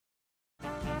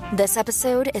This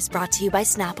episode is brought to you by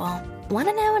Snapple. Want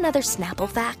to know another Snapple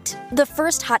fact? The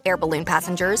first hot air balloon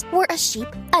passengers were a sheep,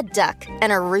 a duck,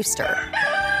 and a rooster.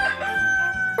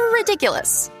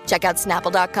 Ridiculous. Check out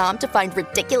Snapple.com to find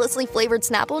ridiculously flavored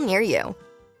Snapple near you.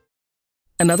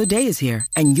 Another day is here,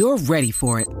 and you're ready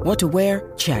for it. What to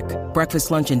wear? Check.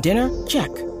 Breakfast, lunch, and dinner?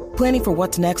 Check. Planning for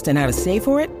what's next and how to save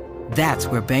for it? That's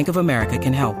where Bank of America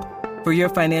can help. For your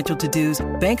financial to-dos,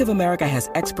 Bank of America has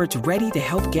experts ready to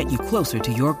help get you closer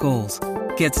to your goals.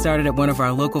 Get started at one of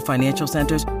our local financial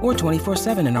centers or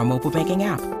 24/7 in our mobile banking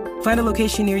app. Find a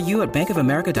location near you at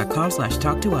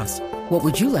bankofamerica.com/talktous. What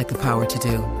would you like the power to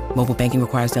do? Mobile banking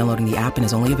requires downloading the app and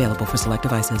is only available for select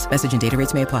devices. Message and data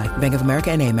rates may apply. Bank of America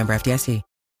N.A., member FDIC.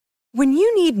 When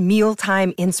you need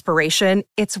mealtime inspiration,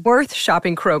 it's worth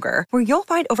shopping Kroger, where you'll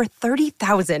find over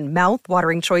 30,000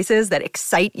 mouth-watering choices that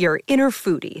excite your inner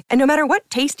foodie. And no matter what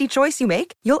tasty choice you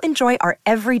make, you'll enjoy our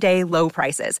everyday low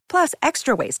prices, plus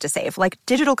extra ways to save, like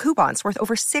digital coupons worth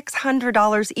over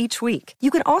 $600 each week. You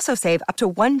can also save up to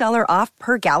 $1 off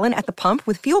per gallon at the pump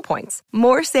with fuel points.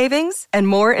 More savings and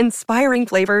more inspiring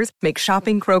flavors make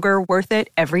shopping Kroger worth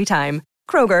it every time.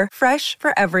 Kroger, fresh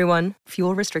for everyone.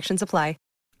 Fuel restrictions apply.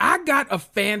 I got a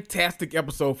fantastic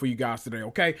episode for you guys today,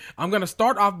 okay? I'm going to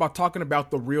start off by talking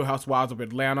about the Real Housewives of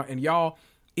Atlanta. And y'all,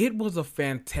 it was a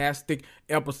fantastic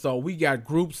episode. We got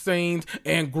group scenes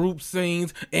and group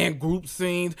scenes and group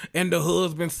scenes and the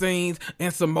husband scenes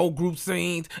and some more group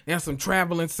scenes and some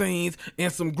traveling scenes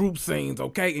and some group scenes,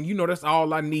 okay? And you know that's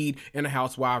all I need in a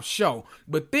Housewives show.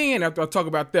 But then after I talk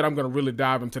about that, I'm going to really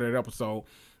dive into that episode.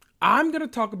 I'm going to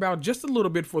talk about just a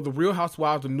little bit for the Real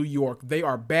Housewives of New York. They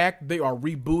are back. They are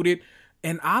rebooted.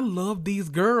 And I love these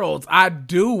girls. I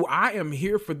do. I am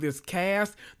here for this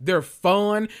cast. They're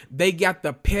fun. They got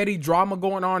the petty drama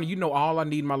going on. You know, all I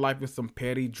need in my life is some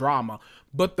petty drama.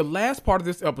 But the last part of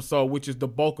this episode, which is the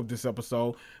bulk of this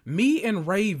episode, me and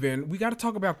Raven, we got to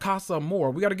talk about Casa Amor.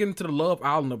 We got to get into the Love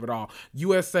Island of it all.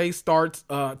 USA starts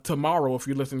tomorrow. If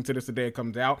you're listening to this the day it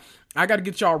comes out, I got to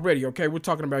get y'all ready, okay? We're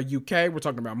talking about UK. We're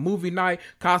talking about movie night,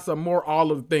 Casa Amor,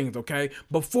 all of the things, okay?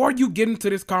 Before you get into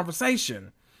this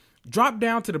conversation, drop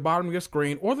down to the bottom of your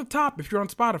screen or the top if you're on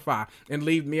Spotify and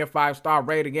leave me a 5-star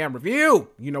rating and review.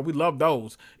 You know, we love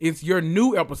those. It's your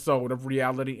new episode of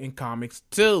Reality and Comics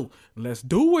 2. Let's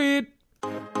do it.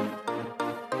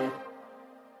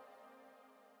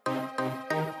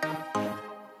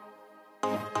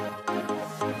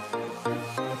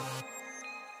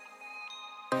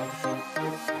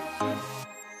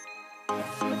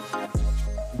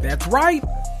 That's right.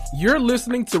 You're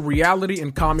listening to Reality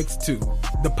and Comics 2,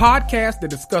 the podcast that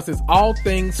discusses all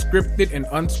things scripted and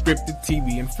unscripted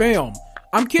TV and film.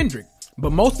 I'm Kendrick,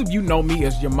 but most of you know me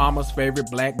as your mama's favorite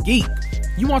black geek.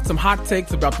 You want some hot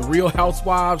takes about the Real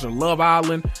Housewives or Love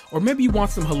Island, or maybe you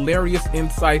want some hilarious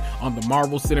insight on the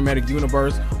Marvel Cinematic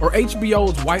Universe or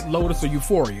HBO's White Lotus or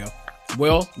Euphoria.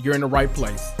 Well, you're in the right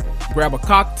place. Grab a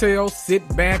cocktail,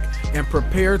 sit back, and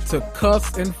prepare to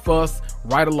cuss and fuss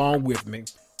right along with me.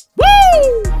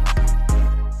 Woo!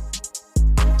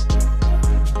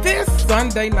 This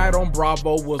Sunday night on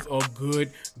Bravo was a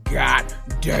good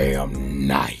goddamn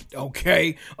night,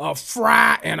 okay? A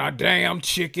fry and a damn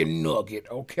chicken nugget,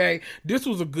 okay? This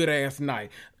was a good ass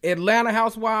night. Atlanta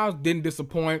Housewives didn't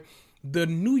disappoint. The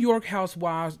New York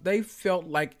Housewives, they felt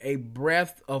like a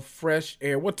breath of fresh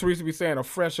air. What Teresa be saying, a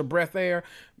fresher breath air?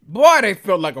 Boy, they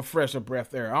felt like a fresher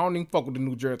breath air. I don't even fuck with the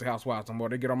New Jersey Housewives no more.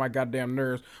 They get on my goddamn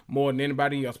nerves more than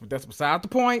anybody else, but that's beside the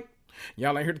point.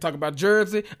 Y'all ain't here to talk about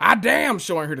Jersey. I damn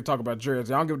sure ain't here to talk about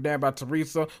Jersey. I don't give a damn about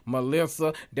Teresa,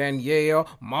 Melissa, Danielle,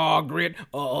 Margaret,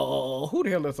 who the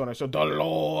hell is on that show?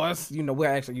 Dolores. You know,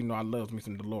 well, actually, you know, I love me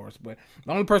some Dolores, but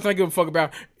the only person I give a fuck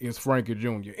about is Frankie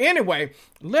Jr. Anyway,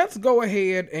 let's go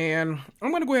ahead and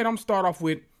I'm going to start off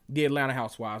with the Atlanta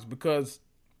Housewives because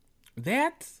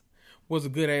that was a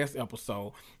good ass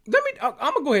episode. I'm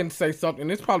going to go ahead and say something.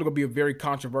 It's probably going to be a very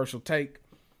controversial take.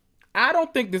 I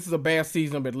don't think this is a bad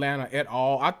season of Atlanta at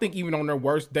all. I think even on their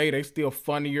worst day, they still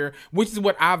funnier, which is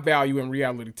what I value in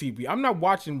reality TV. I'm not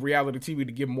watching reality TV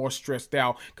to get more stressed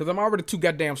out because I'm already too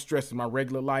goddamn stressed in my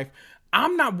regular life.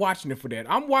 I'm not watching it for that.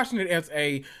 I'm watching it as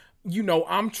a, you know,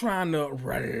 I'm trying to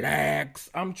relax.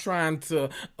 I'm trying to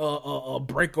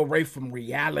break away from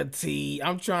reality.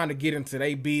 I'm trying to get into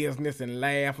their business and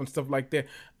laugh and stuff like that.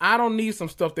 I don't need some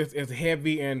stuff that's as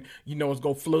heavy and, you know, it's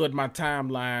going to flood my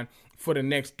timeline for the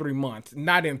next 3 months.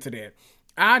 Not into that.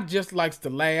 I just likes to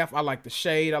laugh. I like the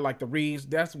shade. I like the reads.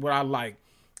 That's what I like.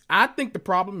 I think the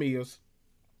problem is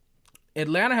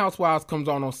Atlanta Housewives comes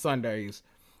on Sundays.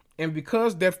 And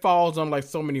because that falls on like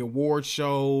so many award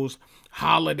shows,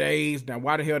 holidays. Now,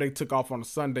 why the hell they took off on a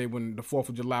Sunday when the 4th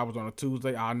of July was on a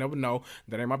Tuesday, I'll never know.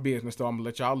 That ain't my business, so I'm gonna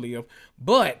let y'all live.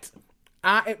 But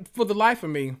for the life of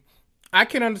me, I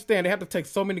can understand they have to take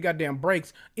so many goddamn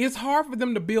breaks. It's hard for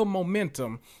them to build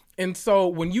momentum. And so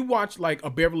when you watch like a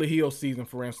Beverly Hills season,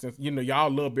 for instance, you know, y'all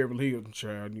love Beverly Hills,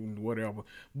 child, whatever.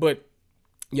 But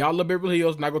y'all love Beverly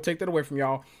Hills, not gonna take that away from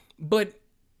y'all. But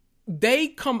they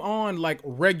come on like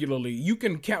regularly. You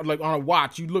can count like on a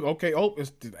watch. You look, okay, oh,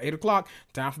 it's 8 o'clock.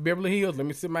 Time for Beverly Hills. Let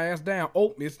me sit my ass down.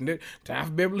 Oh, it's time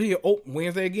for Beverly Hills. Oh,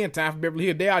 Wednesday again. Time for Beverly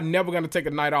Hills. They are never going to take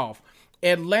a night off.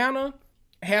 Atlanta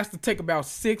has to take about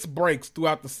 6 breaks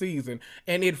throughout the season,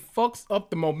 and it fucks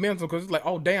up the momentum because it's like,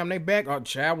 oh, damn, they back. Oh,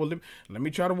 child, well, let me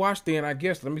try to watch then, I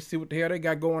guess. Let me see what the hell they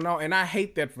got going on. And I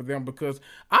hate that for them because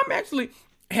I'm actually...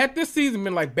 Had this season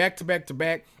been like back to back to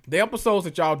back, the episodes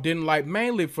that y'all didn't like,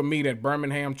 mainly for me, that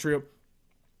Birmingham trip,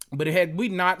 but had we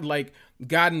not like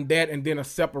gotten that and then a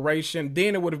separation,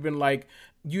 then it would have been like,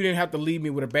 you didn't have to leave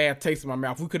me with a bad taste in my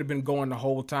mouth. We could have been going the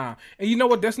whole time. And you know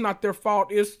what? That's not their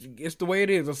fault. It's the way it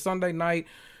is. A Sunday night,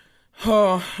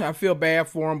 I feel bad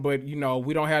for them, but you know,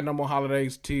 we don't have no more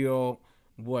holidays till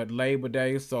Labor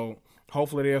Day, so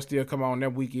hopefully they'll still come on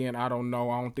that weekend. I don't know.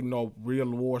 I don't think no real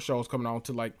award shows coming on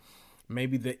till like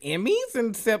maybe the Emmys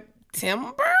in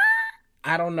September?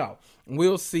 I don't know.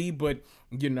 We'll see, but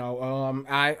you know,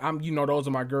 I'm you know, those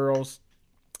are my girls.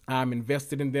 I'm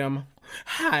invested in them.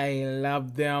 I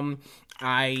love them.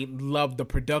 I love the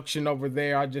production over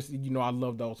there. I just, you know, I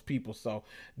love those people. So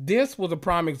this was a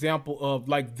prime example of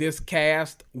like this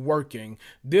cast working.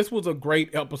 This was a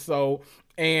great episode,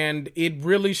 and it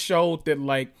really showed that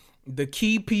like the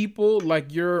key people,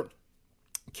 like your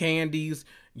Candies,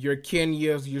 your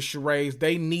Kenyas, your Sheree,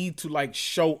 they need to like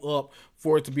show up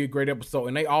for it to be a great episode.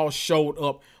 And they all showed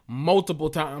up multiple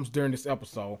times during this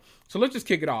episode. So let's just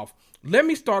kick it off. Let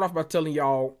me start off by telling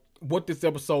y'all what this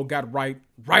episode got right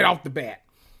off the bat.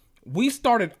 We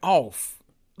started off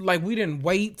like we didn't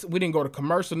wait. We didn't go to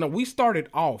commercial. No, we started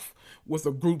off with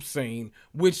a group scene,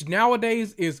 which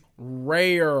nowadays is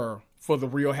rare for the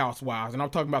Real Housewives. And I'm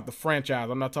talking about the franchise.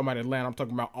 I'm not talking about Atlanta. I'm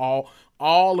talking about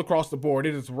all across the board.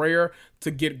 It is rare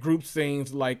to get group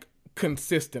scenes like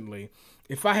consistently.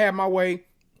 If I had my way,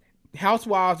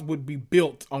 Housewives would be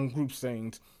built on group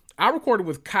scenes. I recorded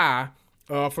with Kai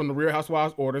from the Real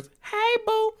Housewives Orders. Hey,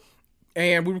 boo.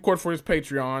 And we recorded for his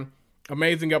Patreon.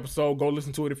 Amazing episode. Go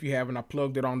listen to it if you haven't. I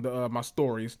plugged it on my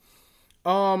stories.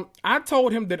 I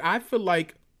told him that I feel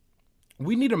like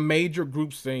we need a major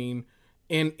group scene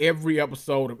in every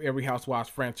episode of every Housewives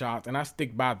franchise, and I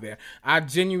stick by that. I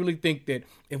genuinely think that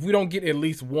if we don't get at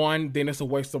least one, then it's a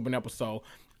waste of an episode.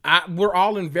 We're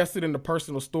all invested in the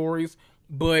personal stories,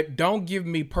 but don't give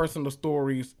me personal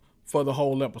stories for the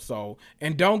whole episode.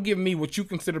 And don't give me what you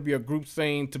consider to be a group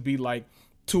scene to be like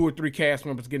 2 or 3 cast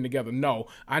members getting together. No,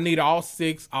 I need all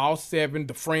 6, all 7,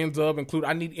 the friends of include.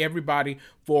 I need everybody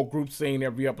for a group scene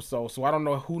every episode. So I don't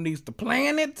know who needs to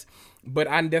plan it, but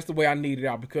that's the way I need it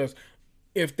out, because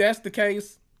if that's the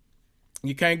case,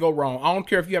 you can't go wrong. I don't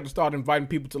care if you have to start inviting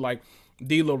people to like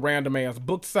these little random ass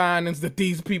book signings that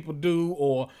these people do,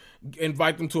 or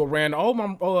invite them to a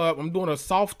random, I'm doing a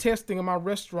soft testing in my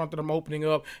restaurant that I'm opening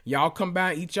up. Y'all come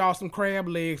by, eat y'all some crab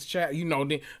legs, chat, you know,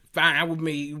 then fine with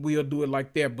me. We'll do it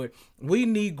like that. But we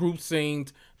need group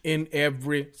scenes in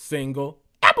every single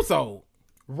episode.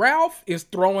 Ralph is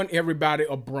throwing everybody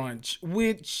a brunch,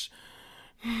 which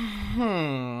I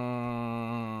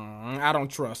don't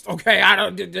trust. Okay,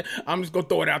 I'm just gonna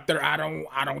throw it out there. I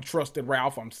don't trust it,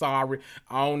 Ralph. I'm sorry.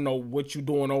 I don't know what you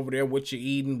doing over there, what you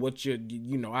eating,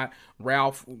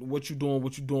 Ralph, what you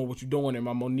doing in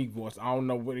my Monique voice. I don't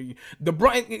know what the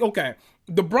brunch. Okay,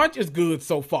 the brunch is good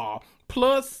so far.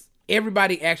 Plus,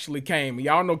 everybody actually came.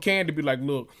 Y'all know Candy be like,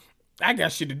 look, I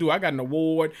got shit to do. I got an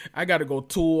award. I got to go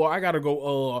tour. I got to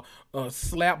go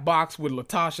slap box with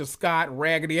Latasha Scott,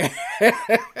 Raggedy.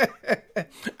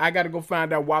 I got to go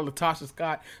find out why Latasha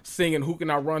Scott singing Who Can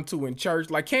I Run To in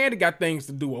church. Like, Candy got things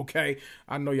to do, okay?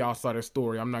 I know y'all saw that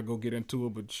story. I'm not going to get into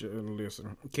it, but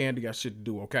listen, Candy got shit to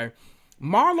do, okay?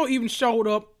 Marlo even showed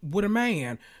up with a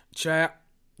man. Chat,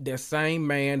 that same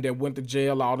man that went to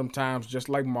jail all them times, just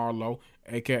like Marlo,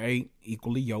 aka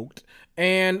equally yoked.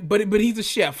 But he's a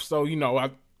chef, so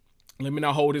let me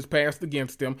not hold his past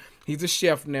against him. He's a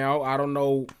chef now. I don't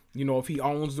know, if he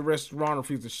owns the restaurant or if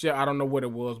he's a chef. I don't know what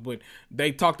it was, but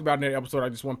they talked about it in that episode. I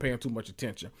just wasn't paying too much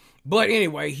attention. But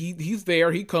anyway, he's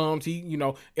there. He comes.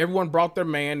 Everyone brought their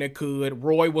man that could.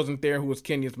 Roy wasn't there, who was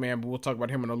Kenya's man, but we'll talk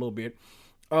about him in a little bit.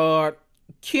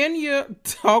 Kenya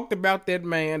talked about that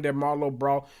man that Marlo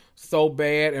brought so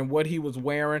bad and what he was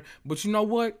wearing. But you know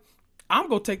what? I'm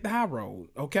going to take the high road,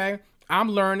 okay? I'm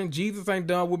learning. Jesus ain't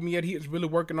done with me yet. He is really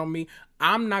working on me.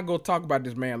 I'm not going to talk about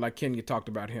this man like Kenya talked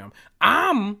about him.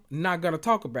 I'm not going to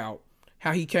talk about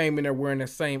how he came in there wearing that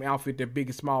same outfit that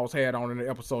Biggie Smalls had on in the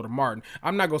episode of Martin.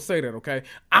 I'm not going to say that, okay?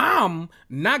 I'm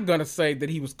not going to say that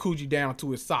he was Coogee down to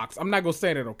his socks. I'm not going to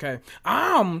say that, okay?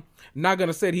 I'm not going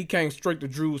to say that he came straight to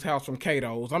Drew's house from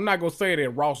Cato's. I'm not going to say that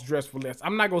Ross dressed for less.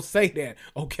 I'm not going to say that,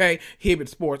 okay? Hibbett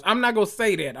Sports. I'm not going to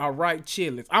say that, all right?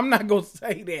 Chili's. I'm not going to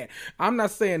say that. I'm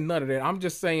not saying none of that. I'm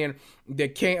just saying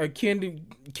that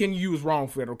Ken you was wrong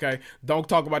for it, okay? Don't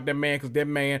talk about that man because that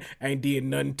man ain't did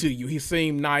nothing to you. He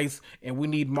seemed nice, and we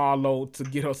need Marlo to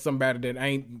get her somebody that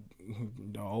ain't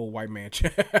the old white man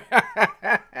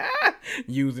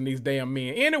using these damn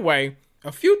men. Anyway,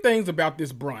 a few things about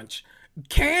this brunch.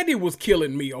 Candy was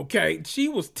killing me, okay? She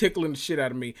was tickling the shit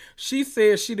out of me. She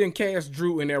said she didn't cast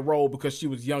Drew in that role because she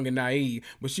was young and naive,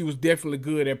 but she was definitely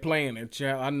good at playing it,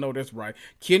 child. I know that's right.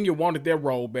 Kenya wanted that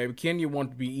role, baby. Kenya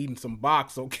wanted to be eating some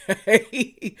box,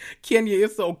 okay? Kenya,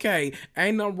 it's okay.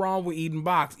 Ain't nothing wrong with eating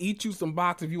box. Eat you some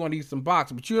box if you want to eat some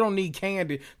box, but you don't need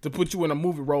Candy to put you in a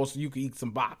movie role so you can eat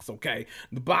some box, okay?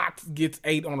 The box gets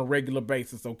ate on a regular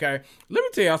basis, okay? Let me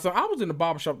tell y'all something. I was in the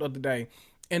barbershop the other day,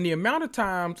 and the amount of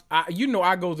times, I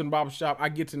goes in the barbershop, I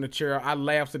gets in the chair, I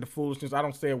laughs at the foolishness, I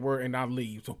don't say a word, and I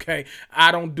leaves, okay?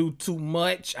 I don't do too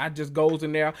much. I just goes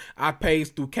in there, I pays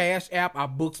through Cash App, I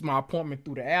books my appointment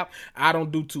through the app. I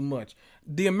don't do too much.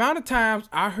 The amount of times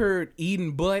I heard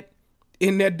eating butt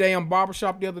in that damn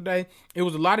barbershop the other day, it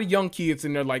was a lot of young kids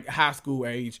in there, like high school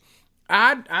age.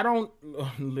 I don't,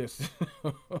 listen,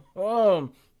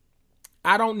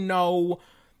 I don't know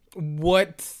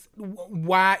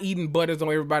why eating butt is on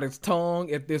everybody's tongue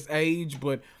at this age,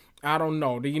 but I don't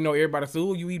know. Everybody says,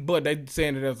 "Oh, you eat butt." They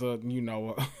saying it as a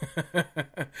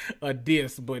a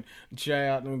diss, but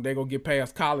child, they gonna get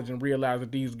past college and realize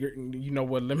that these,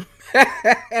 what?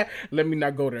 Let me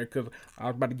not go there because I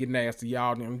was about to get nasty,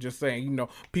 y'all. I'm just saying,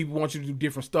 people want you to do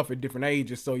different stuff at different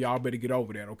ages, so y'all better get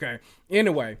over that, okay?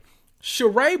 Anyway,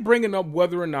 Sheree bringing up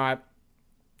whether or not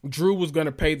Drew was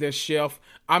gonna pay that chef.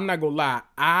 I'm not gonna lie,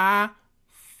 I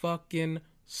fucking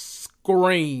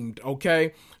screamed,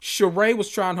 okay? Sheree was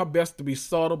trying her best to be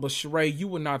subtle, but Sheree, you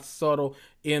were not subtle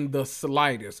in the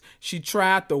slightest. She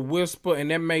tried to whisper, and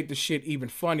that made the shit even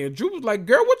funnier. Drew was like,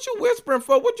 "Girl, what you whispering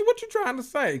for? What you trying to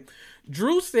say?"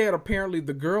 Drew said apparently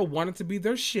the girl wanted to be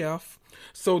their chef,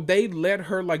 so they let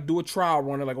her do a trial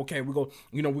run. They're like, "Okay, we gonna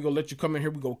let you can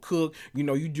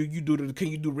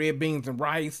you do red beans and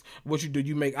rice? What you do?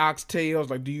 You make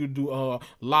oxtails? Do you do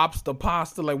lobster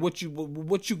pasta? What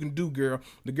you can do, girl?"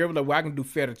 The girl was like, "Well, I can do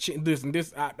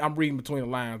fettuccine." I'm reading between the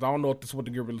lines. I don't know if this is what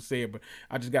the girl really said, but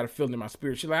I just got a feeling in my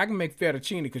spirit. She's like, "I can make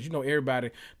fettuccine," because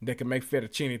everybody that can make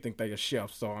fettuccine think they a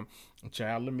chef. So,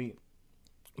 child, let me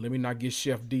not get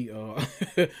Chef D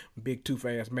big tooth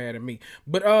ass mad at me.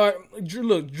 But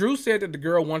Drew said that the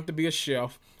girl wanted to be a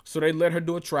chef, so they let her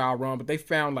do a trial run, but they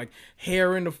found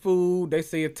hair in the food. They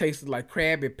say it tasted like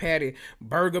Krabby Patty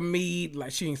burger meat.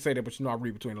 She didn't say that, but I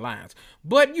read between the lines.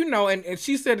 But and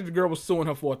she said that the girl was suing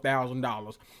her for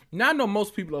 $1,000. Now I know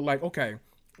most people are like, "Okay,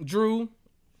 Drew,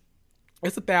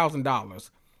 it's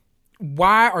 $1,000.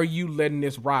 Why are you letting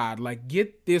this ride?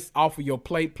 Get this off of your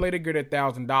plate. Play the girl that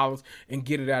 $1,000 and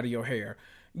get it out of your hair."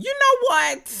 You know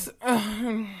what?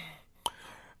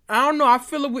 I don't know. I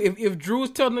feel if Drew is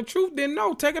telling the truth, then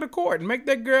no, take her to court and make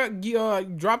that girl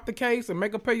drop the case and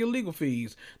make her pay your legal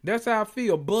fees. That's how I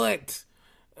feel. But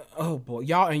oh boy,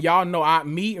 y'all know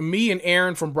me and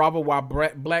Aaron from Bravo Why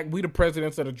Black, we the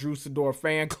presidents of the Drew Sidora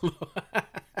fan club.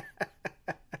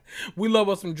 We love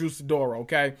us some Drew Sidora,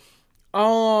 okay?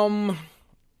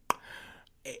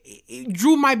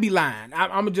 Drew might be lying. I'm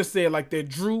gonna just say it like that.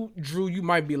 Drew, you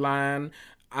might be lying.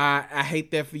 I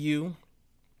hate that for you.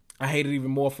 I hate it even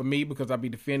more for me because I be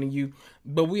defending you.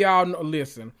 But we all know,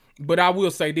 listen. But I will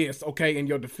say this, okay, in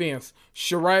your defense.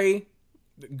 Sheree,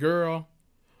 girl,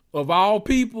 of all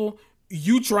people,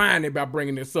 you trying it by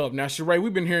bringing this up. Now, Sheree,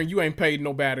 we've been hearing you ain't paid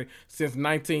nobody since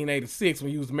 1986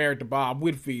 when you was married to Bob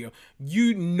Whitfield.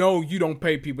 You know you don't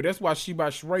pay people. That's why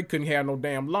Sheree couldn't have no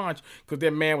damn lunch, because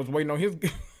that man was waiting on his...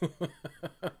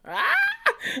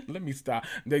 Let me stop.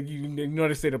 They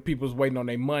say the people was waiting on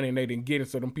their money and they didn't get it,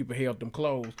 so them people held them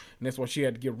closed. And that's why she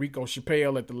had to get Rico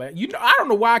Chappelle at the last. I don't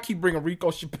know why I keep bringing Rico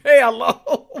Chappelle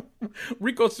up.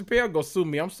 Rico Chappelle go sue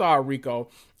me. I'm sorry, Rico.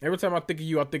 Every time I think of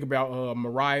you, I think about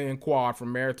Mariah and Quad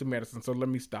from Married to Medicine. So let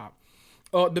me stop.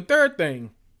 The third thing,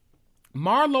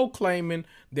 Marlo claiming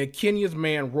that Kenya's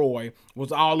man Roy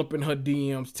was all up in her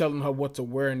DMs telling her what to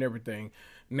wear and everything.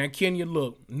 Now, Kenya,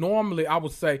 look, normally I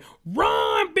would say,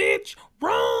 "Run, bitch,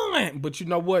 run." But you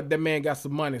know what? That man got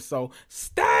some money. So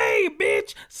stay,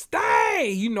 bitch, stay.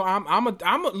 hey, you know, I'm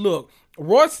a look.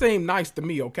 Roy seemed nice to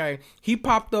me, okay? He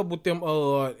popped up with them,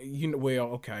 you know, well,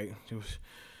 okay.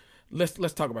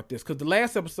 Let's talk about this, because the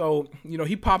last episode, you know,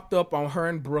 he popped up on her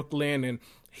in Brooklyn, and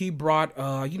he brought,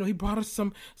 you know, he brought her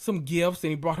some gifts,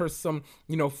 and he brought her some,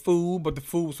 you know, food, but the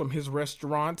food was from his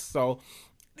restaurant. So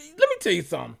let me tell you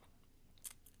something.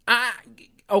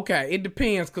 Okay, it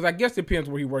depends, because I guess it depends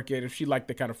where he work at, if she like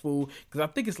that kind of food, because I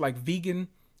think it's like vegan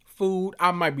food.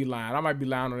 I might be lying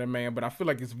on that man, but I feel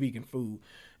like it's vegan food.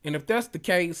 And if that's the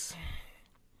case,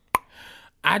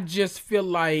 I just feel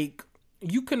like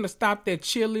you couldn't have stopped at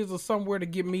Chili's or somewhere to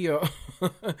give me a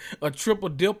triple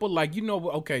dipper. Like, you know,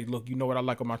 okay, look, you know what I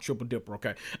like on my triple dipper,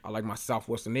 okay? I like my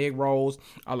Southwestern egg rolls.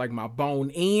 I like my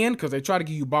bone in, because they try to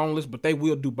give you boneless, but they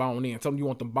will do bone in. Tell them you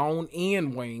want the bone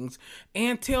in wings,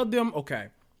 and tell them, okay,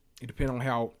 it depends on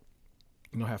how,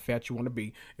 you know, how fat you want to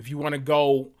be. If you want to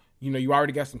go, you know, you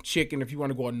already got some chicken. If you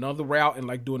want to go another route and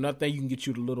like do another thing, you can get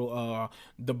you the little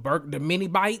the mini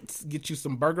bites, get you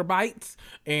some burger bites,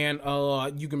 and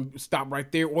you can stop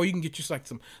right there, or you can get you like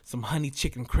some honey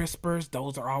chicken crispers.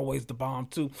 Those are always the bomb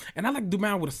too. And I like to do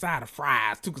mine with a side of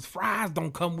fries too, because fries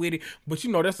don't come with it, but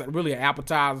you know, that's really an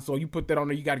appetizer, so you put that on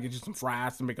there. You got to get you some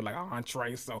fries to make it like an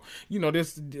entree. So, you know,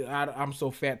 I'm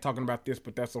so fat talking about this,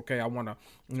 but that's okay. I want to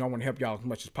help y'all as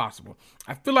much as possible.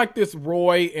 I feel like this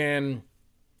Roy and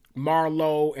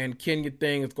Marlo and Kenya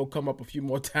thing is gonna come up a few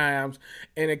more times,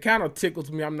 and it kind of tickles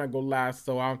me, I'm not gonna lie.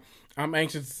 So I'm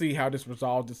anxious to see how this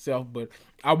resolves itself, but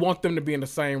I want them to be in the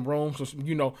same room. So,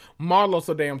 you know, Marlo's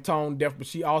so damn tone deaf, but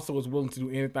she also is willing to do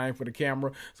anything for the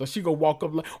camera. So she gonna walk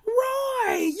up like,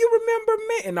 Roy, you remember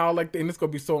me? And all like that. And it's gonna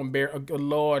be so embarrassing.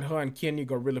 Lord, her and Kenya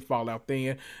gonna really fall out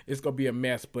then. It's gonna be a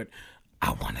mess, but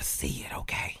I want to see it,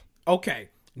 okay?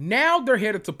 Now they're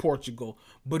headed to Portugal,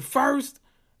 but first,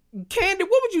 Candy,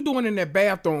 what were you doing in that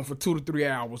bathroom for 2 to 3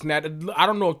 hours? Now, I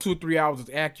don't know if 2 or 3 hours is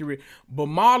accurate, but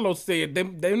Marlo said,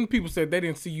 them people said they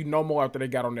didn't see you no more after they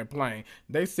got on that plane.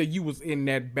 They said you was in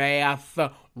that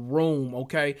bathroom,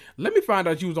 okay? Let me find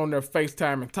out you was on there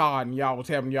FaceTiming Todd, and y'all was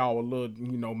having y'all a little,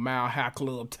 you know, Mile High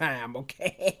Club time,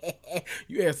 okay?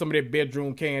 You had some of that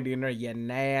bedroom candy in there, you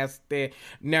nasty.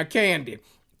 Now, Candy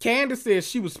says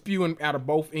she was spewing out of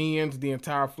both ends the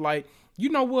entire flight. You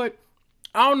know what?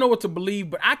 I don't know what to believe,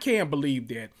 but I can't believe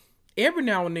that. Every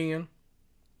now and then,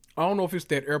 I don't know if it's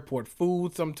that airport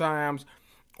food sometimes,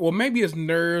 or maybe it's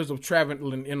nerves of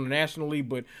traveling internationally,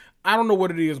 but I don't know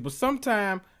what it is. But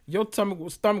sometimes your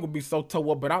stomach will be so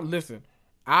toe up. But listen,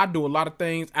 I do a lot of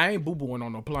things. I ain't boo-booing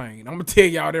on a plane. I'm going to tell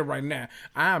y'all that right now.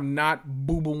 I am not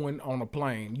boo-booing on a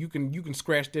plane. You can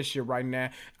scratch that shit right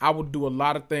now. I will do a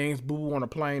lot of things. Boo-boo on a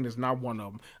plane is not one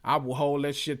of them. I will hold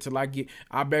that shit till I get...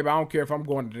 baby, I don't care if I'm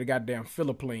going to the goddamn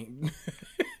Philippines.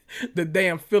 The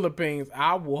damn Philippines.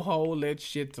 I will hold that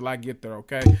shit till I get there,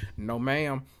 okay? No,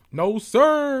 ma'am. No,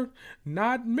 sir.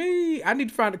 Not me. I need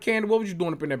to find a Candy. What was you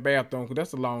doing up in that bathroom? Because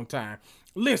that's a long time.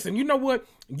 Listen, you know what?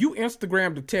 You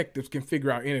Instagram detectives can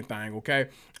figure out anything, okay?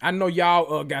 I know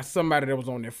y'all got somebody that was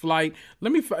on their flight.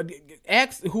 Let me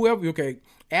ask whoever, okay,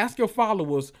 ask your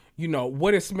followers, you know,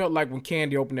 what it smelled like when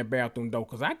Candy opened that bathroom door,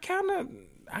 because I kind of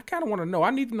want to know.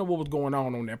 I need to know what was going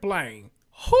on that plane.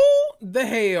 Who the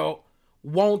hell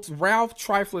wants Ralph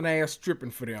trifling ass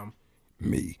stripping for them?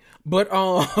 Me. But,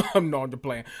 no, I'm just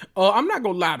playing. I'm not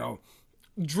going to lie, though.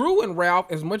 Drew and Ralph,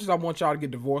 as much as I want y'all to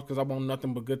get divorced, because I want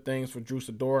nothing but good things for Drew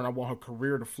Sidora, and I want her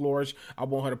career to flourish. I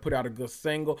want her to put out a good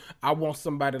single. I want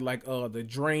somebody like The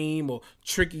Dream or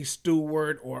Tricky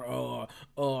Stewart or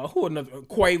who another,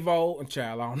 Quavo and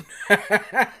child.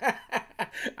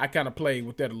 I kind of played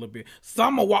with that a little bit.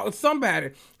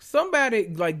 Somebody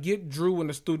like get Drew in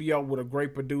the studio with a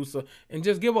great producer and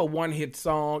just give her a one-hit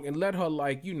song and let her,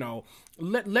 like, you know,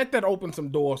 let that open some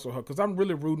doors for her, because I'm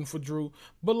really rooting for Drew.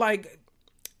 But like,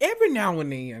 every now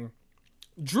and then,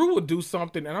 Drew would do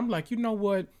something, and I'm like, you know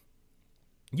what?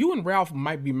 You and Ralph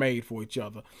might be made for each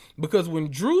other. Because when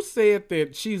Drew said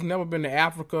that she's never been to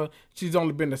Africa, she's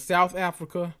only been to South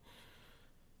Africa.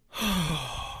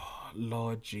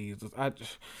 Lord Jesus. I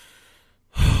just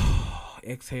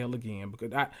exhale again,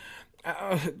 because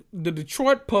the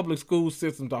Detroit public school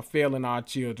systems are failing our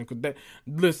children. Cause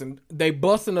they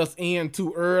busting us in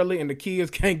too early, and the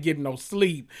kids can't get no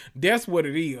sleep. That's what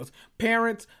it is.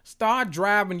 Parents, start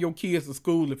driving your kids to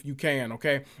school if you can,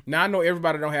 okay? Now, I know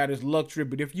everybody don't have this luxury,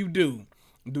 but if you do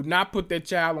not put that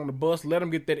child on the bus. Let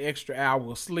them get that extra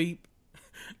hour of sleep.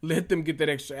 Let them get that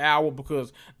extra hour,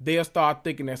 because they'll start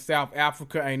thinking that South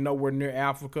Africa ain't nowhere near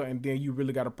Africa, and then you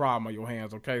really got a problem on your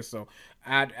hands, okay? So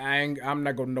I'm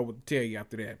not going to know what to tell you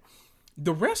after that.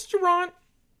 The restaurant,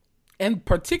 and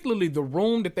particularly the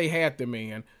room that they had them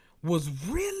in, was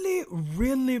really,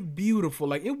 really beautiful.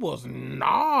 Like, it was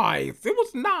nice. It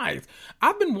was nice.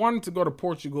 I've been wanting to go to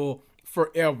Portugal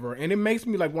forever, and it makes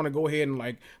me like want to go ahead and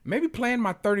like maybe plan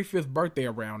my 35th birthday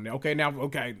around there. Okay, now,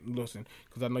 okay, listen,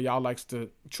 because I know y'all likes to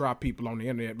try people on the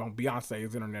internet, on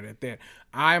Beyonce's internet at that.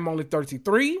 I am only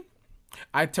 33.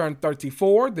 I turned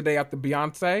 34 the day after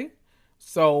Beyonce.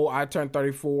 So I turned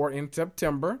 34 in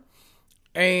September.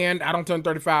 And I don't turn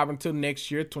 35 until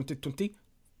next year,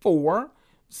 2024.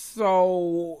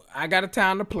 So I got a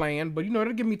time to plan. But, you know,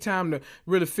 it'll give me time to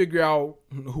really figure out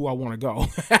who I want to go.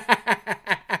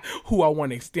 Who I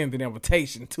want to extend an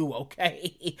invitation to,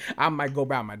 okay? I might go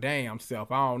by my damn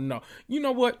self. I don't know. You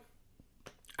know what?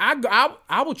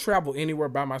 I would travel anywhere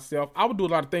by myself. I would do a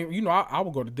lot of things. You know, I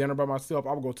would go to dinner by myself.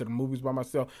 I would go to the movies by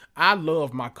myself. I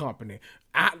love my company.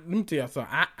 Let me tell you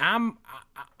something.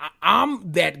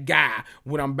 I'm that guy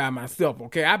when I'm by myself,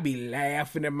 okay? I be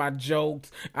laughing at my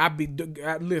jokes.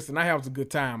 Listen, I have a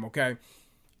good time, okay?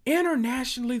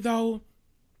 Internationally, though,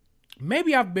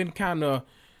 maybe I've been kind of,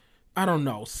 I don't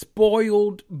know,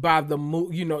 spoiled by the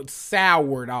movie, you know,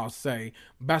 soured, I'll say,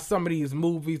 by some of these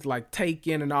movies like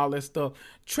Taken and all that stuff.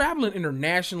 Traveling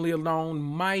internationally alone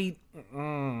might,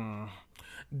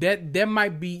 that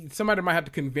might be, somebody might have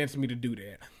to convince me to do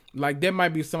that. Like, that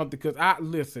might be something, because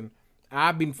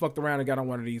I've been fucked around and got on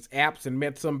one of these apps and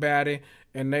met somebody,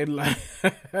 and they like,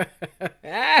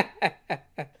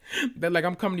 they're like,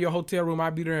 I'm coming to your hotel room, I'll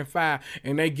be there in 5,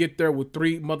 and they get there with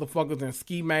 3 motherfuckers in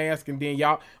ski masks, and then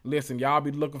y'all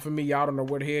be looking for me, y'all don't know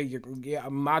where the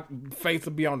hell, my face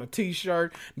will be on a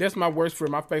t-shirt. That's my worst fear,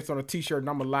 my face on a t-shirt, and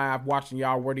I'm alive watching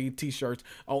y'all wear these t-shirts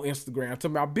on Instagram.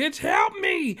 Tell me, bitch,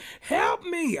 help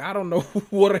me. I don't know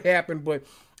what'll happen, but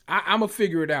I'm going to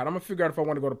figure it out. I'm going to figure out if I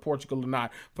want to go to Portugal or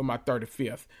not for my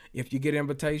 35th. If you get an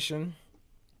invitation,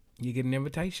 you get an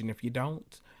invitation. If you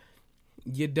don't,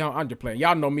 you don't. I'm just playing.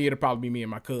 Y'all know me. It'll probably be me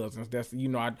and my cousins. That's, you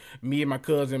know, me and my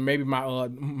cousin, maybe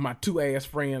my 2 ass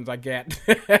friends I got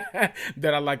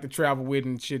that I like to travel with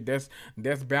and shit. That's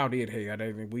about it. Hey,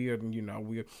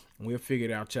 we'll figure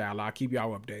it out, child. I'll keep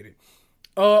y'all updated.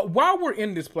 While we're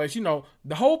in this place, you know,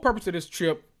 the whole purpose of this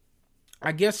trip,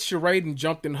 I guess Sheree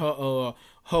jumped in her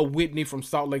Whitney from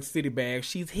Salt Lake City bag.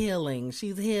 She's healing.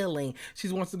 She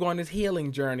wants to go on this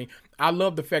healing journey. I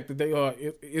love the fact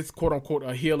that it's quote unquote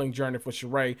a healing journey for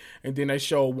Sheree. And then they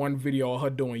show one video of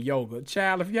her doing yoga.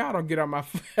 Child, if y'all don't get on my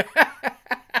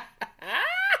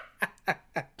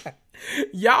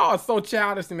y'all are so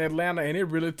childish in Atlanta, and it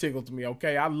really tickles me,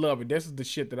 okay? I love it. This is the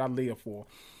shit that I live for.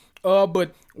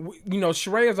 But you know,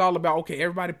 Sheree is all about, okay,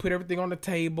 everybody put everything on the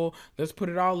table. Let's put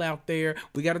it all out there.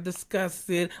 We got to discuss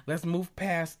it. Let's move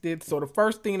past it. So the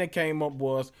first thing that came up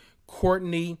was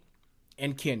Courtney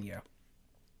and Kenya.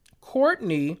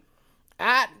 Courtney,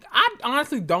 I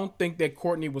honestly don't think that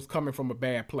Courtney was coming from a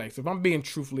bad place. If I'm being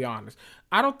truthfully honest,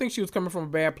 I don't think she was coming from a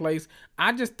bad place.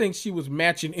 I just think she was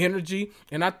matching energy.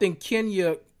 And I think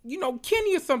Kenya, you know,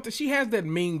 Kenya is something, she has that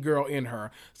mean girl in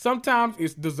her. Sometimes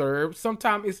it's deserved.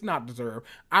 Sometimes it's not deserved.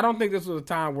 I don't think this was a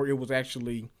time where it was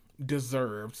actually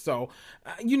deserved. So,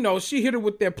 you know, she hit her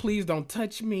with that please don't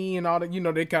touch me and all that, you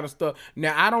know, that kind of stuff.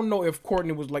 Now, I don't know if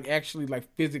Courtney was like actually like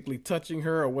physically touching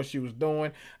her or what she was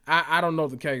doing. I don't know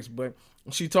the case, but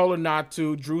she told her not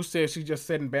to. Drew said she's just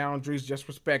setting boundaries. Just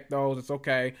respect those. It's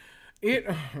okay.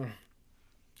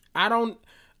 I don't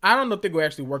know if they will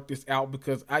actually work this out,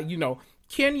 because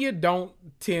Kenya don't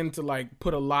tend to like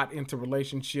put a lot into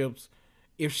relationships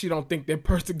if she don't think that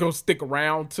person gonna stick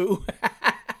around too.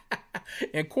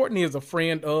 And Courtney is a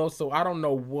friend of, so I don't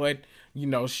know what, you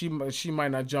know, she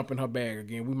might not jump in her bag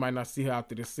again. We might not see her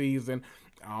after this season.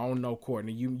 I don't know,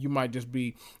 Courtney. You might just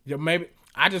be, you know, maybe.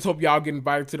 I just hope y'all get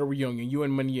invited to the reunion. You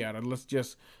and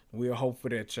Manietta. We'll hope for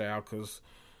that, child, because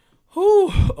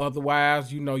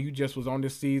otherwise, you know, you just was on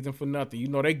this season for nothing. You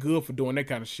know, they good for doing that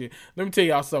kind of shit. Let me tell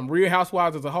y'all something. Real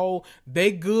Housewives as a whole,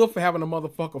 they good for having a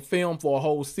motherfucker film for a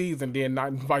whole season, then not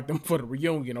invite them for the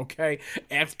reunion, okay?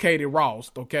 Ask Katie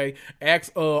Ross, okay?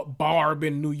 Ask Barb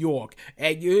in New York.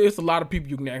 It's a lot of people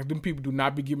you can ask. Them people do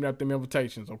not be giving up them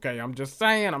invitations, okay? I'm just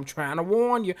saying. I'm trying to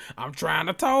warn you. I'm trying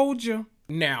to told you.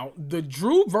 Now, the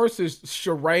Drew versus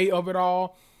Sheree of it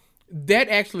all, that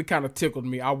actually kind of tickled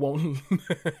me. I won't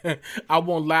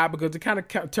lie, because it kind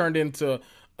of turned into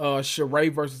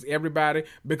Sheree versus everybody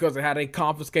because of how they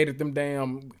confiscated them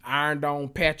damn ironed on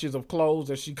patches of clothes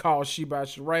that she called She by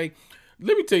Sheree.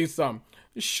 Let me tell you something.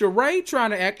 Sheree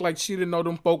trying to act like she didn't know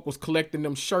them folk was collecting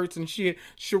them shirts and shit.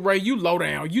 Sheree, you low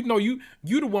down. You know you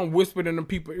the one whispered in them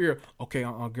people's ear. Okay,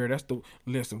 girl,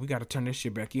 listen, we got to turn this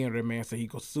shit back in. That man said he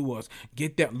gonna sue us.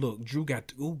 Get that look. Drew got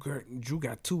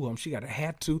two of them. She got a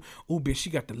hat too. Ooh, bitch, she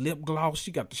got the lip gloss.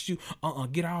 She got the shoe.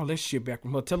 Get all that shit back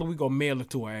from her. Tell her we gonna mail it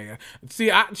to her ass. See,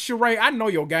 Sheree, I know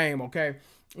your game, okay?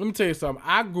 Let me tell you something.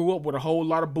 I grew up with a whole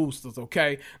lot of boosters,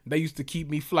 okay? They used to keep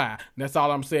me fly. That's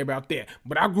all I'm saying about that.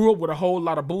 But I grew up with a whole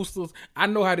lot of boosters. I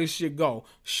know how this shit go.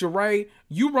 Sheree,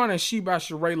 you running She by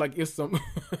Sheree like it's some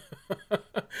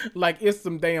like it's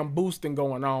some damn boosting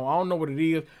going on. I don't know what it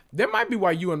is. That might be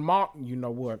why you and you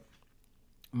know what?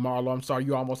 Marlo, I'm sorry,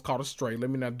 you almost caught a stray. Let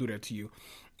me not do that to you.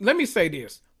 Let me say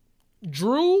this.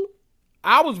 Drew,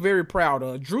 I was very proud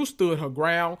of. Drew stood her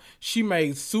ground. She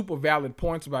made super valid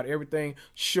points about everything.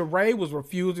 Sheree was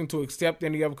refusing to accept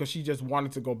any of it because she just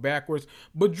wanted to go backwards.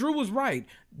 But Drew was right.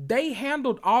 They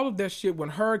handled all of that shit when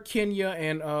her, Kenya,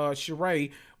 and Sheree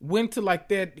went to like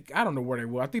that. I don't know where they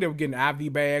were. I think they were getting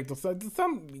IV bags or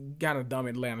some kind of dumb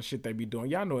Atlanta shit they be doing.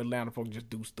 Y'all know Atlanta folks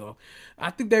just do stuff. I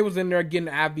think they was in there getting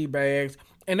IV bags.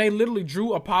 And they literally,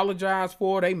 Drew apologized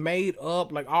for it. They made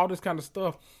up, like all this kind of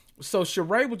stuff. So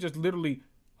Sheree was just literally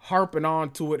harping on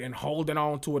to it and holding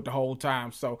on to it the whole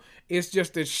time. So it's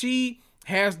just that she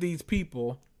has these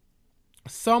people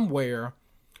somewhere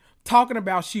talking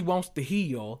about she wants to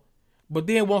heal, but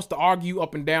then wants to argue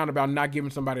up and down about not giving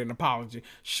somebody an apology.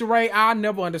 Sheree, I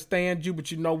never understand you,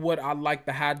 but you know what? I like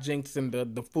the hijinks and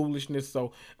the foolishness.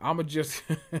 So I'ma just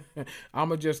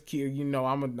kill. You know,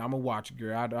 I'ma watch,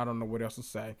 girl. I don't know what else to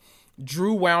say.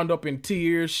 Drew wound up in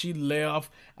tears. She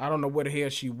left. I don't know where the hell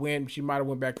she went. She might have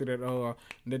went back to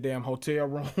the damn hotel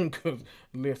room. Cause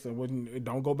listen,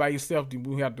 don't go by yourself.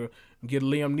 We have to get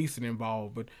Liam Neeson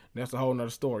involved. But that's a whole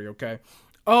nother story. Okay.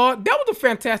 That was a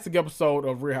fantastic episode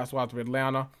of Real Housewives of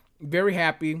Atlanta. Very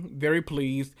happy. Very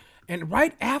pleased. And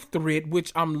right after it,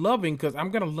 which I'm loving because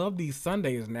I'm going to love these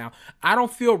Sundays now. I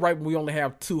don't feel right when we only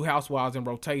have 2 housewives in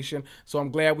rotation. So I'm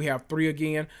glad we have 3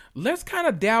 again. Let's kind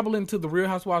of dabble into the Real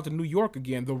Housewives of New York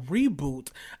again. The reboot.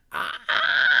 I'm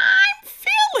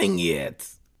feeling it.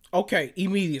 Okay,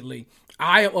 immediately.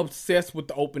 I am obsessed with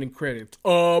the opening credits.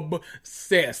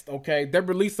 Obsessed, okay? They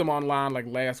released them online like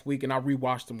last week and I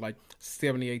rewatched them like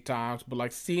 78 times. But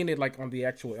like seeing it like on the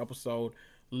actual episode,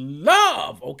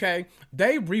 love, okay?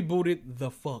 They rebooted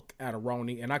the fuck out of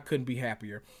RHONY and I couldn't be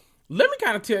happier. Let me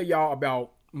kind of tell y'all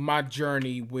about my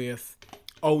journey with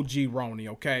OG RHONY,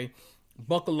 okay?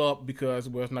 Buckle up because,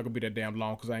 well, it's not going to be that damn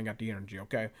long because I ain't got the energy,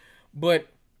 okay? But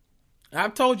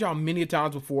I've told y'all many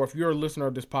times before, if you're a listener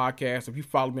of this podcast, if you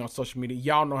follow me on social media,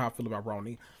 y'all know how I feel about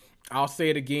RHONY. I'll say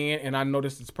it again, and I know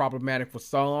this is problematic for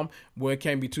some. Well, it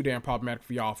can't be too damn problematic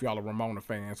for y'all if y'all are Ramona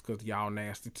fans because y'all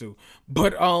nasty too.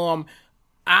 But, I'm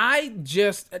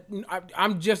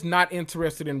just not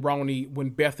interested in RHONY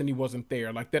when Bethany wasn't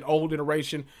there. Like that old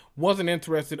iteration wasn't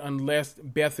interested unless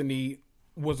Bethany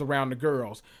was around the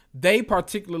girls. They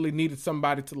particularly needed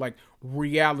somebody to like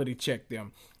reality check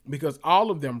them because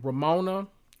all of them, Ramona,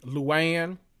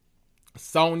 Luann,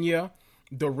 Sonia,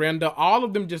 Dorinda, all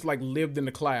of them just like lived in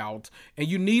the clouds. And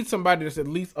you need somebody that's at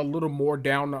least a little more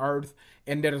down to earth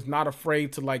and that is not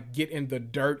afraid to like get in the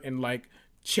dirt and like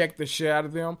check the shit out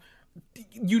of them.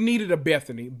 You needed a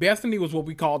Bethany. Bethany was what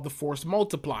we called the force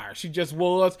multiplier. She just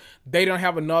was. They don't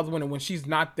have another one. And when she's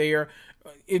not there,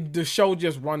 the show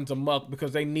just runs amok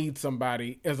because they need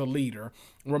somebody as a leader.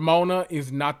 Ramona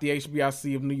is not the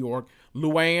HBIC of New York.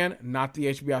 Luann, not the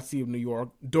HBIC of New York.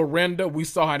 Dorinda, we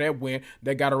saw how that went.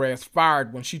 They got her ass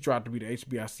fired when she tried to be the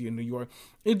HBIC of New York.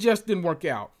 It just didn't work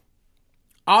out.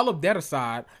 All of that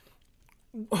aside,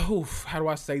 how do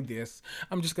I say this?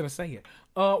 I'm just going to say it.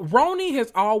 RHONY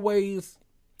has always,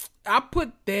 I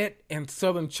put that and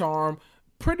Southern Charm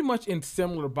pretty much in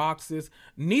similar boxes.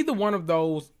 Neither one of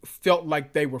those felt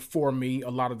like they were for me a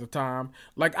lot of the time.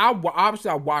 Like I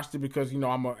watched it because, you know,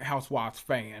 I'm a Housewives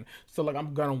fan. So like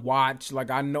I'm going to watch, like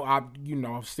I know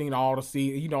I've seen all the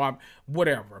seasons, you know,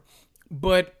 whatever.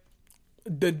 But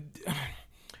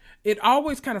it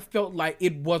always kind of felt like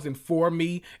it wasn't for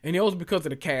me, and it was because of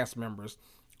the cast members.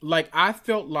 Like, I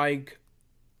felt like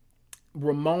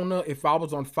Ramona, if I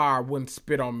was on fire, wouldn't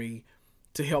spit on me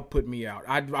to help put me out.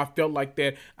 I felt like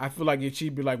that. I feel like if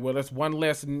she'd be like, well, that's one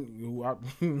less. I'm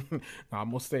going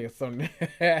to say something.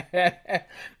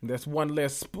 That's one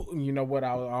less. You know what?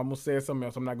 I'm going to say something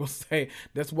else. I'm not going to say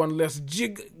that's one less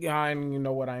jig. You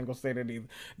know what? I ain't going to say that either.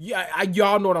 Yeah,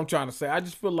 y'all know what I'm trying to say. I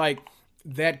just feel like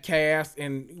that cast,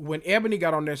 and when Ebony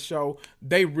got on that show,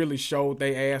 they really showed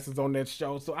their asses on that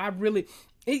show. So I really,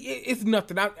 it's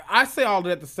nothing. I say all of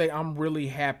that to say I'm really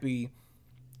happy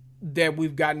that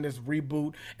we've gotten this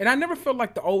reboot, and I never felt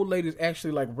like the old ladies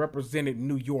actually like represented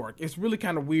New York. It's really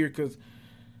kind of weird because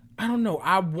I don't know.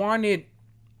 I wanted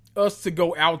us to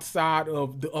go outside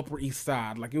of the Upper East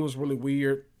Side. Like, it was really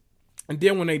weird. And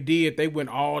then when they did, they went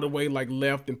all the way like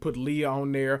left and put Leah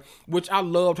on there, which I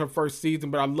loved her first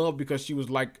season, but I loved because she was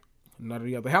like none of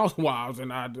the other housewives,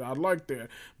 and I liked that.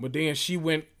 But then she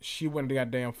went to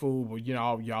goddamn fool. But you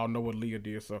know, y'all know what Leah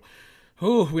did, so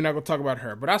we're not gonna talk about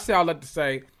her. But I say all that to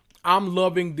say, I'm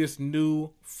loving this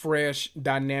new, fresh,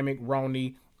 dynamic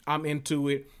RHONY. I'm into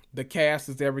it. The cast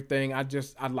is everything. I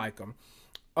like them.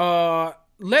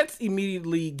 Let's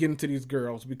immediately get into these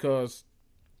girls because,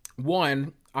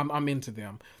 one, I'm into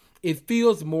them. It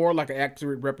feels more like an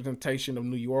accurate representation of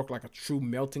New York, like a true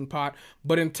melting pot.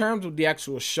 But in terms of the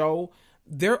actual show,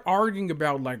 they're arguing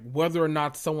about like whether or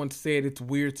not someone said it's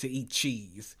weird to eat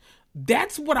cheese.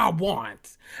 That's what I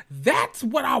want. That's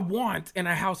what I want in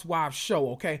a Housewives show,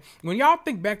 okay? When y'all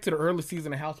think back to the early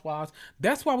season of Housewives,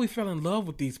 that's why we fell in love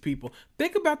with these people.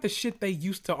 Think about the shit they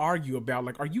used to argue about.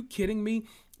 Like, are you kidding me?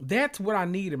 That's what I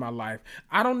need in my life.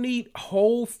 I don't need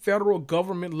whole federal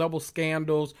government level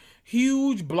scandals,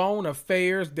 huge blown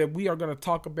affairs that we are going to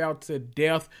talk about to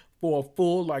death for a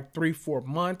full like 3-4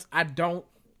 months. I don't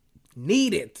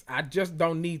need it. I just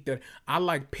don't need that. I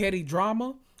like petty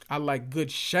drama. I like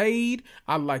good shade.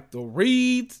 I like the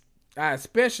reads. I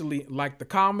especially like the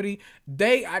comedy.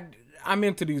 I'm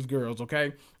into these girls,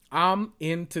 okay? I'm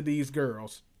into these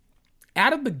girls.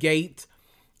 Out of the gate,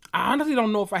 I honestly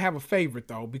don't know if I have a favorite,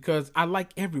 though, because I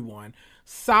like everyone.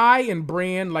 Sai and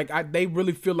Bran, like, they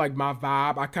really feel like my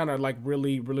vibe. I kind of, like,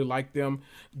 really, really like them.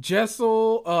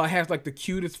 Jessel has, like, the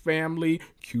cutest family.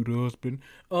 Cute husband.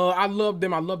 I love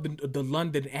them. I love the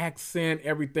London accent,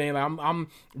 everything. Like, I'm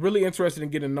really interested in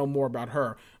getting to know more about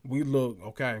her. We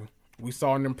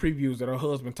saw in them previews that her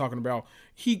husband talking about,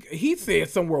 he said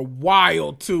somewhere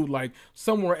wild, too, like,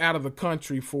 somewhere out of the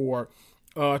country for...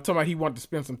 talking about he wanted to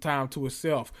spend some time to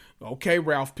himself. Okay,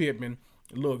 Ralph Pittman.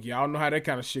 Look, y'all know how that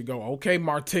kind of shit go. Okay,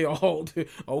 Martell Holt.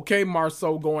 Okay,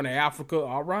 Marceau going to Africa.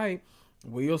 All right.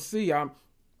 We'll see. I'm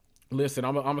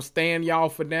a stand y'all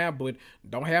for now, but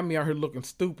don't have me out here looking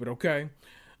stupid, okay?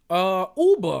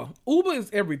 Uba is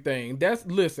everything.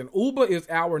 Uba is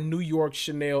our New York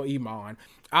Chanel Iman.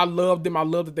 I love them. I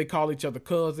love that they call each other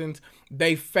cousins.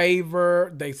 They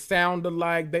sound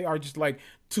alike. They are just like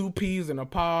two peas in a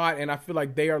pod, and I feel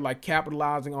like they are like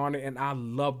capitalizing on it, and I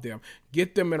love them.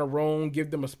 Get them in a room, give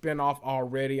them a spinoff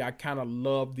already. I kind of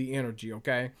love the energy,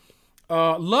 okay?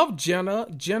 Love Jenna.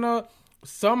 Jenna,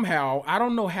 somehow, I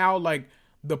don't know how, like,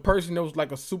 the person that was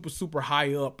like a super, super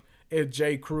high up at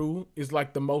J. Crew is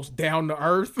like the most down to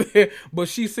earth, but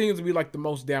she seems to be like the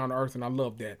most down to earth, and I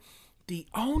love that. The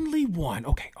only one,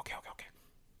 okay.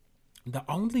 The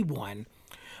only one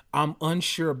I'm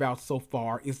unsure about so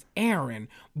far is Erin,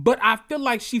 but I feel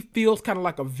like she feels kind of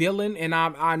like a villain, and I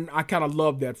kind of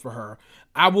love that for her.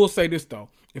 I will say this though,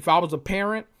 if I was a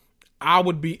parent, I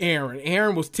would be Erin.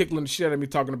 Erin was tickling the shit out of me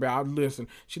talking about, listen,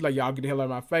 she's like, y'all get the hell out of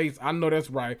my face. I know that's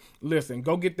right. Listen,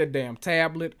 go get that damn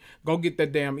tablet. Go get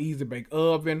that damn Easy Bake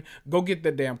Oven. Go get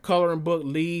that damn coloring book.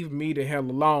 Leave me the hell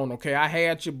alone, okay? I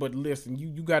had you, but listen,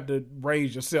 you got to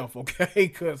raise yourself, okay?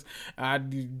 Because I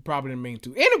probably didn't mean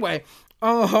to. Anyway,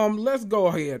 let's go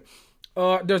ahead.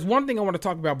 There's one thing I want to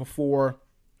talk about before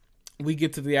we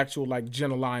get to the actual, like,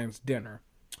 Jenna Lyons dinner.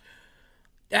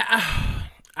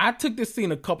 I took this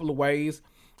scene a couple of ways.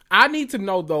 I need to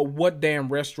know, though, what damn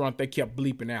restaurant they kept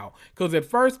bleeping out. Because at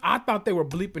first, I thought they were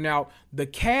bleeping out the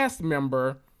cast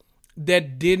member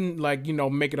that didn't, like, you know,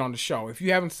 make it on the show. If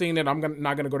you haven't seen it, I'm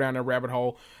not going to go down that rabbit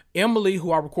hole. Emily,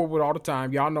 who I record with all the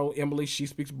time, y'all know Emily, She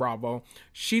Speaks Bravo.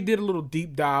 She did a little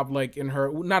deep dive, like, in her,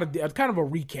 kind of a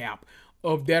recap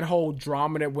of that whole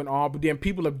drama that went on, but then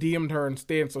people have DM'd her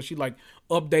instead, so she, like,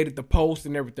 updated the post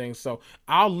and everything. So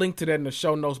I'll link to that in the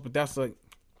show notes, but that's a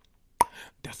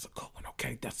good one,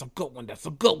 okay? That's a good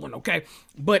one, okay?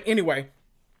 But anyway,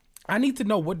 I need to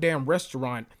know what damn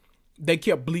restaurant they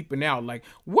kept bleeping out. Like,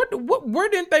 where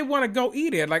didn't they want to go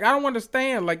eat at? Like, I don't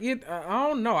understand. Like, I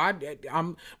don't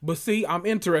know. But see, I'm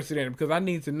interested in it because I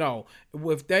need to know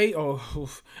if they.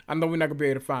 I know we're not gonna be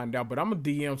able to find out, but I'm gonna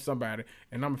DM somebody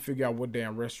and I'm gonna figure out what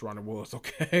damn restaurant it was.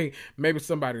 Okay, maybe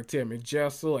somebody will tell me.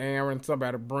 Jessel, Aaron,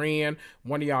 somebody, Brian.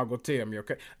 One of y'all go tell me.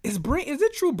 Okay, is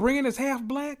it true? Brian is half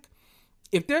black?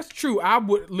 If that's true, I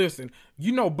would listen.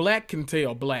 You know, black can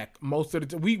tell black most of the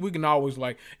time. We can always,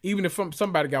 like, even if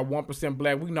somebody got 1%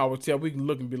 black, we can always tell. We can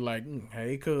look and be like,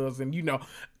 hey, cousin, you know.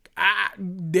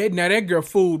 That girl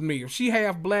fooled me. If she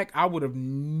half black, I would have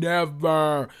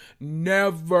never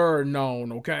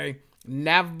known. Okay,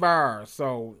 never.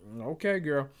 So okay,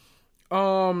 girl.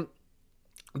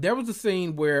 there was a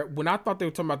scene where when I thought they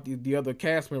were talking about the other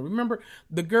cast member, remember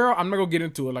the girl, I'm not gonna get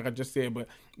into it like I just said, but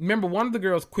remember one of the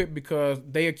girls quit because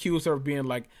they accused her of being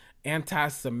like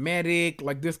anti-Semitic,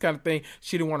 like this kind of thing.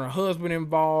 She didn't want her husband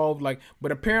involved, like,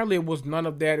 but apparently it was none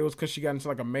of that. It was because she got into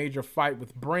like a major fight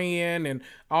with Bran and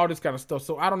all this kind of stuff.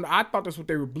 So I don't know. I thought that's what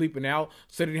they were bleeping out,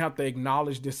 so they didn't have to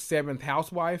acknowledge this seventh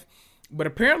housewife. But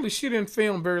apparently she didn't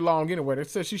film very long anyway. They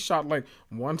said she shot like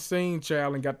one scene,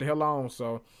 child, and got the hell on.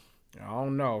 So I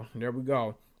don't know. There we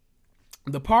go.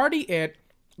 The party at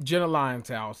Jenna Lyons'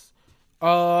 house.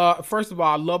 First of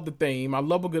all, I love the theme. I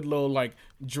love a good little like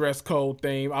dress code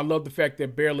theme. I love the fact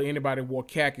that barely anybody wore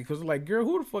khaki because like, girl,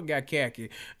 who the fuck got khaki?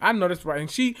 I know that's right.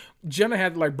 And Jenna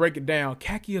had to like break it down.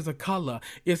 Khaki is a color.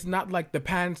 It's not like the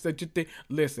pants that you think.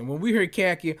 Listen, when we hear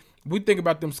khaki, we think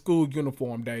about them school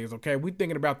uniform days, okay? We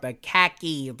thinking about the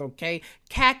khakis, okay?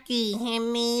 Khaki,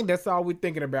 Hemi. That's all we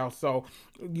thinking about. So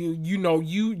you know,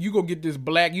 you go get this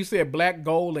black. You said black,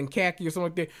 gold, and khaki or something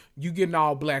like that. You getting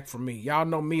all black from me. Y'all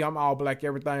know me. I'm all black.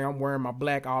 Everything I'm wearing my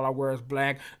black. All I wear is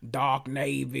black, dark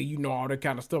navy. You know all that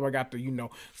kind of stuff. I got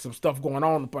some stuff going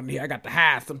on up under here. I got to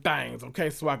hide some things, okay,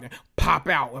 so I can pop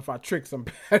out if I trick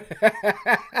somebody.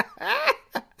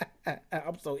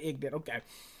 I'm so ignorant. Okay.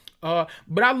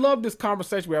 But I love this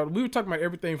conversation. We were talking about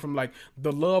everything from like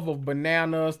the love of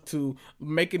bananas to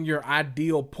making your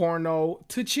ideal porno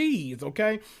to cheese.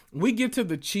 Okay, we get to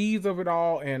the cheese of it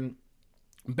all, and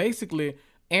basically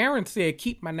Aaron said,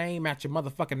 "Keep my name out your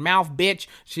motherfucking mouth, bitch."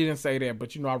 She didn't say that,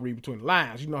 but you know I read between the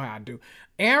lines. You know how I do.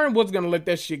 Aaron wasn't gonna let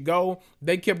that shit go.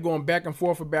 They kept going back and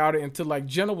forth about it until like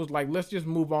Jenna was like, "Let's just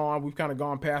move on. We've kind of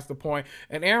gone past the point."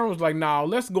 And Aaron was like, "Nah,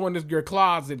 let's go in this girl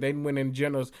closet." They went in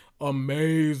Jenna's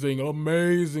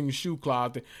amazing shoe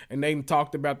closet, and they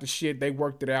talked about the shit. They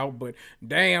worked it out, but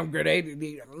damn, girl, I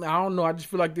don't know. I just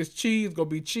feel like this cheese gonna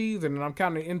be cheese, and I'm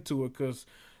kind of into it because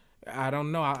I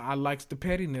don't know. I likes the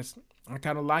pettiness. I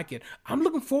kind of like it. I'm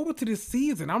looking forward to this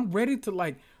season. I'm ready to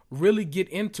like really get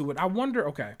into it. I wonder,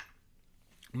 okay,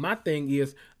 my thing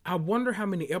is, I wonder how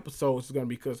many episodes it's going to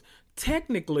be because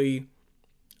technically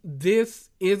this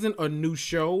isn't a new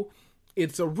show.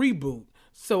 It's a reboot.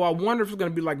 So I wonder if it's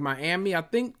going to be like Miami. I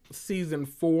think season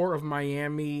 4 of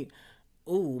Miami,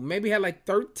 maybe had like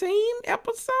 13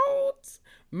 episodes.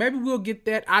 Maybe we'll get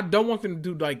that. I don't want them to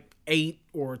do like 8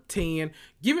 or 10.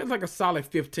 Give it like a solid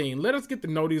 15. Let us get to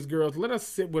know these girls. Let us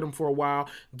sit with them for a while.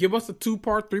 Give us a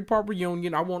 2-part, 3-part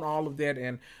reunion. I want all of that,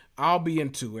 and I'll be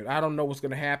into it. I don't know what's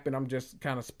going to happen. I'm just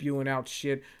kind of spewing out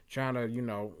shit, trying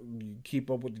to,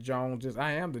 keep up with the Joneses.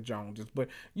 I am the Joneses, but,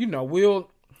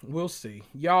 we'll see.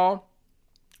 Y'all,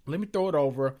 let me throw it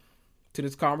over to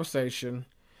this conversation.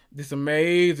 This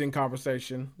amazing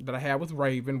conversation that I had with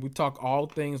Raven. We talk all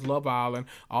things Love Island,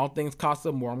 all things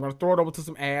Casa More. I'm going to throw it over to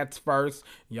some ads first.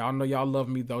 Y'all know y'all love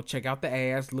me, though. Check out the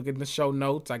ads. Look at the show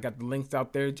notes. I got the links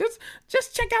out there. Just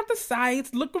check out the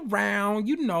sites. Look around.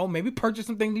 Maybe purchase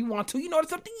something you want to.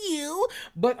 It's up to you.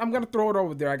 But I'm going to throw it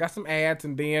over there. I got some ads,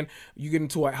 and then you get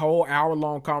into a whole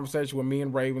hour-long conversation with me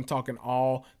and Raven talking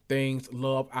all things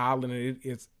Love Island. And it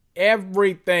is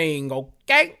everything,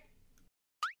 okay?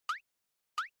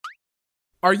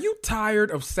 Are you tired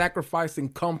of sacrificing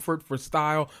comfort for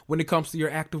style when it comes to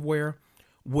your activewear?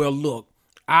 Well, look,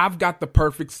 I've got the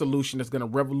perfect solution that's going to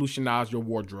revolutionize your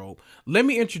wardrobe. Let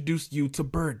me introduce you to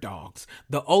Bird Dogs,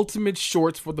 the ultimate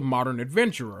shorts for the modern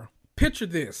adventurer. Picture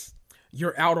this.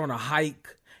 You're out on a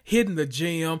hike, hitting the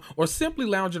gym, or simply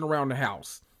lounging around the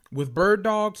house. With Bird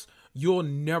Dogs, you'll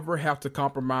never have to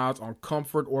compromise on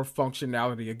comfort or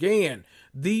functionality again.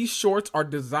 These shorts are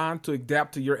designed to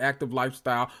adapt to your active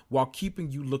lifestyle while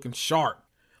keeping you looking sharp.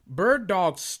 Bird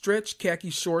Dog's stretch khaki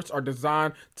shorts are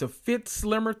designed to fit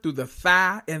slimmer through the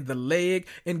thigh and the leg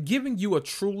and giving you a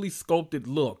truly sculpted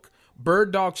look.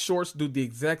 Bird Dog shorts do the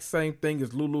exact same thing as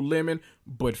Lululemon,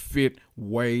 but fit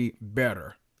way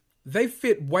better. They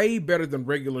fit way better than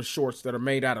regular shorts that are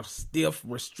made out of stiff,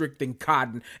 restricting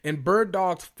cotton, and Bird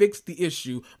Dogs fixed the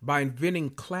issue by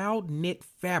inventing cloud knit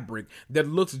fabric that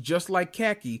looks just like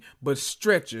khaki but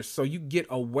stretches so you get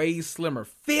a way slimmer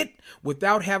fit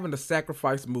without having to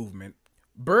sacrifice movement.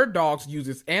 Bird Dogs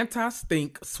uses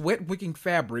anti-stink, sweat-wicking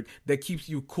fabric that keeps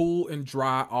you cool and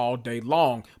dry all day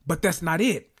long, but that's not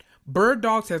it. Bird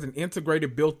Dogs has an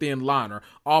integrated built-in liner,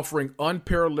 offering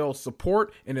unparalleled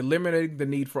support and eliminating the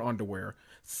need for underwear.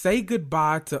 Say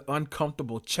goodbye to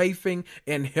uncomfortable chafing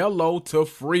and hello to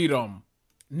freedom.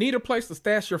 Need a place to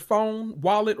stash your phone,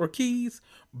 wallet, or keys?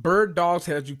 Bird Dogs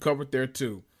has you covered there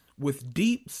too. With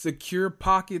deep, secure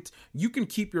pockets, you can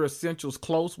keep your essentials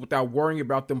close without worrying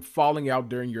about them falling out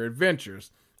during your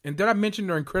adventures. And did I mention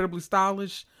they're incredibly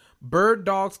stylish? Bird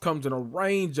Dogs comes in a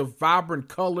range of vibrant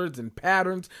colors and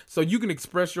patterns so you can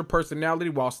express your personality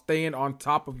while staying on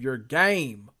top of your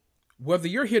game. Whether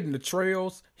you're hitting the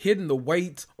trails, hitting the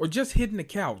weights, or just hitting the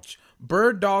couch,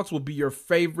 Bird Dogs will be your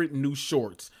favorite new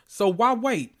shorts. So why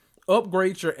wait?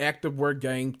 Upgrade your activewear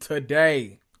game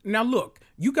today. Now look,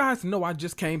 you guys know I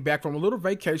just came back from a little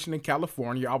vacation in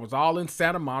California. I was all in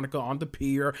Santa Monica on the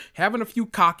pier, having a few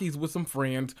cockies with some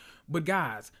friends. But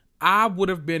guys, I would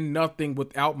have been nothing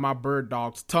without my Bird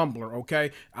Dogs tumbler,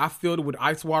 okay? I filled it with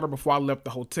ice water before I left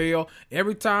the hotel.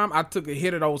 Every time I took a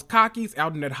hit of those cockies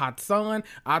out in that hot sun,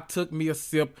 I took me a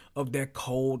sip of that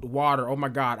cold water. Oh my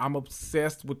God, I'm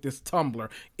obsessed with this tumbler.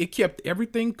 It kept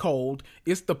everything cold.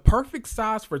 It's the perfect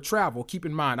size for travel. Keep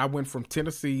in mind, I went from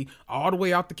Tennessee all the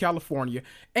way out to California,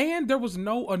 and there was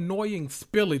no annoying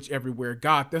spillage everywhere.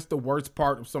 God, that's the worst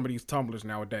part of some of these tumblers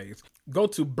nowadays. Go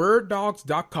to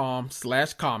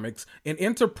birddogs.com/comics and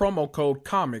enter promo code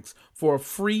COMICS for a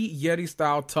free Yeti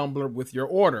style tumbler with your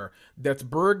order. That's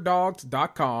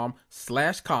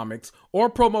birddogs.com/comics or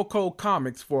promo code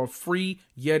COMICS for a free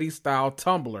Yeti style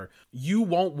tumbler. You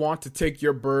won't want to take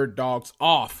your Bird Dogs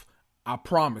off. I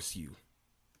promise you.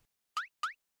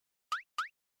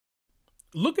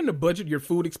 Looking to budget your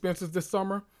food expenses this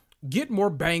summer? Get more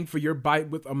bang for your bite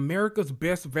with America's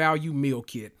Best Value Meal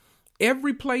Kit.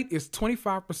 Every plate is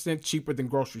 25% cheaper than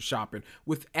grocery shopping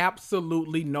with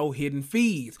absolutely no hidden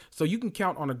fees. So you can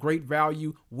count on a great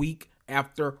value week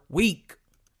after week.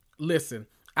 Listen,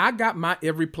 I got my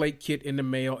Every Plate kit in the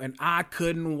mail and I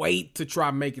couldn't wait to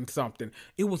try making something.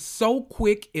 It was so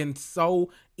quick and so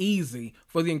easy.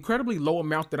 For the incredibly low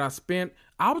amount that I spent,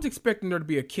 I was expecting there to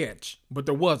be a catch, but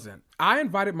there wasn't. I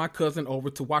invited my cousin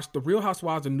over to watch The Real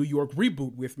Housewives of New York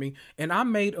Reboot with me, and I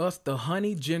made us the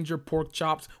honey ginger pork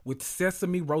chops with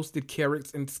sesame roasted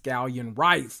carrots and scallion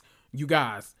rice. You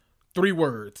guys, 3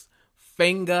 words,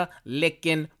 finger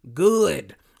licking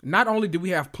good. Not only did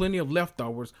we have plenty of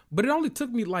leftovers, but it only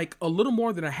took me like a little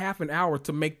more than a half an hour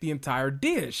to make the entire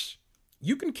dish.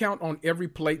 You can count on Every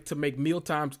Plate to make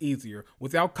mealtimes easier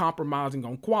without compromising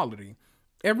on quality.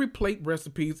 Every Plate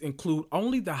recipes include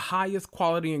only the highest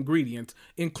quality ingredients,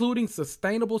 including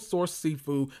sustainable source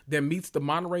seafood that meets the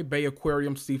Monterey Bay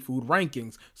Aquarium seafood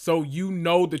rankings, so you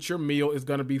know that your meal is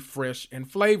going to be fresh and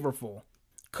flavorful.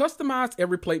 Customize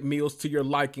Every Plate meals to your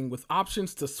liking with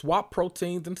options to swap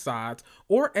proteins and sides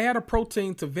or add a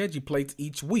protein to veggie plates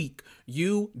each week.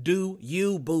 You do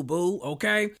you, boo-boo,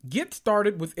 okay? Get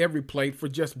started with Every Plate for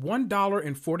just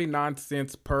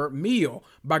 $1.49 per meal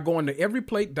by going to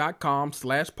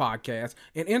everyplate.com/podcast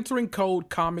and entering code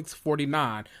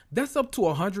COMICS49. That's up to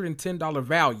 $110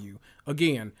 value.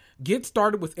 Again, get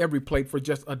started with Every Plate for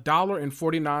just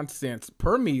 $1.49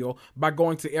 per meal by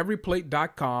going to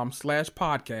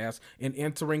everyplate.com/podcast and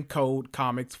entering code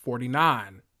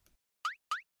COMICS49.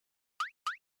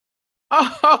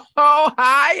 Oh,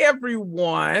 hi,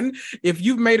 everyone. If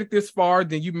you've made it this far,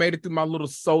 then you made it through my little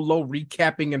solo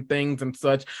recapping and things and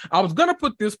such. I was going to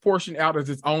put this portion out as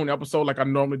its own episode like I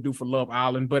normally do for Love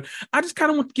Island, but I just kind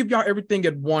of want to give y'all everything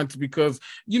at once because,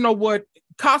 you know what?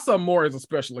 Casa Amor is a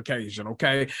special occasion,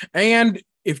 okay? And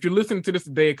if you're listening to this the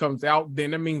day it comes out,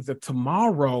 then that means that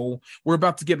tomorrow we're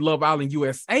about to get Love Island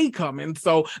USA coming.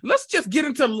 So let's just get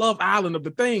into Love Island of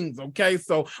the things, okay?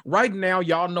 So right now,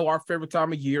 y'all know our favorite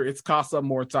time of year. It's Casa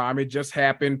Amor time. It just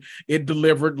happened. It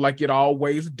delivered like it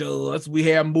always does. We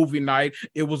had movie night.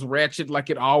 It was ratchet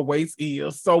like it always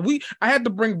is. So I had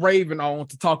to bring Raven on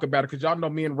to talk about it because y'all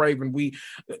know me and Raven,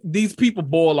 these people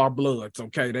boil our bloods,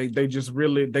 okay? They just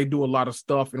really, they do a lot of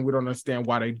stuff and we don't understand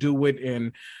why they do it.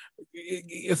 And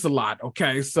it's a lot.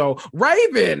 Okay, so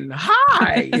Raven,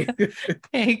 hi.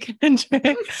 Hey,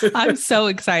 Kendrick. I'm so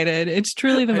excited. It's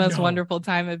truly the most wonderful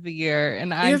time of the year.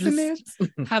 And I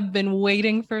have been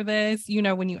waiting for this. You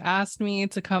know, when you asked me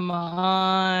to come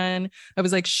on, I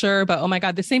was like, sure. But oh my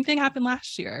God, the same thing happened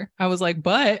last year. I was like,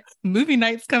 but movie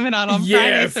night's coming out on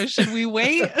Friday. So should we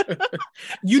wait?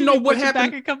 You know what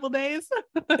happened? Back a couple days.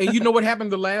 And you know what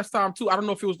happened the last time too? I don't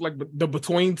know if it was like the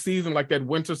between season, like that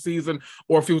winter season,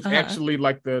 or if it was actually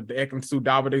like the Ekin-Su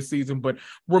Davide season. But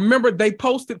remember, they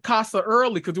posted Casa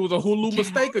early because it was a Hulu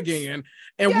mistake again.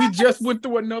 And we just went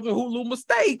through another Hulu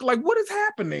mistake. Like, what is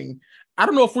happening? I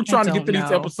don't know if we're trying to get to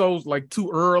these episodes like too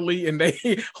early and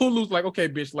Hulu's like, okay,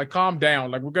 bitch, like calm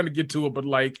down. Like we're going to get to it, but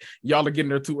like y'all are getting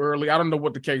there too early. I don't know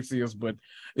what the case is, but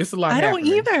it's a lot happening. I don't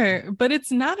either, but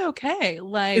it's not okay.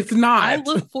 Like it's not. I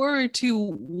look forward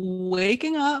to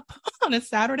waking up on a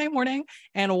Saturday morning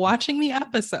and watching the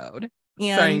episode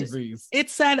And Samesies. it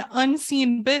said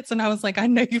unseen bits. And I was like, I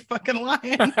know you fucking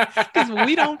lying, because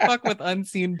we don't fuck with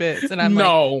unseen bits. And I'm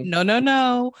like,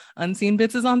 no. Unseen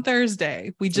bits is on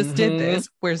Thursday. We just did this.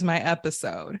 Where's my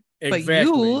episode? Exactly.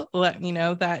 But you let me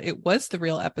know that it was the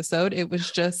real episode. It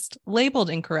was just labeled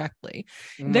incorrectly.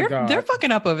 They're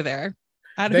fucking up over there.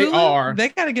 They Hulu, are. They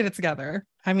got to get it together.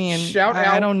 I mean,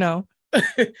 I don't know.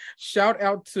 Shout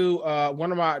out to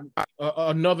one of my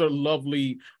another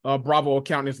lovely Bravo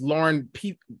account is Lauren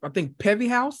I think Pevy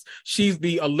House. She's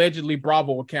the allegedly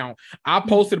Bravo account. I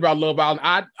posted about Love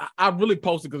Island. I really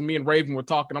posted because me and Raven were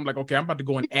talking. I'm like, okay, I'm about to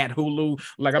go and add Hulu.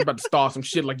 Like, I'm about to start some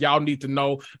shit. Like, y'all need to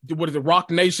know, what is it? Rock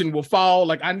Nation will fall.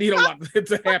 Like, I need a lot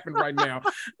to happen right now.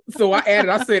 So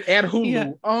I said add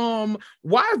Hulu. Yeah.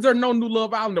 Why is there no new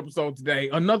Love Island episode today?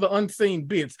 Another unseen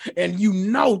bits. And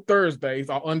Thursdays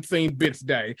are unseen bits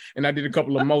day. And I did a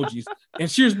couple of emojis. And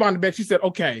she responded back. She said,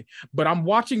 okay, but I'm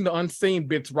watching the unseen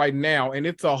bits right now, and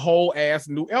it's a whole ass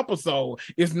new episode.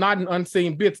 It's not an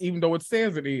unseen bits, even though it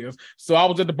says it is. So I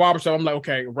was at the barbershop. I'm like,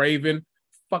 okay, Raven,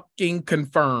 fucking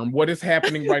confirm what is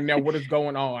happening right now. What is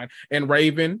going on? And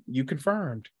Raven, you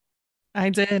confirmed. I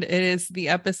did. It is the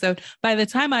episode. By the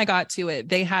time I got to it,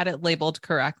 they had it labeled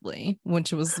correctly,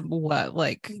 which was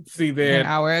an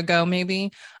hour ago,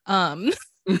 maybe.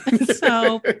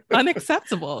 So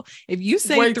unacceptable. If you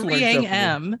say 3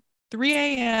 a.m.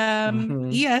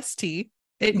 EST,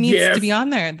 it needs to be on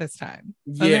there at this time.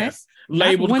 Yes, okay?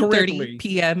 Labeled correctly. 1:30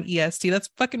 p.m. EST. That's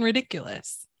fucking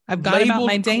ridiculous. I've gone about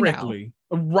my day correctly.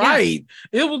 Now. Right.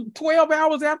 Yeah. It was 12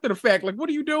 hours after the fact. Like, what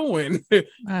are you doing? I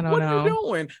don't know. What are you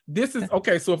doing? This is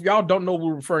okay. So if y'all don't know what we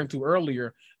were referring to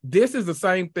earlier, this is the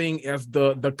same thing as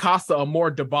the Casa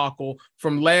Amor debacle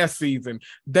from last season.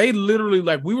 They literally,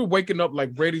 like, we were waking up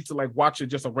like ready to like watch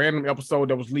just a random episode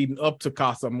that was leading up to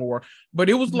Casa Amor, but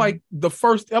it was like the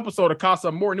first episode of Casa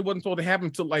Amor, and it wasn't supposed to happen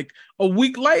until like a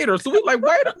week later. So we like,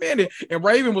 wait a minute. And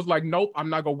Raven was like, nope, I'm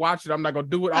not gonna watch it. I'm not gonna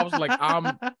do it. I was like,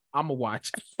 I'm gonna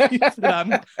watch.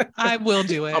 I will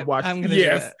do it. I'm watching. I'm gonna do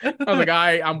it. I was like,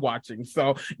 I'm watching.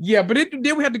 So yeah, but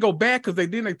then we had to go back because they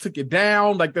took it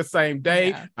down like the same day.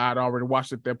 Yeah. I'd already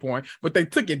watched at that point, but they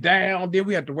took it down. Then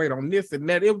we had to wait on this and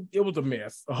that. It was a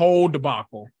mess. A whole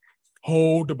debacle.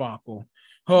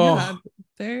 Oh,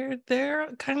 yeah,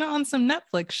 they're kind of on some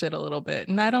Netflix shit a little bit,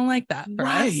 and I don't like that for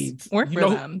us or for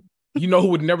them. You know who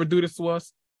would never do this to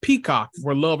us? Peacock,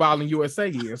 where Love Island USA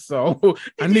is. So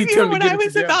I need to when I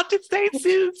was about to say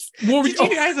Zeus. Did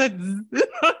you guys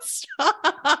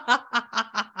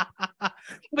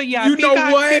But yeah,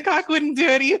 Peacock wouldn't do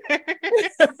it either.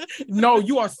 No,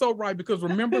 you are so right, because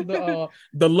remember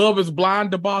the Love is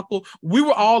Blind debacle? We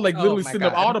were all like literally sitting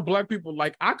up, all the black people,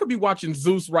 like, I could be watching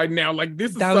Zeus right now. Like,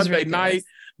 this is Sunday night.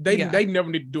 They never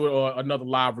need to do another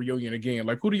live reunion again.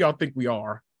 Like, who do y'all think we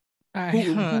are? Who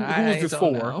is this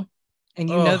for? Know. And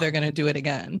they're going to do it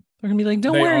again. They're going to be like,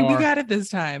 don't worry, we got it this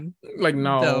time. Like,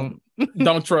 no,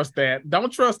 don't trust that.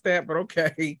 Don't trust that, but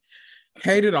okay.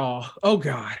 Hate it all. Oh,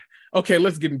 God. Okay,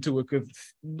 let's get into it, because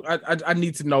I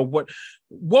need to know what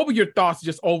were your thoughts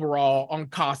just overall on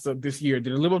Casa this year?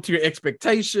 Did it live up to your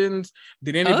expectations?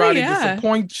 Did anybody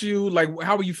disappoint you? Like,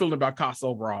 how are you feeling about Casa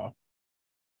overall?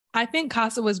 I think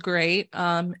Casa was great.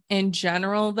 In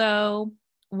general, though,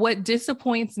 what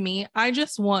disappoints me, I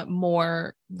just want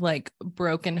more like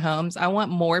broken homes. I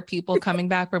want more people coming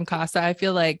back from Casa. I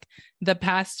feel like the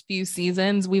past few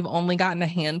seasons, we've only gotten a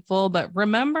handful, but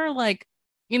remember, like,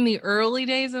 in the early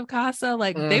days of Casa,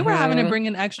 like they were having to bring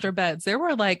in extra beds. There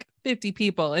were like 50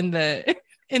 people in the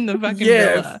fucking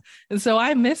villa. And so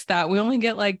I missed that. We only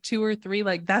get like 2 or 3.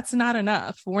 Like, that's not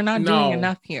enough. We're not doing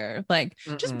enough here. Like,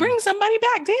 just bring somebody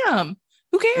back. Damn.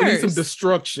 Who cares? We need some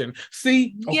destruction.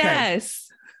 See? Okay. Yes.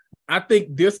 I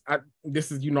think this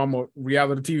is, I'm a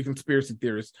reality TV conspiracy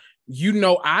theorist.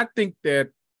 I think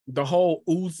that the whole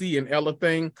Uzi and Ella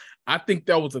thing, I think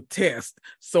that was a test.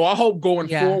 So I hope going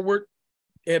forward,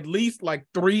 at least like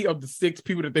 3 of the 6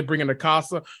 people that they bring into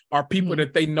Casa are people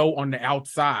that they know on the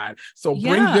outside. So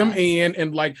bring them in,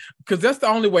 and like, because that's the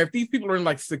only way. If these people are in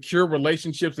like secure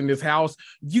relationships in this house,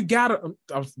 you gotta,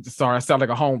 I'm sorry, I sound like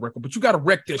a home wrecker, but you gotta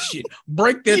wreck that shit.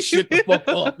 Break that shit the fuck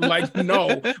up. Like,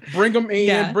 no, bring them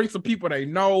in, bring some people they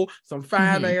know, some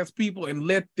fine ass people, and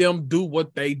let them do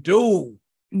what they do.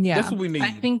 Yeah, that's what we need.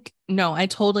 I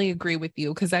totally agree with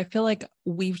you, because I feel like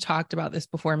we've talked about this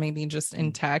before, maybe just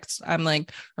in text. I'm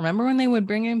like, remember when they would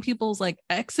bring in people's like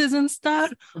exes and stuff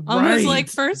on those like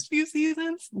first few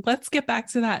seasons? Let's get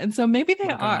back to that. And so maybe they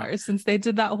are, since they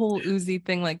did that whole Uzi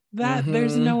thing like that.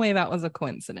 There's no way that was a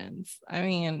coincidence. I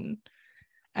mean,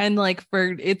 And like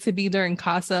for it to be during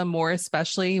Casa Amor,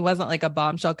 especially, he wasn't like a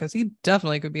bombshell, because he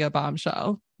definitely could be a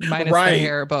bombshell minus the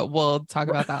hair, but we'll talk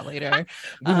about that later.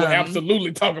 We will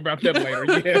absolutely talk about that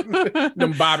later. Yeah.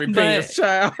 Them bobby pants,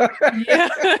 child.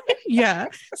 Yeah.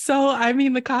 So I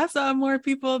mean, the Casa Amor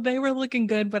people, they were looking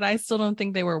good, but I still don't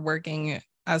think they were working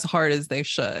as hard as they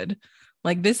should.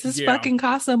 Like, this is fucking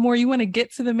Casa Amor. You want to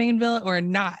get to the main villain or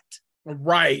not?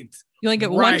 Right. You only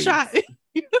get one shot.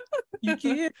 You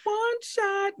get one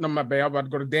shot. No, my bad. I'm about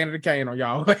to go to Danny the Cane on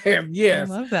y'all.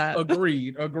 Yes. I love that.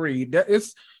 Agreed. That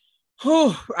it's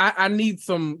I need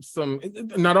some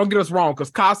now, don't get us wrong, because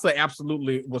Casa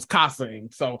absolutely was Casa-ing.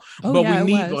 So but we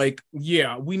need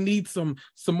we need some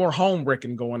more home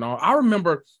wrecking going on. I'll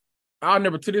never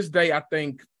to this day, I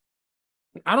think,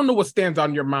 I don't know what stands out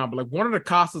in your mind, but like one of the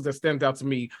Casas that stands out to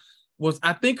me was,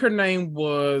 I think her name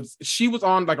was, she was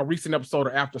on like a recent episode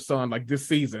of After Sun, like this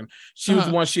season. She was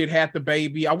the one, she had the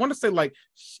baby. I want to say like,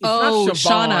 it's not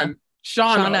Siobhan.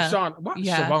 Shauna. What?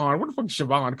 Yeah. Siobhan. Where the fuck did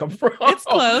Siobhan come from? It's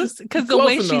close, because the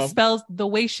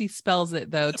way she spells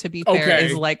it, though, to be fair,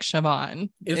 is like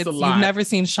Siobhan. It's a lot. You've never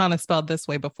seen Shauna spelled this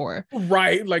way before,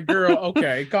 right? Like, girl,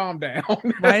 okay, calm down.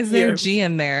 Why is there a G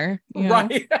in there? You know?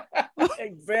 Right.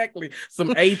 Exactly.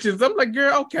 Some H's. I'm like,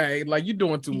 girl, okay, like you're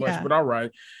doing too much, but all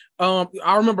right.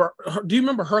 I remember. Do you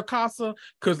remember her Casa?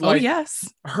 Because like, yes,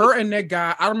 her and that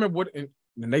guy. I remember what.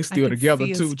 And they still together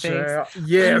too, child.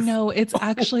 Yes. No, it's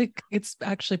actually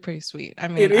pretty sweet. I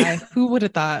mean, who would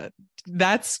have thought?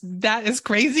 That is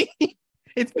crazy.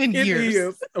 It's been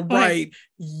years. Right.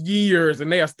 Years.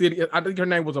 And they are still, I think her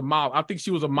name was Amali. I think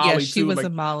she was Amali too. She was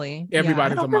Amali.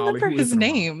 Everybody's Amali. I don't remember his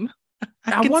name.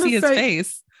 I can see his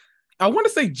face. I want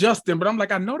to say Justin, but I'm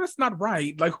like, I know that's not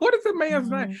right. Like, what is the man's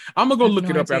name? I'm gonna go look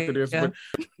it up after this. But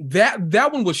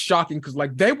that one was shocking, because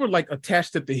like they were like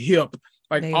attached at the hip,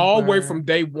 like all the way from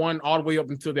day one, all the way up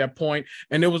until that point.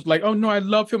 And it was like, oh no, I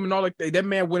love him and all. Like that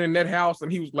man went in that house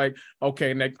and he was like,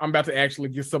 okay, Nick, I'm about to actually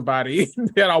get somebody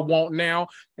that I want now.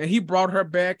 And he brought her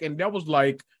back, and that was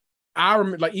like, I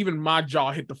remember, like, even my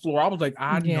jaw hit the floor. I was like,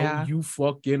 I know you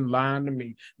fucking lying to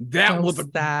me. That was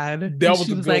sad. That was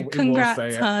a good like,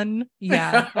 congrats, son.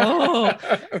 Yeah. Oh.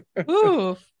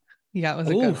 Ooh. Yeah, it was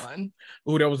a good one.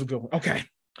 Ooh, that was a good one. Okay.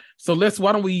 So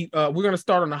why don't we we're gonna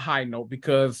start on a high note,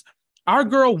 because our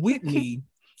girl Whitney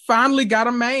finally got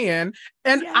a man,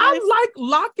 and I like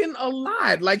Locken a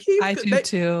lot. Like I do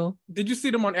too. Did you see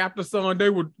them on After Sun? They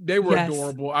were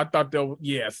adorable. I thought I'm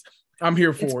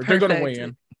here for it. They're gonna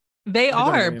win. They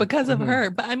are, because of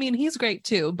her. But I mean, he's great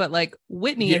too. But like,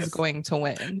 Whitney is going to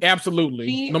win.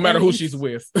 Absolutely. No matter who she's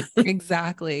with.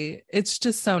 Exactly. It's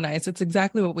just so nice. It's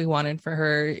exactly what we wanted for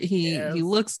her. He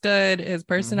looks good. His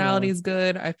personality is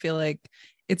good. I feel like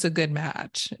it's a good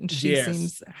match. And she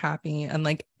seems happy and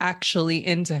like actually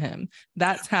into him.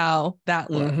 That's how that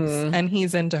looks. And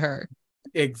he's into her.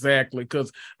 Exactly, because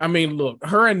I mean, look,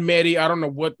 her and Maddie, I don't know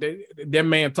what that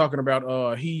man talking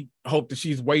about. He hoped that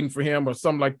she's waiting for him or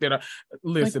something like that.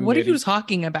 Listen, like, what Maddie, are you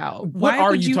talking about? What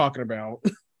are you talking about?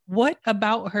 What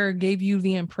about her gave you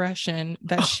the impression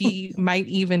that she might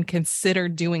even consider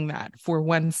doing that for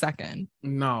 1 second?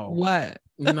 No. What?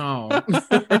 No.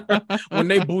 When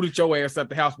they booted your ass at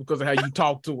the house because of how you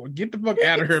talk to her. Get the fuck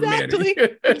out of here, Maddie.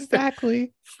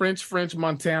 Exactly. French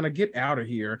Montana, get out of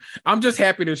here. I'm just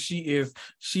happy that she's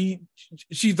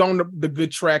on the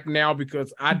good track now,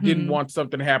 because I didn't want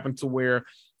something to happen to where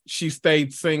she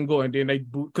stayed single and then they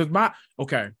boot. Because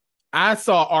I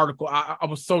saw an article. I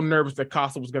was so nervous that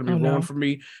Casa was going to be ruined for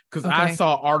me, because I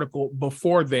saw an article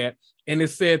before that, and it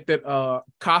said that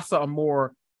Casa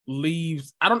Amor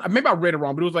leaves. Maybe I read it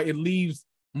wrong, but it was like it leaves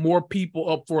more people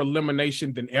up for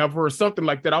elimination than ever, or something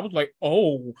like that. I was like,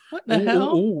 oh, what the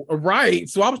hell? Right.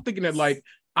 So I was thinking that, like,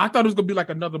 I thought it was gonna be like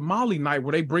another Molly night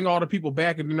where they bring all the people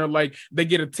back, and then they're like, they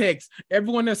get a text,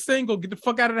 everyone that's single, get the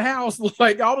fuck out of the house.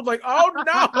 Like, I was like, oh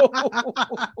no.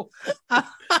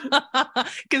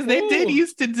 Because they did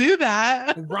used to do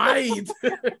that. Right.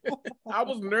 I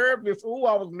was nervous. I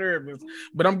was nervous.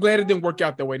 But I'm glad it didn't work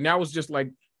out that way. Now it's just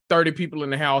like 30 people in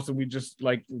the house, and we just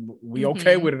like, we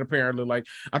okay with it, apparently. Like,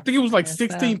 I think it was like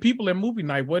 16 people at movie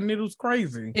night, wasn't it? It was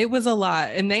crazy. It was a lot.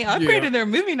 And they upgraded their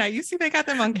movie night. You see, they got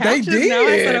them on couches. They did. Now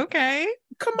I said, okay,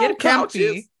 come on,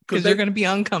 couches. Because they're going to be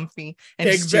uncomfy in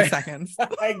just 2 seconds.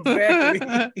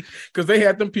 Exactly. Because they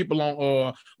had them people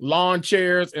on lawn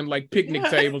chairs and like picnic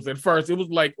tables at first. It was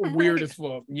like weird as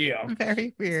fuck. Yeah.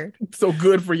 Very weird. So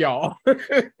good for y'all.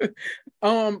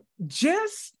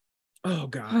 Jess. Oh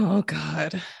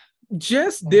God.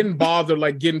 Jess didn't bother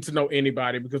like getting to know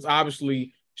anybody, because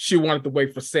obviously she wanted to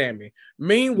wait for Sammy.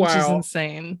 Meanwhile, which is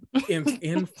insane.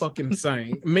 in fucking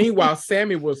insane. Meanwhile,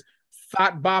 Sammy was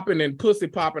thought bopping and pussy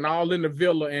popping all in the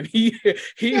villa, and he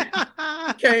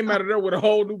came out of there with a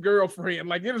whole new girlfriend.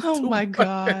 Like, it is oh my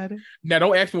God. Now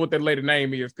don't ask me what that lady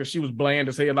name is, because she was bland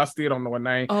as hell. I still don't know her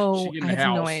name. Oh, she in I the have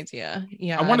house. no idea.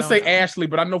 Yeah, I want to say know. Ashley,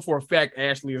 but I know for a fact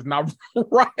Ashley is not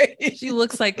right. She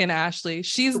looks like an Ashley.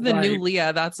 She's the new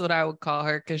Leah. That's what I would call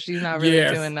her, because she's not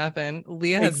really doing nothing.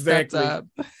 Leah has stepped up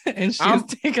and she's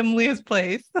taken Leah's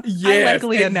place. Yes, I like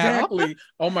Leah exactly. now.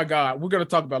 Oh my God. We're going to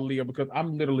talk about Leah, because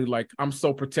I'm literally like, I'm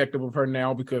so protective of her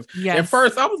now, because yes, at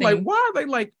first I was same. like, why are they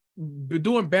like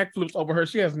doing backflips over her?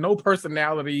 She has no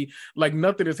personality, like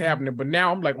nothing is happening. But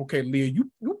now I'm like, okay, Leah,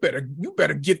 you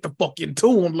better get the fuck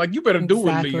into him. Like, you better do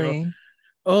it, Leah.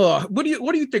 What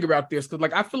do you think about this? Because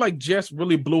like, I feel like Jess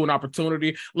really blew an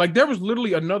opportunity. Like, there was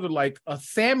literally another like a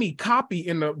Sammy copy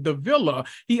in the villa.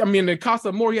 In Casa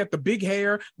Amor, he had the big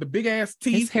hair, the big ass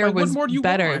teeth. His hair like, was what more do you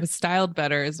better. want? It was styled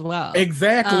better as well.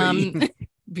 Exactly.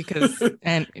 Because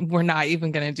and we're not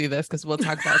even gonna do this because we'll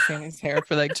talk about Sammy's hair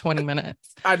for like 20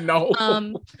 minutes. I know.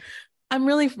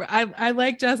 I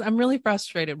like Jess. I'm really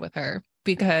frustrated with her,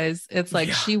 because it's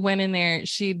like she went in there,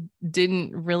 she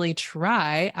didn't really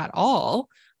try at all,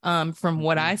 from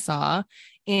what I saw.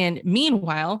 And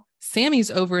meanwhile,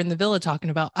 Sammy's over in the villa talking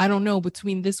about, I don't know,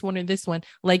 between this one or this one.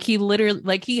 Like, he literally,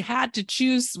 like, he had to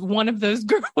choose one of those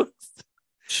girls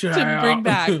to bring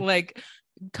back. Like,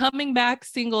 coming back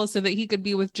single so that he could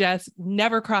be with Jess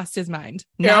never crossed his mind.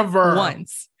 Never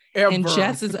once. Ever. And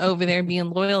Jess is over there being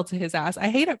loyal to his ass. I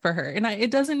hate it for her. And it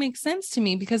doesn't make sense to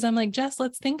me, because I'm like, Jess,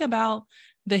 let's think about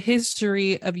the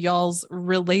history of y'all's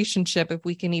relationship, if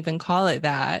we can even call it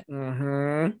that.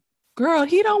 Mm-hmm. Girl,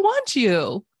 he don't want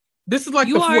you. This is like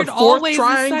you the aren't fourth always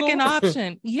triangle? the second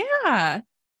option. Yeah.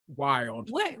 Wild.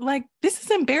 What? Like, this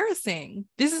is embarrassing.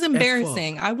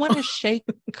 I want to shake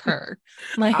her.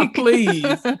 Like, please.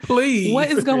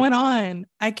 What is going on?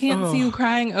 I can't see you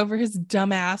crying over his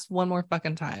dumb ass one more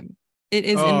fucking time. It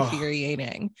is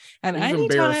infuriating. And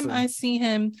anytime I see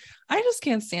him, I just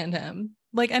can't stand him.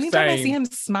 Like, anytime I see him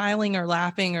smiling or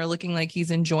laughing or looking like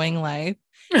he's enjoying life,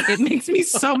 it makes me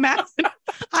so mad.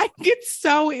 I get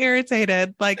so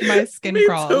irritated, like my skin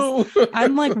crawls.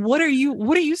 I'm like, what are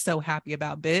you so happy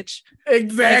about, bitch?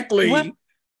 Exactly. Like,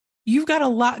 you've got a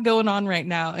lot going on right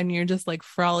now, and you're just like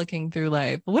frolicking through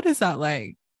life. What is that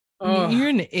like? You're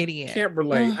an idiot. Can't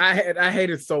relate. I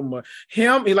hated so much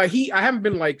him. I haven't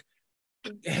been like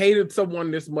hated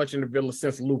someone this much in the villa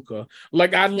since Luca.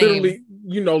 Like, I literally,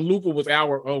 Luca was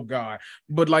oh God.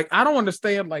 But like, I don't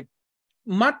understand. Like,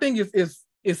 my thing is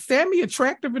Sammy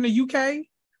attractive in the UK?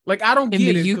 Like, I don't get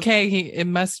it. In the UK, it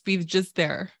must be just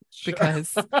there,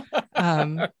 because,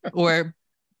 or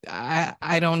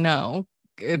I don't know.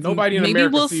 Nobody in maybe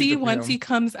America we'll sees see him. once he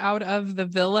comes out of the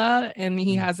villa and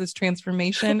he has his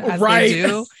transformation as right. they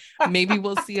do. Maybe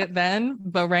we'll see it then,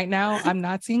 but right now I'm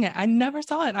not seeing it. I never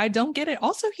saw it. I don't get it.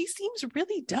 Also, he seems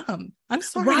really dumb. I'm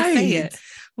sorry to say it.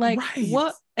 Like,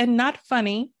 what? And not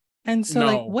funny. And so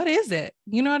like, what is it?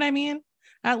 You know what I mean?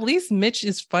 At least Mitch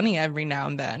is funny every now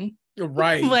and then.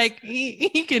 Right. Like,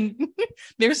 he can,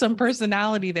 there's some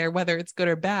personality there, whether it's good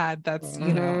or bad. That's,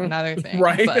 another thing.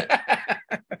 Right. But,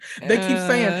 they keep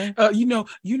saying,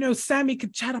 Sammy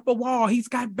could chat up a wall. He's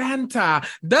got banter.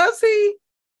 Does he?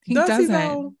 He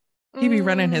doesn't. He be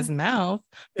running his mouth,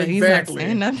 but exactly.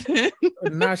 He's not saying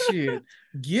nothing. Not shit.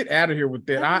 Get out of here with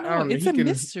that. I don't know. It's a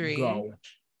mystery. Go.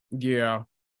 Yeah.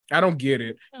 I don't get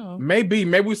it. Oh. Maybe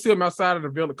we see him outside of the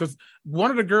villa, because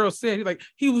one of the girls said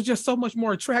he was just so much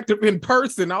more attractive in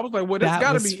person. I was like, well, that's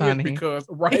got to be funny. It, because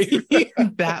right.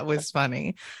 That was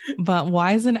funny. But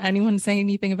why isn't anyone saying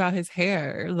anything about his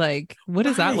hair? Like, what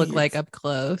does that look like up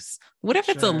close? What if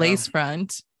it's a lace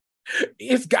front?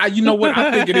 It's got, you know what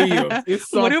I think it is. It's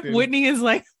something. What if Whitney is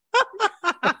like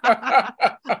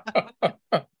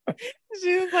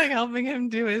she was like helping him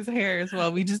do his hair as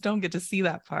well. We just don't get to see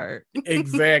that part.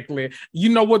 Exactly. You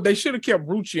know what? They should have kept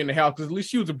Ruchi in the house, because at least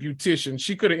she was a beautician.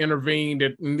 She could have intervened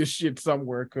in this shit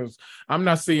somewhere, because I'm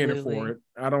not seeing it for it.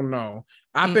 I don't know.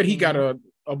 I bet he got a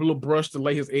little brush to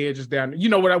lay his edges down. You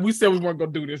know what? We said we weren't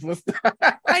going to do this. Let's.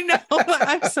 I know.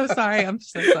 I'm so sorry.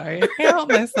 I can't help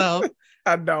myself.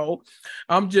 I know.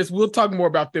 We'll talk more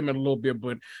about them in a little bit,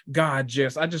 but God,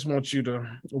 Jess, I just want you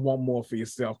to want more for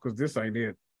yourself, because this ain't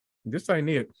it. Miss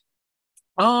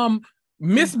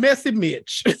Messy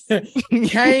Mitch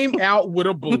came out with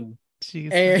a boo.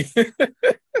 Jesus. And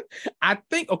I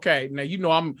think, okay, now,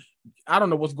 I don't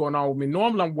know what's going on with me.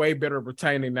 Normally I'm way better at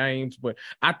retaining names, but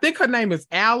I think her name is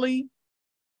Abby.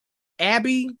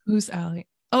 Who's Allie?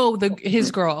 Oh, his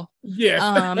girl. Yes.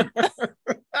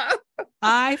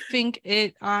 I think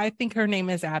her name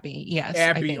is Abby. Yes.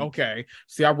 Abby. Okay.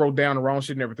 See, I wrote down the wrong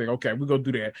shit and everything. Okay, we're gonna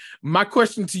do that. My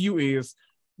question to you is,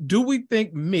 do we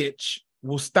think Mitch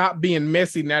will stop being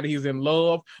messy now that he's in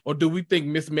love, or do we think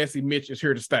Miss Messy Mitch is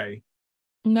here to stay?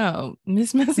 No,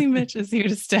 Miss Messy Mitch is here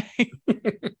to stay.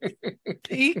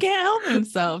 He can't help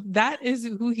himself. That is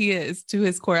who he is to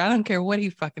his core. I don't care what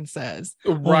he fucking says.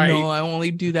 Right. Oh, no, I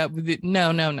only do that with it.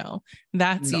 No.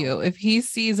 That's you. If he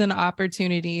sees an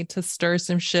opportunity to stir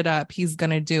some shit up, he's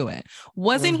going to do it.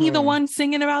 Wasn't he the one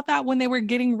singing about that when they were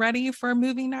getting ready for a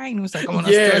movie night? And he was like, I want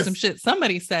to stir some shit.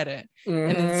 Somebody said it.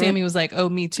 And then Sammy was like, oh,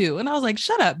 me too. And I was like,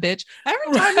 shut up, bitch.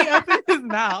 Every time he opens his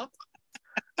mouth,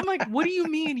 I'm like, what do you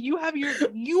mean? You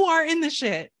are in the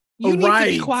shit. You need to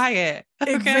be quiet.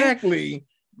 Okay? Exactly.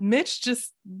 Mitch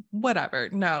just whatever.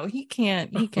 No, he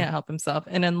can't help himself.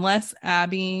 And unless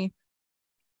Abby,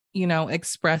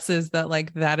 expresses that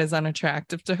like that is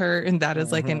unattractive to her and that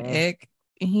is like an ick,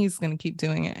 he's gonna keep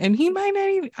doing it. And he might not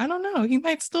even, I don't know, he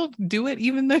might still do it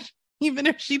even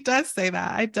if she does say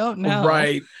that. I don't know.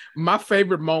 Right. My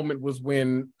favorite moment was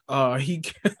when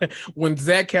when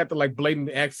Zach had to like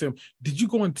blatantly ask him, did you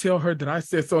go and tell her that I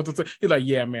said so and so? He's like,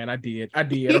 yeah, man, I did.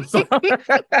 I'm sorry.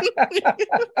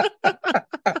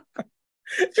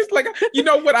 Just like, you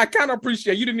know what? I kind of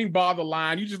appreciate you didn't even bother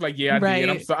lying. You just like, yeah, I did.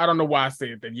 I'm sorry. I don't know why I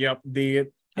said that. Yep,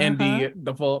 did. And did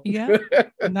the fuck. Yeah.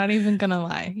 I'm not even gonna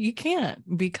lie. You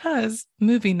can't, because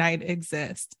movie night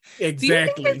exists. Exactly. Do you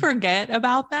think they forget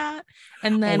about that?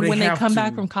 And then when they come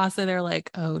back from Casa, they're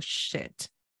like, oh shit.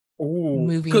 Ooh,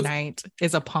 movie night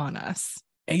is upon us.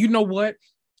 And you know what?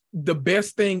 The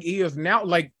best thing is now,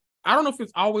 like, I don't know if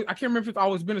it's always, I can't remember if it's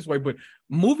always been this way, but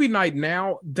movie night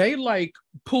now, they like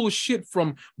pull shit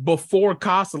from before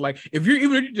Casa. Like, if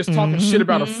you're just talking shit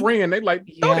about a friend, they like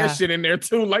throw that shit in there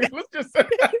too. Like, let's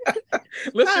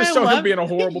just show him being a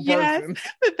horrible person.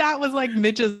 That was like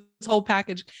Mitch's whole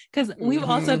package. Because we've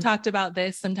also talked about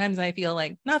this. Sometimes I feel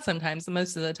like, not sometimes,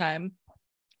 most of the time,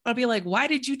 I'll be like, why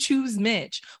did you choose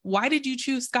Mitch? Why did you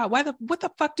choose Scott? What the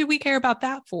fuck do we care about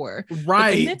that for?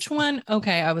 Right. But the Mitch one,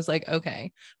 okay. I was like,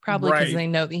 okay, probably because they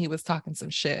know that he was talking some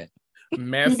shit.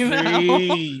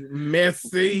 Messy.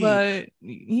 Messy. But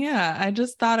yeah, I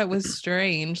just thought it was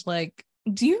strange. Like,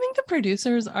 do you think the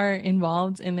producers are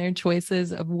involved in their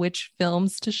choices of which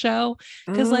films to show?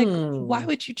 Because like, why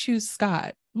would you choose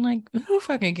Scott? I'm like, who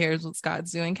fucking cares what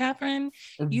Scott's doing? Catherine,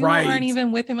 you aren't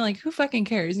even with him. Like, who fucking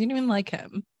cares? You don't even like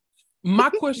him.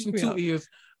 My question too is,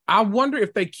 I wonder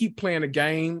if they keep playing a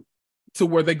game to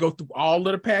where they go through all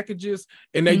of the packages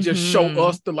and they just show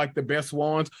us the best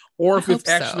ones, or if it's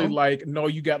actually like, no,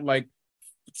 you got like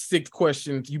 6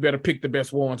 questions, you better pick the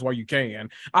best ones while you can.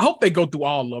 I hope they go through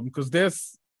all of them, because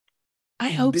I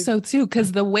hope so too,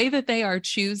 because the way that they are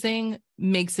choosing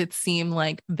makes it seem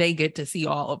like they get to see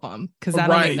all of them, because that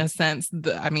don't make no sense.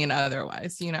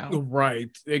 Otherwise,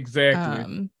 right,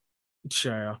 exactly.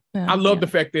 I love the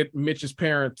fact that Mitch's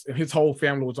parents and his whole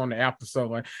family was on the after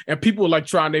show, and people were like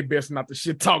trying their best not to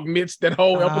shit talk Mitch that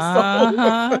whole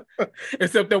episode,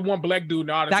 except that one black dude in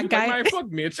the audience. That guy, like, fuck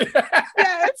Mitch.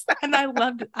 Yes, and I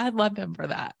loved him for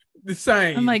that. The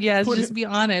same. I'm like, yes, just be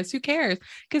honest. Who cares?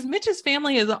 Because Mitch's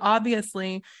family is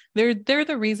obviously they're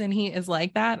the reason he is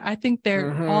like that. I think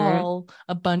they're all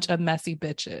a bunch of messy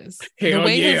bitches. The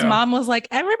way his mom was like,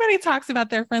 everybody talks about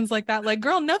their friends like that. Like,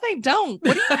 girl, no, they don't.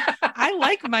 I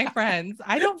like my friends.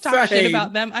 I don't talk shit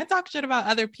about them. I talk shit about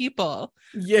other people.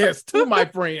 Yes, to my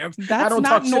friends. That's I don't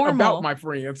not talk normal. shit about my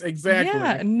friends. Exactly.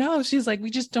 Yeah, no, she's like, we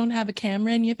just don't have a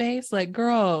camera in your face. Like,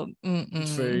 girl,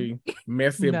 see,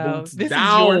 messy boots this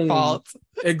down. is your fault.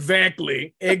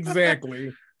 Exactly.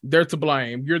 They're to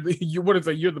blame. You're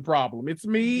the problem. It's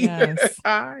me. Yes.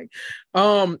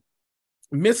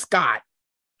 Miss Scott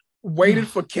waited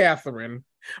for Catherine,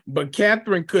 but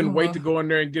Catherine couldn't wait to go in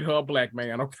there and get her a black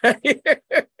man. Okay.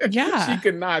 Yeah. She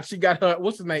could not. She got her,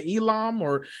 what's his name? Elam,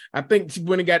 or I think she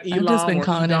went and got Elam. I've just been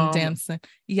calling him Dancing.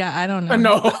 Yeah, I don't know.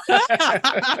 No.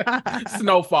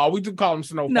 Snowfall. We do call him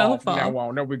Snowfall from now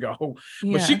on. There we go.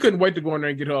 Yeah. But she couldn't wait to go in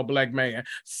there and get her a black man.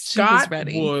 Scott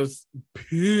was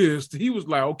pissed. He was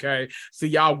like, okay, see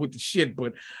y'all with the shit,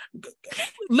 but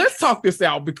let's talk this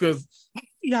out, because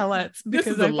yeah, let's,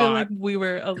 because I feel like we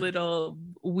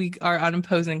are on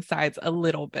opposing sides a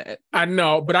little bit. I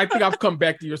know, but I think I've come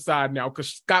back to your side now,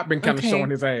 because Scott been kind of showing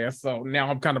his ass, so now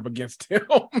I'm kind of against him.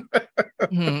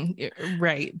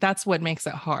 Right, that's what makes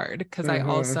it hard, because I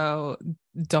also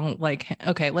don't like him.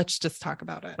 Okay, let's just talk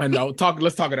about it. I know.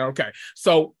 Let's talk about it. Okay,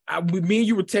 so me and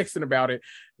you were texting about it.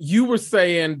 You were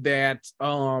saying that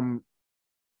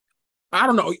I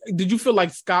don't know. Did you feel like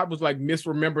Scott was like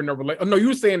misremembering the relationship? Oh, no, you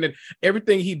were saying that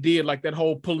everything he did, like that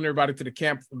whole pulling everybody to the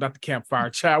camp, not the campfire,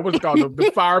 child. What's it called?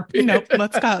 The fire pit. Nope,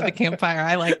 let's call it the campfire.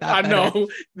 I like that. I know.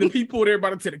 He pulled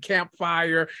everybody to the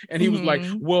campfire and he was like,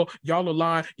 well, y'all are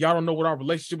lying. Y'all don't know what our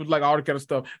relationship was like, all that kind of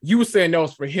stuff. You were saying that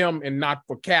was for him and not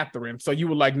for Catherine. So you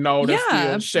were like, no, that's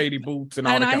still shady boots and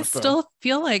all that kind of stuff. And I still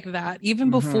feel like that even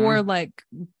before like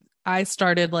I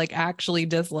started like actually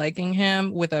disliking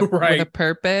him with a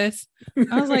purpose.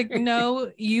 I was like,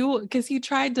 no, because he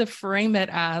tried to frame it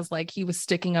as like he was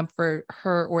sticking up for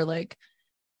her or like,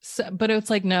 but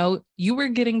it's like, no, you were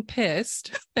getting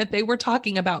pissed that they were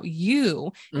talking about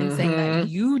you and saying that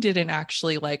you didn't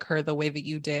actually like her the way that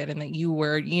you did and that you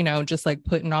were, just like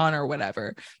putting on or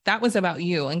whatever. That was about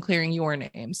you and clearing your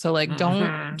name. So like,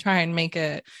 don't try and make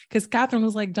it, because Catherine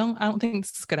was like, I don't think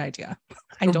this is a good idea.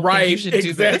 I don't think you should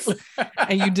do this.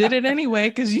 And you did it anyway,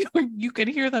 because you could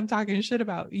hear them talking shit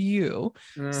about you.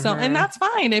 So, and that's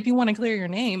fine if you want to clear your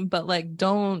name, but like,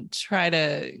 don't try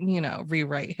to,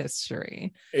 rewrite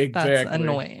history. Exactly. That's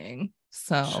annoying.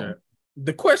 So sure.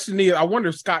 The question is, I wonder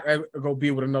if Scott ever gonna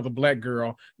be with another black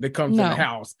girl that comes in the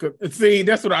house. See,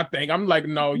 that's what I think. I'm like,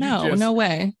 no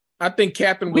way. I think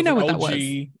Catherine was an OG.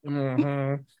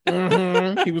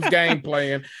 He was game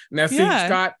playing. Now, see,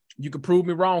 Scott, you could prove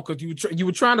me wrong because you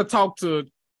were trying to talk to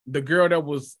the girl that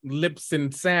was Lips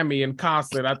and Sammy in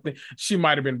concert. I think she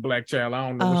might have been black, child. I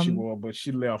don't know what she was, but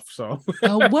she left. So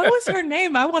what was her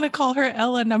name? I want to call her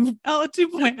Ella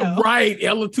 2.0. Right,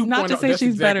 Ella 2.0. Not to say that's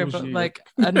she's better, but like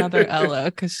another Ella,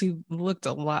 because she looked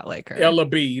a lot like her. Ella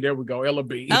B. There we go. Ella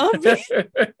B. Ella B.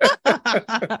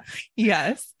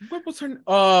 Yes. What was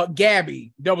her?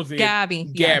 Gabby. That was it. Gabby.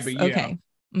 Gabby. Yes. Yeah. Okay.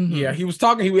 Yeah, he was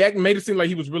talking. He made it seem like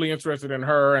he was really interested in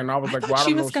her, and I was like, "Well, I don't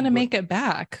know." She was going to make it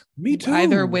back. Me too.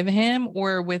 Either with him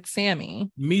or with Sammy.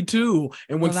 Me too.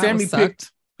 And when Sammy picked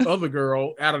other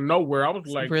girl out of nowhere, I was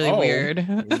like, really weird.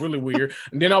 Really weird.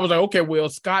 And then I was like, okay, well,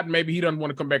 Scott, maybe he doesn't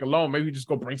want to come back alone. Maybe he just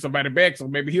go bring somebody back. So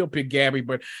maybe he'll pick Gabby.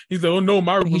 But he's like, oh no,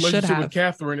 my relationship with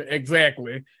Catherine.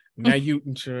 Exactly. Now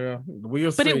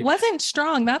we'll see. But it wasn't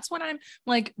strong. That's when I'm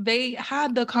like, they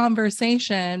had the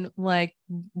conversation like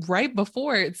right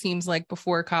before, it seems like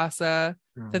before Casa,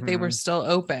 that they were still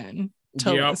open.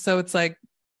 So it's like,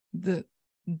 do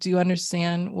you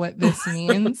understand what this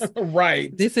means?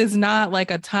 Right. This is not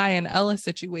like a Ty and Ella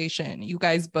situation. You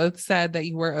guys both said that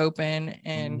you were open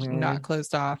and not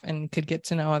closed off and could get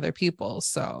to know other people.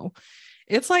 So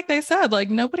it's like they said, like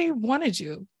nobody wanted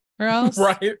you or else.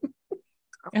 Right.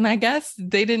 And I guess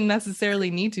they didn't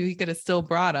necessarily need to. He could have still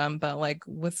brought him, but like,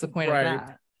 what's the point of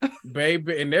that?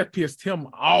 Baby, and that pissed him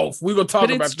off. We're gonna talk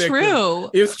about that. It's true.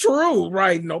 It's true,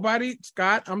 right? Nobody,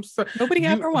 Scott. Nobody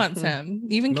ever wants him.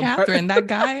 Even Catherine, that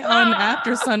guy on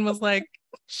After Sun was like,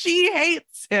 she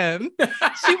hates him.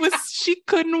 She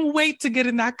couldn't wait to get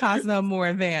in that Cosmo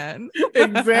more than.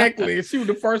 Exactly. She was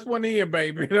the first one in,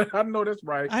 baby. I know that's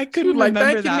right. I couldn't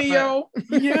remember that. Neo.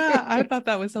 Yeah, I thought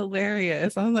that was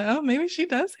hilarious. I was like, oh, maybe she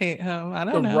does hate him. I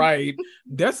don't know. Right.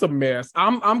 That's a mess.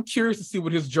 I'm curious to see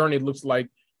what his journey looks like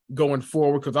going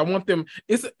forward, because I want them.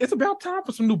 It's about time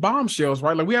for some new bombshells,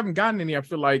 right? Like we haven't gotten any, I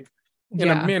feel like, in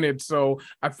a minute. So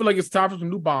I feel like it's time for some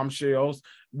new bombshells.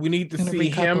 We need to see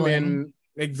him and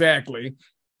exactly.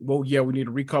 Well, yeah, we need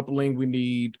a recoupling. We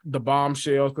need the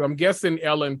bombshells, because I'm guessing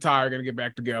Ella and Ty are gonna get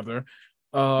back together.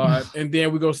 And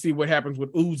then we go see what happens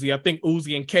with Uzi. I think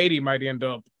Uzi and Katie might end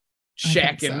up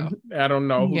shacking. I don't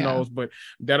know. Who knows? But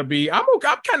that'll be. I'm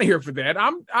kind of here for that.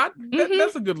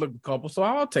 That's a good looking couple, so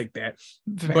I'll take that.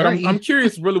 But I'm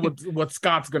curious, really, what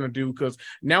Scott's gonna do, because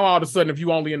now all of a sudden, if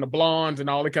you only in the blondes and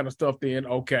all that kind of stuff, then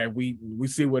okay, we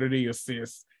see what it is,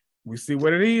 sis. We see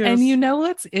what it is. And you know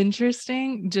what's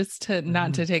interesting? Just to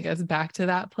not to take us back to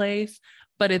that place,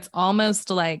 but it's almost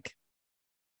like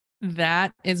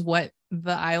that is what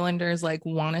the Islanders like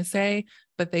want to say,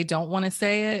 but they don't want to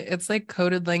say it. It's like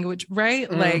coded language,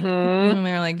 right? Like and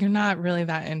they're like, you're not really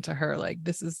that into her. Like,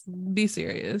 be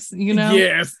serious, you know?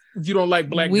 Yes, you don't like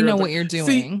black girls. We know what you're doing.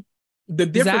 See, the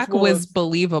difference Zach was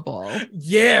believable.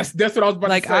 Yes, that's what I was about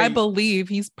to say. I believe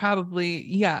he's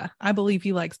probably, I believe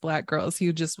he likes black girls.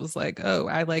 He just was like, oh,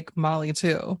 I like Molly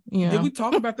too. You know? Did we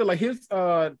talk about that? Like his,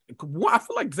 I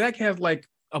feel like Zach has like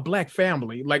a black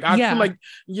family. Like I feel like,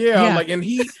 like, and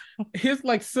his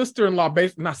like sister-in-law,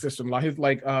 not sister-in-law, his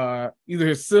like either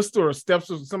his sister or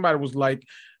stepsister, somebody was like,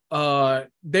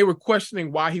 they were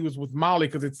questioning why he was with Molly,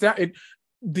 because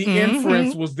the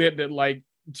inference was that like,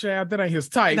 Chad, that ain't his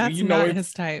type. That's not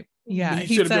his type. Yeah,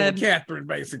 he should have been with Catherine,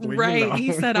 basically. Right.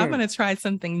 He said, I'm going to try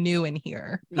something new in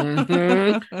here.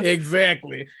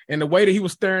 Exactly. And the way that he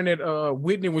was staring at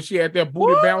Whitney when she had that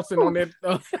booty bouncing on that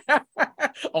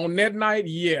on that night,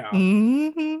 yeah.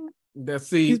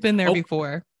 He's been there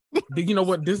before. You know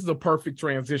what? This is a perfect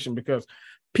transition because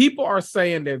people are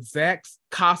saying that Zach's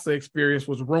Casa experience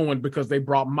was ruined because they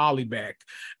brought Molly back.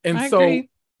 And I agree.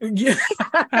 Yeah,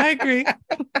 I agree.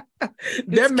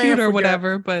 That man cute or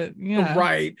whatever, but yeah,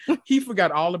 right. He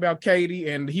forgot all about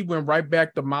Katie, and he went right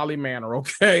back to Molly Manor.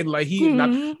 Okay, like he not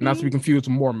to be confused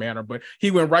with Moore Manor, but he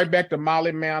went right back to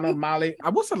Molly Manor. Molly,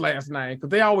 what's her last name? Because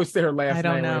they always say her last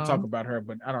name when they talk about her,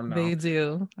 but I don't know. They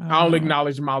do. I only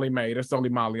acknowledge Molly May. That's the only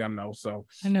Molly I know. So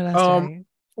I know that's right.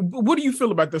 What do you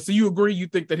feel about this? So you agree? You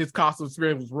think that his costume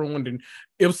experience was ruined, and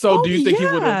if so, do you think he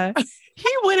would have?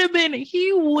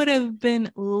 He would have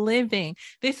been living.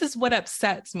 This is what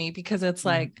upsets me because it's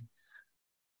like,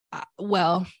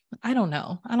 well, I don't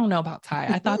know about Ty.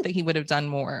 I thought that he would have done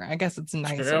more. I guess it's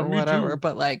nice or whatever,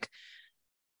 but like,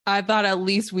 I thought at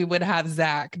least we would have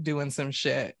Zach doing some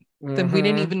shit. Then we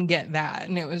didn't even get that,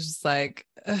 and it was just like,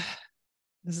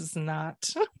 this is not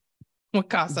what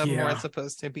Casa Amor is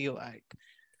supposed to be like.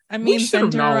 I mean,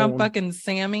 send her around fucking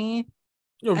Sammy.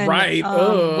 You're right.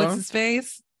 What's his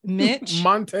face? Mitch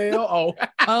Montel.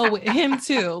 Oh, him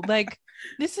too. Like,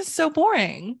 this is so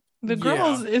boring. The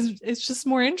girls it's just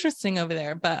more interesting over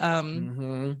there. But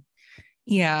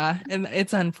yeah, and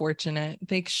it's unfortunate.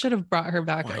 They should have brought her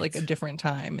back at like a different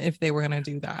time if they were gonna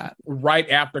do that. Right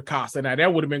after Casa. Now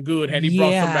that would have been good had he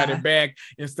brought somebody back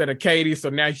instead of Katie. So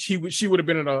now she would have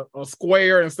been in a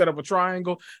square instead of a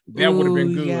triangle. That would have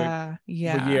been good. Yeah.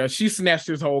 But yeah, she snatched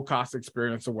his whole Casa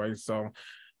experience away. So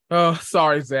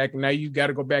sorry, Zach. Now you got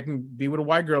to go back and be with a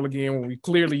white girl again when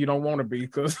clearly you don't want to be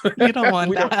because you don't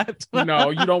want that. No,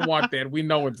 you don't want that. We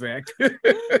know it, Zach.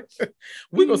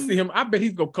 We're gonna see him. I bet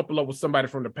he's gonna couple up with somebody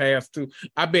from the past too.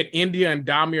 I bet India and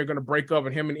Dami are gonna break up,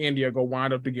 and him and India are gonna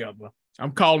wind up together.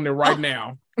 I'm calling it right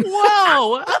now.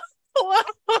 Whoa!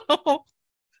 Whoa!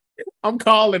 I'm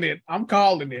calling it. I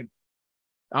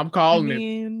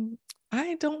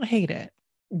don't hate it.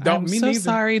 I'm so neither.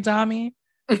 Sorry, Dami.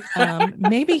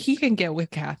 Maybe he can get with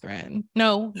Catherine.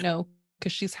 No,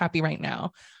 because she's happy right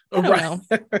now. I don't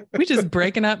know. We just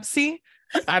breaking up. See,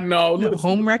 I know. The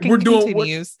home wrecking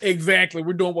continues. Exactly.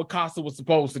 We're doing what Casa was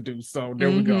supposed to do. So there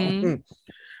we go.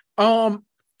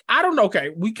 I don't know.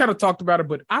 Okay, we kind of talked about it,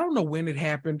 but I don't know when it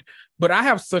happened. But I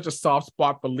have such a soft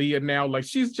spot for Leah now. Like,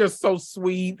 she's just so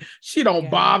sweet. She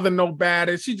don't bother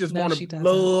nobody. She just want to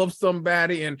love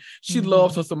somebody, and she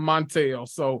loves her some Montel.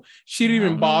 So she didn't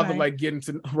even bother like getting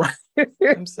to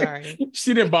I'm sorry.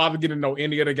 She didn't bother getting to know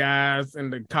any of the guys in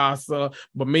the Casa.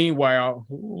 But meanwhile,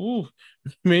 one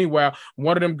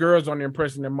of them girls on the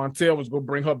impression that Montel was gonna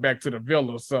bring her back to the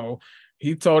villa. So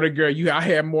he told the girl, I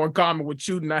had more in common with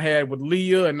you than I had with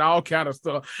Leah and all kind of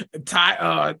stuff.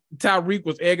 Tyreek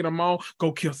was egging him on,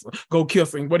 go kiss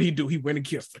her. And what he do? He went and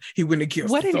kissed her.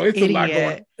 What an it's idiot. A lot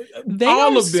going. They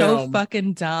all are of them. So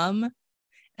fucking dumb.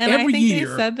 And every I think year.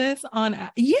 They said this on,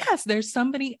 yes, there's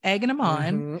somebody egging them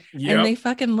on and they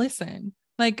fucking listen.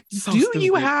 Like, so do stupid.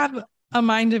 You have a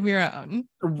mind of your own?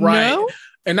 Right. No?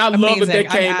 And I love that they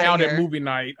came out here. At movie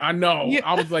night. I know. Yeah.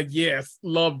 I was like, yes,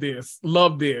 love this.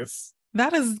 Love this.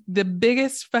 That is the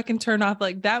biggest fucking turn off.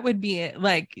 Like, that would be it.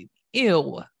 Like,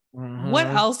 ew. What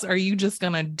else are you just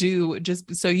gonna do?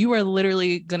 Just so you are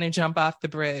literally gonna jump off the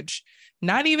bridge.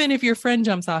 Not even if your friend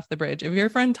jumps off the bridge. If your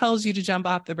friend tells you to jump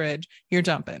off the bridge, you're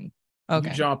jumping. Okay.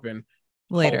 You're jumping.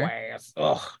 Later. Oh, ass.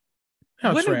 Ugh.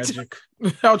 How tragic.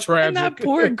 How tragic. And that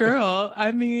poor girl.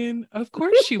 I mean, of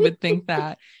course she would think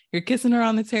that. You're kissing her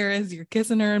on the terrace. You're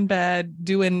kissing her in bed,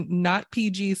 doing not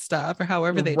PG stuff or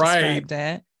however they described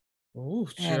it. Oh,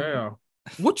 yeah.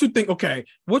 What you think? Okay,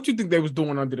 what you think they was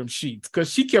doing under them sheets?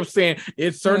 Because she kept saying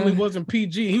it certainly wasn't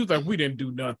PG. He was like, "We didn't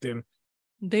do nothing."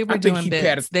 They were doing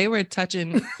bits. They were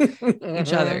touching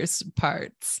each other's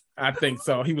parts. I think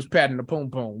so. He was patting the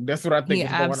pom pom. That's what I think.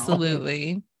 Yeah,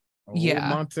 absolutely. Yeah.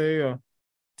 Montel.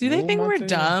 Do they think we're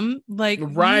dumb? Like,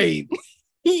 right?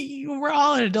 We're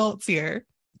all adults here,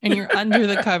 and you're under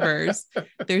the covers.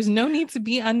 There's no need to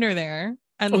be under there.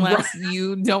 Unless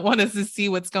you don't want us to see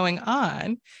what's going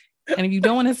on. And if you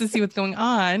don't want us to see what's going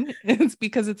on, it's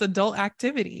because it's adult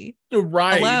activity.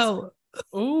 Right. Hello.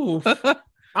 Ooh.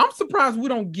 I'm surprised we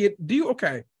don't get,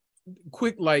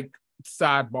 quick, like,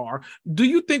 sidebar. Do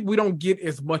you think we don't get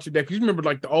as much of that? Because you remember,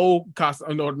 like, the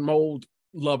old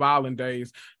Love Island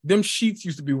days, them sheets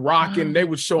used to be rocking. They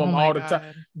would show them all the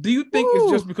time. Do you think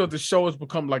it's just because the show has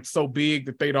become, like, so big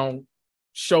that they don't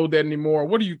show that anymore?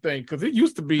 What do you think? Because it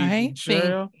used to be. I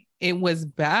think it was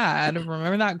bad.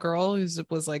 Remember that girl who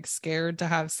was like scared to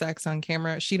have sex on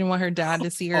camera? She didn't want her dad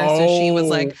to see her. So she was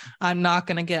like, I'm not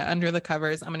going to get under the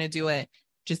covers. I'm going to do it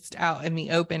just out in the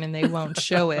open and they won't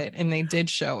show it. And they did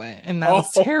show it. And that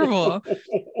was terrible.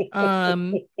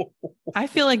 I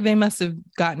feel like they must have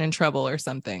gotten in trouble or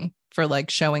something for like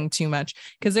showing too much,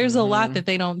 because there's a lot that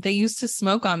they used to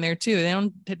smoke on there too. They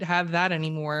don't have that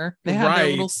anymore. They have their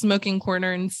little smoking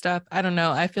corner and stuff. I don't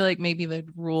know. I feel like maybe the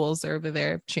rules over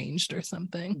there have changed or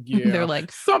something. Yeah. They're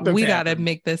like, we got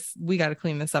to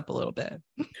clean this up a little bit.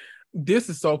 This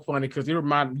is so funny because it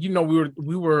reminded,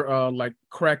 we were like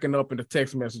cracking up in the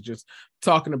text messages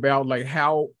talking about like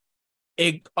how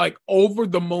like over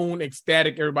the moon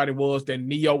ecstatic everybody was that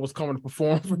Neo was coming to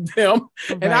perform for them.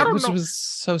 Right, and I don't know, was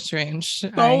so strange.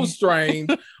 Strange.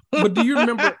 But do you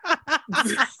remember?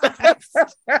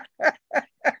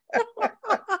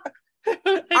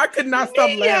 I could not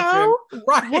stop laughing.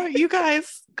 Right. What, you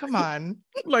guys, come on.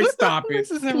 Like, stop it.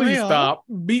 This isn't Please real. Stop.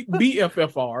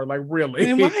 BFFR, like, really.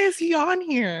 And why is he on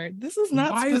here? This is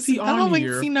not why is he on I don't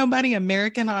here? see nobody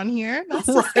American on here. That's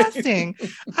disgusting.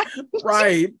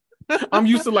 Right. I'm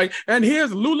used to like, and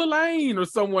here's Lula Lane or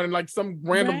someone, and like some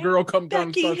random girl comes down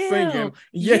and starts singing.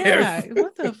 Yes. Yeah.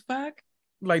 What the fuck?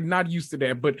 Like, not used to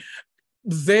that. But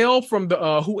Zell from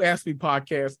the Who Asked Me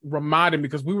podcast reminded me,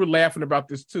 because we were laughing about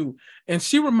this too. And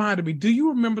she reminded me, do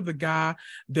you remember the guy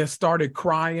that started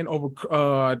crying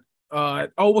over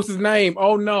what's his name?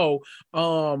 Oh no.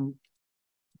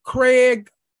 Craig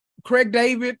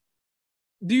David.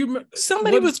 Do you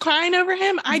somebody was crying over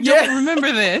him? I don't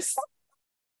remember this.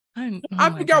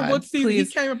 I forgot what season.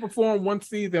 Please. He came and performed one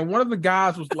season. One of the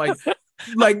guys was like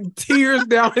like tears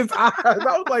down his eyes. I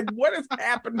was like, what is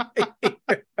happening?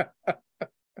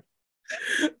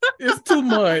 It's too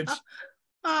much.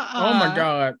 Oh my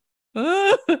God.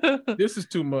 This is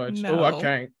too much. No. Oh, I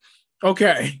can't.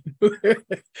 Okay.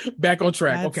 Back on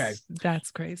track.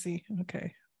 That's crazy.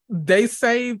 Okay. They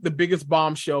saved the biggest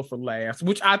bombshell for last,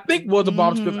 which I think was a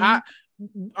bombshell, because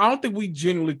I don't think we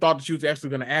genuinely thought that she was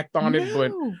actually going to act on it,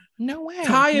 but no way.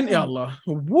 Ty and Ella,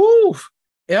 woo!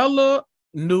 Ella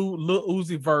knew Lil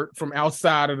Uzi Vert from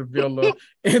outside of the villa,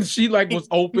 and she like was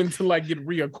open to like get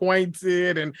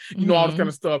reacquainted and all this kind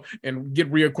of stuff, and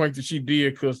get reacquainted. She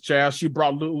did, because she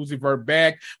brought Lil Uzi Vert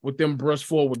back with them brush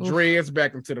forward dreads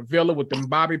back into the villa with them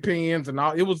bobby pins and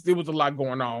all. It was a lot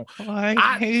going on.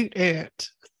 I hate it.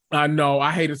 I know.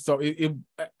 I hate it so.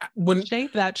 When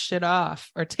shave that shit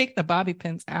off or take the bobby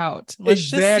pins out. Let's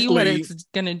just see what it's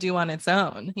gonna do on its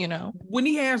own. When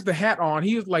he has the hat on,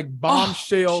 he is like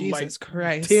bombshell, Jesus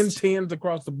Christ. 10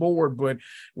 across the board. But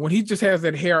when he just has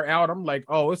that hair out, I'm like,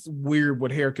 oh, it's weird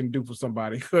what hair can do for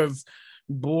somebody. Because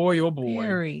boy, oh boy,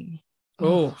 Very.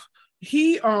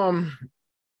 He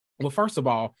well, first of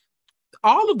all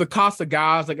of the Casa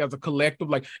guys, like as a collective,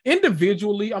 like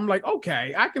individually, I'm like,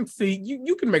 okay, I can see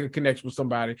you can make a connection with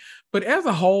somebody. But as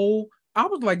a whole, I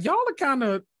was like, y'all are kind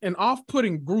of an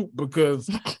off-putting group, because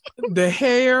the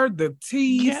hair, the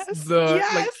teeth,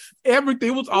 like everything,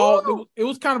 it was all, it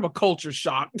was kind of a culture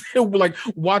shock. Like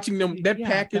watching them, that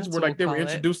package where like they were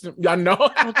introducing them. I know.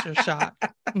 Culture shock.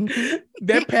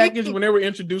 That package when they were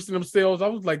introducing themselves, I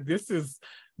was like, this is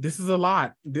a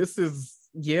lot. This is,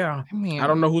 I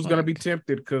don't know who's going to be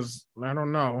tempted, because I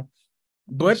don't know.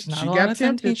 But she got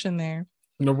temptation there.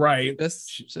 No, right.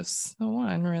 Just the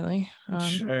one, really.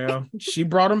 She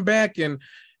brought him back, and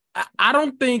I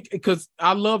don't think, because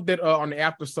I love that on the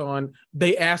After Sun,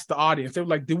 they asked the audience, they were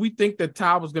like, did we think that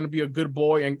Ty was going to be a good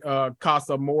boy and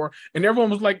Casa Amor? And everyone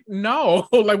was like, no.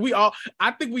 Like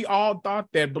I think we all thought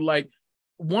that, but like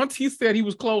once he said he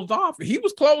was closed off,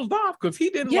 because he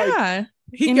didn't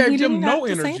he gave him no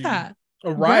energy. Say that.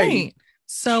 Right.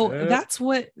 So that's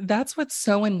what's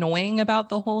so annoying about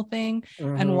the whole thing,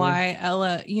 and why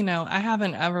Ella, I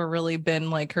haven't ever really been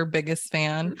like her biggest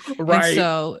fan. Right. And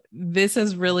so this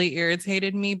has really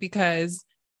irritated me, because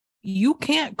you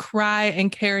can't cry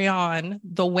and carry on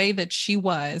the way that she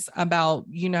was about,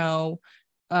 not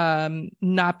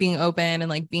being open and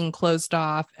like being closed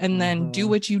off, and then do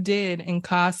what you did in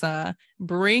Casa,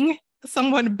 bring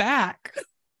someone back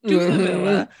to the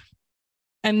villa,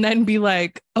 and then be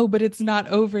like, oh, but it's not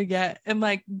over yet. And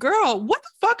like, girl, what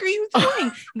the fuck are you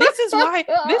doing? This is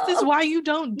why you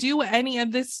don't do any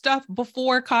of this stuff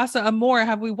before Casa Amor.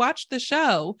 Have we watched the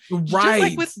show? Right. Just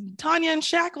like with Tanya and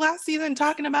Shaq last season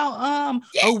talking about,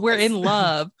 we're in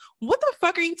love. What the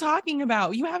fuck are you talking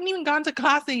about? You haven't even gone to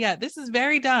Casa yet. This is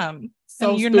very dumb.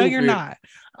 So and you're not.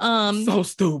 So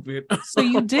stupid. So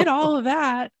you did all of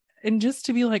that, and just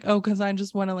to be like, oh, because I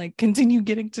just want to like continue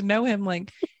getting to know him,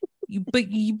 like, but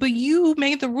you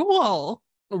made the rule.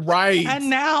 Right.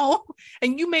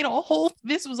 And you made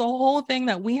this was a whole thing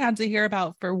that we had to hear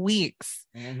about for weeks.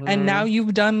 Mm-hmm. And now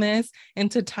you've done this. And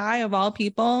to Ty, of all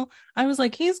people, I was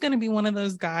like, he's going to be one of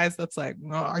those guys that's like,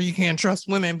 oh, you can't trust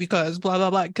women because blah, blah,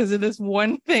 blah, because of this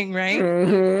one thing, right?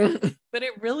 Mm-hmm. But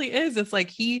it really is. It's like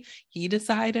he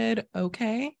decided,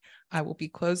 okay, I will be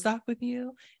closed off with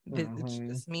you. It's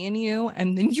just me and you.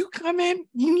 And then you come in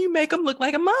and you make him look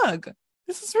like a mug.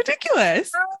 This is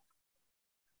ridiculous.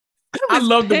 I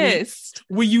love that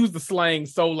we use the slang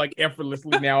so like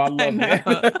effortlessly now. I love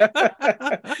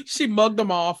it. She mugged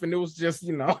him off, and it was just,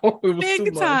 it was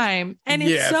big time. And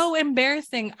it's so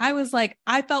embarrassing. I was like,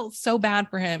 I felt so bad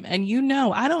for him. And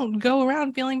I don't go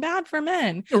around feeling bad for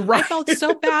men. Right. I felt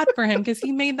so bad for him because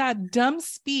he made that dumb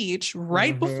speech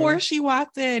right before she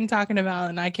walked in talking about,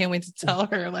 and I can't wait to tell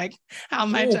her like how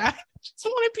much I just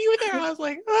want to be with her. I was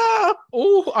like,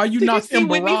 oh, are you not see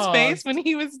Whitney's face when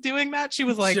he was doing that? She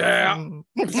was like,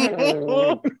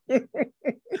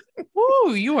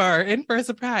 ooh, you are in for a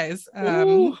surprise.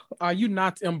 Are you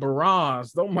not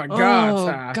embarrassed? Oh my God.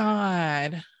 Oh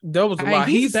God. That was a lot.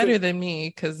 He's better than me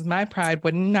because my pride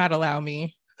would not allow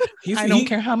me. I don't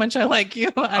care how much I like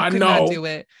you. I could not do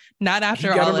it. Not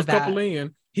after all of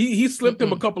that. He slipped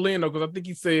him a couple in though, because I think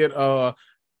he said,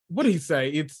 what did he say?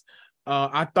 It's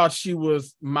I thought she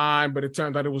was mine, but it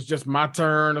turns out it was just my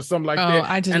turn or something like that.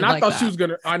 I didn't. And I thought that. she was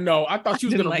gonna. I know. I thought she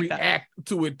was gonna react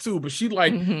to it too, but she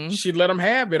she let him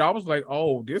have it. I was like,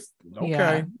 oh, this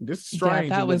this is strange.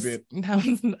 That was a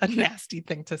nasty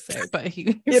thing to say, but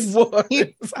it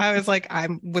was. I was like, I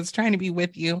was trying to be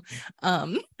with you.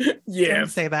 Don't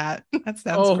say that. That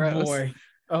sounds gross.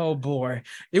 Oh boy,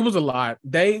 it was a lot.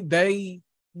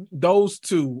 Those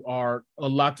two are a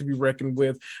lot to be reckoned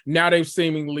with. Now they've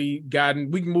seemingly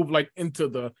gotten, we can move like into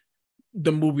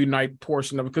the movie night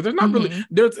portion of it, because there's not really,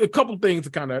 there's a couple things to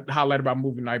kind of highlight about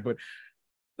movie night, but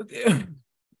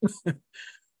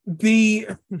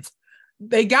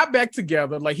they got back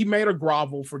together. Like, he made her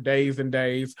grovel for days and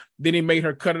days. Then he made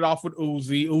her cut it off with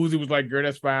Uzi. Uzi was like, girl,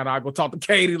 that's fine. I'll go talk to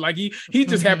Katie. Like, he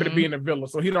just happened to be in the villa,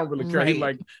 so he don't really care. He's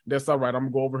like, that's all right. I'm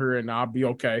gonna go over here and I'll be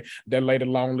okay. That lady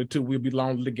lonely too. We'll be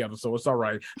lonely together, so it's all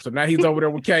right. So now he's over there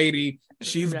with Katie.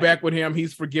 She's back with him.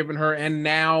 He's forgiven her, and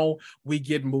now we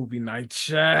get movie night.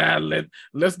 Child,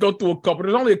 let's go through a couple.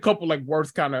 There's only a couple like words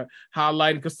kind of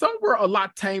highlighting, because some were a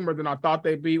lot tamer than I thought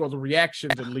they'd be, or the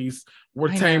reactions at least were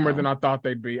tamer than I thought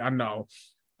they'd be. I know.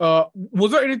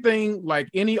 Was there anything, like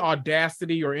any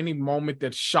audacity or any moment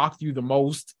that shocked you the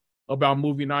most about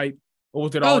movie night? Or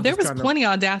was it all there was plenty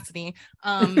of audacity.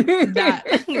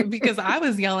 That because I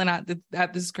was yelling at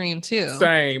the screen too.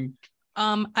 Same.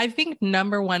 I think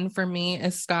number one for me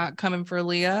is Scott coming for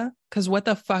Leah, because what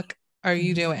the fuck are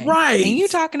you doing? Right. And you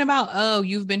talking about, oh,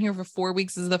 you've been here for 4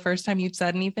 weeks. This is the first time you've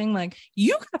said anything. Like,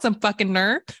 you got some fucking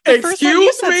nerve. The first time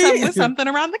you said something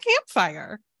around the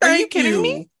campfire. Are you kidding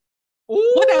me?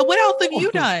 Ooh. What else have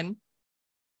you done?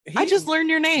 I just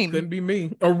learned your name. Couldn't be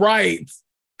me. All right.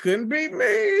 Couldn't be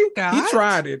me. God? He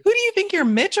tried it. Who do you think you're,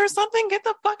 Mitch or something? Get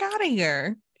the fuck out of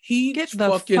here. Get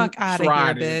the fuck out of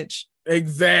here, bitch.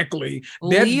 Exactly.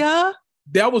 Leah?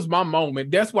 That was my moment.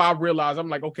 That's why I realized, I'm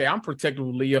like, okay, I'm protective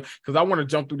of Leah, because I want to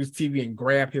jump through this TV and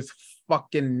grab his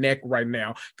fucking neck right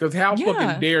now. Because how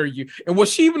fucking dare you? And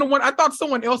was she even the one? I thought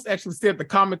someone else actually said the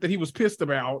comment that he was pissed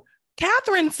about.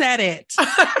 Catherine said it.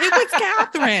 It was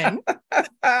Catherine.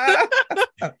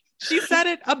 She said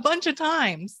it a bunch of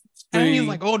times. And he's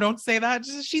like, oh, don't say that.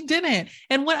 She didn't.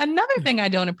 And another thing I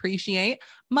don't appreciate,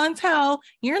 Montel,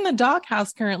 you're in the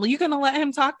doghouse currently. You're going to let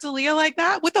him talk to Leah like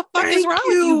that? What the fuck is wrong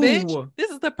with you, bitch?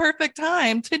 This is the perfect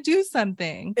time to do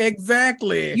something.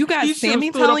 Exactly. You got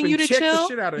Sammy telling you to chill.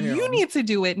 You need to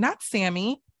do it, not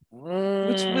Sammy.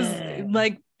 Which was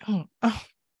like,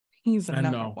 he's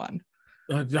another one.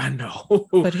 I know.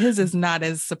 But his is not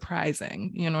as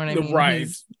surprising. You know what I mean? Right.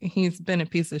 He's been a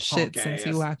piece of shit since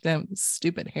he walked in.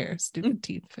 Stupid hair, stupid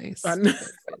teeth face.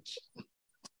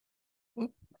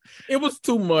 It was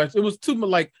too much. It was too much.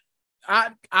 Like,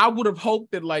 I would have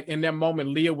hoped that, like, in that moment,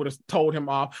 Leah would have told him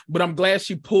off, but I'm glad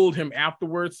she pulled him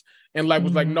afterwards and like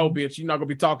was like, no, bitch, you're not gonna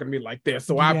be talking to me like that.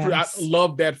 So I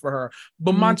love that for her.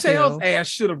 But Montel's ass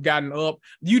should have gotten up.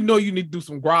 You know, you need to do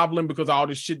some groveling because of all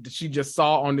this shit that she just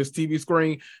saw on this TV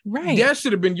screen. Right. That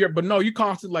should have been but no, you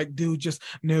constantly like, dude, just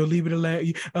no, leave it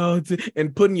alone.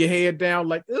 And putting your head down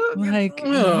like you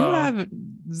have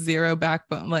zero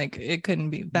backbone. Like, it couldn't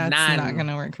be. That's not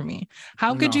gonna work for me.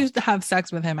 How could you have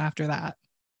sex with him after that?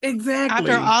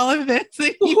 Exactly. After all of this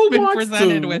that you've been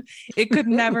presented with, it could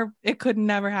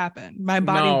never happen. My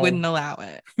body wouldn't allow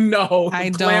it. No, I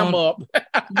clam don't.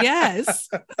 up. Yes.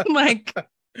 Like,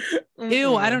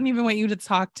 Ew, I don't even want you to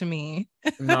talk to me.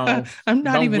 No. I'm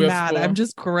not even whisper. mad. I'm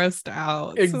just grossed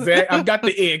out. Exactly. I've got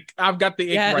the ick.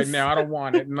 Yes. Right now. I don't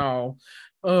want it. No.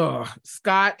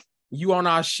 Scott, you on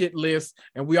our shit list,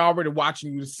 and we already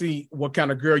watching you to see what kind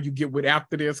of girl you get with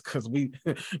after this, because we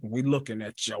looking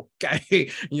at you. Okay.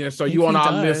 Yeah, so you on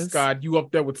our list, Scott. You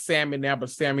up there with Sammy now, but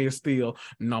Sammy is still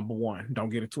number one. Don't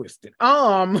get it twisted.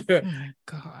 Oh my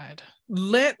God.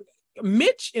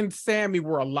 Mitch and Sammy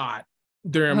were a lot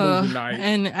during movie night.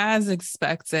 And as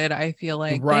expected, I feel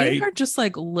like they are just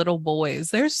like little boys.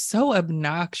 They're so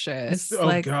obnoxious. Oh,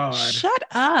 like, God. Shut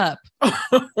up.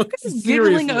 Just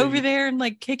giggling over there and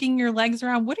like kicking your legs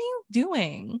around. What are you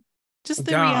doing? Just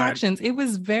the reactions. It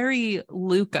was very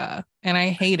Luca, and I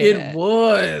hated it. It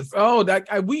was. Oh,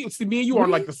 we see, me and you are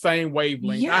on like the same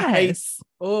wavelength. Yes. I hate.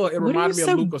 Oh, it reminded me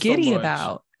of Luca so much.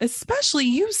 About? Especially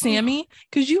you, Sammy,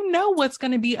 because you know what's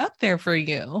going to be up there for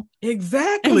you.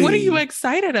 Exactly. And what are you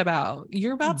excited about?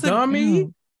 You're about to dummy.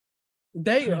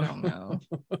 I don't know.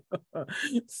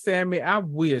 Sammy, I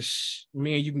wish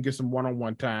me and you can get some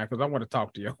one-on-one time, because I want to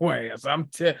talk to your ass.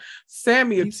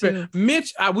 Sammy,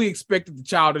 Mitch, we expected the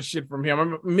childish shit from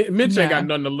him. Mitch ain't got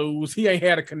nothing to lose. He ain't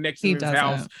had a connection in his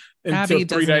house until Abby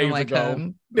 3 days like ago.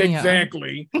 him.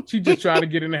 Exactly. Yeah. She just trying to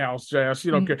get in the house, Jazz.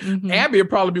 She don't care. Abby will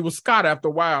probably be with Scott after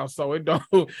a while, so it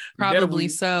don't. Probably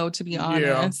so, to be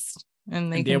honest. Yeah.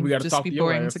 And they can just be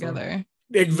boring together.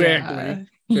 Exactly.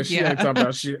 Because she ain't talking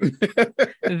about shit.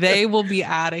 They will be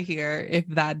out of here if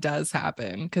that does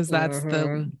happen, because that's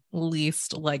the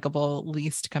least likable,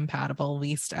 least compatible,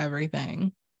 least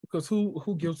everything. Because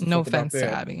who gives a no fuck offense about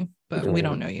that? to Abby, but we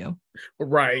don't know you.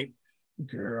 Right.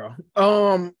 Girl.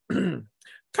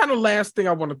 Kind of last thing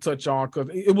I want to touch on, because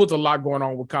it was a lot going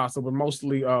on with Casa, but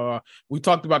mostly we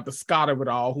talked about the Scott of it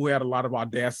all, who had a lot of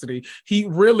audacity. He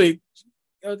really,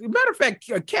 matter of fact,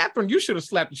 Catherine, you should have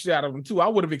slapped the shit out of him too. I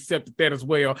would have accepted that as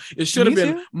well. It should have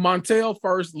been Montel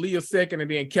first, Leah second, and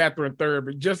then Catherine third,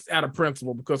 but just out of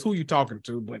principle, because who you talking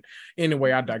to? But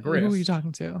anyway, I digress. Who are you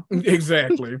talking to?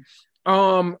 Exactly.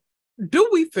 Do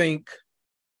we think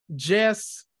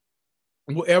Jess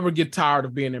will ever get tired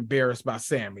of being embarrassed by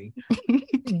Sammy?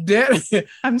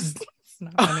 I'm just, it's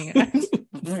not funny.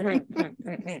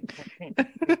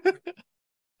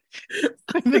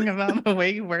 Something about the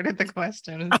way you worded the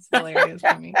question is hilarious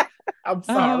to me. I'm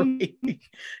sorry.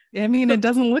 I mean, it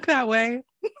doesn't look that way.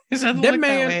 It doesn't look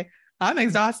that way. I'm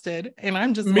exhausted and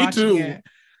I'm just watching it.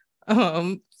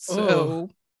 So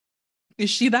is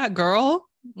she that girl?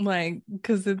 Like,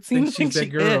 because it seems like she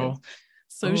is.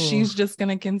 So she's just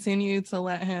gonna continue to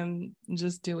let him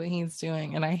just do what he's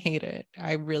doing, and I hate it.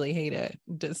 I really hate it.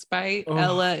 Despite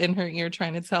Ella in her ear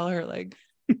trying to tell her, like,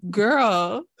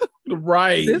 girl,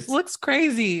 right, this looks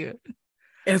crazy.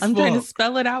 I'm trying to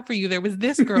spell it out for you. There was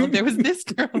this girl. There was this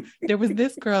girl. There was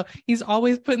this girl. He's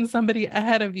always putting somebody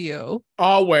ahead of you.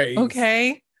 Always.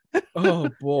 Okay. Oh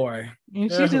boy.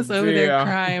 And she's just over there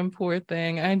crying, poor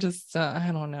thing. I just,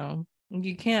 I don't know.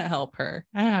 You can't help her.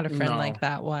 I had a friend like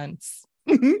that once.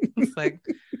 It's like,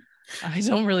 I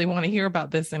don't really want to hear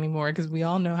about this anymore, because we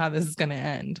all know how this is going to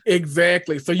end.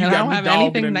 Exactly. So you don't have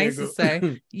anything nice to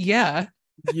say. Yeah.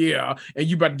 Yeah. And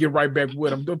you about to get right back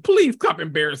with him. Please stop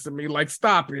embarrassing me. Like,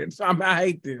 stop it. I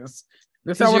hate this.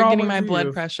 That's how you're getting my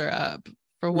blood pressure up.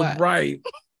 For what? Right.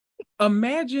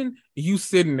 Imagine you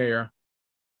sitting there,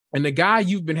 and the guy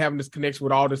you've been having this connection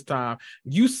with all this time,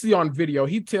 you see on video,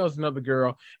 he tells another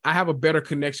girl, I have a better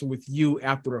connection with you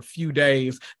after a few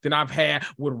days than I've had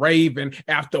with Raven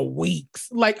after weeks.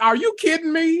 Like, are you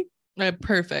kidding me?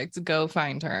 Perfect. Go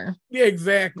find her. Yeah,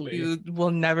 exactly. You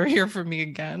will never hear from me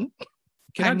again.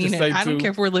 I mean, I don't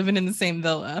care if we're living in the same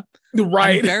villa.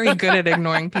 Right. I'm very good at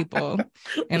ignoring people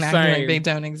and acting like they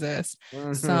don't exist.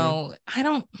 So I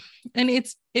don't, and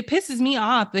it pisses me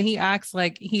off that he acts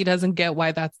like he doesn't get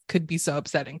why that could be so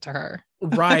upsetting to her.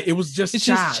 Right. It was just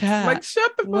chat. Like,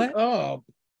 shut the fuck up.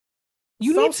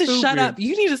 You need to shut up.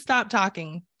 You need to stop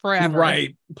talking forever.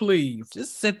 Right. Please.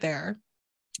 Just sit there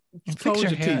and fix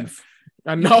your teeth.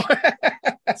 I know.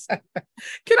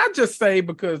 Can I just say,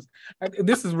 because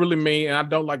this is really me, and I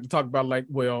don't like to talk about, like,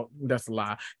 well, that's a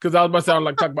lie, because I was about to say I don't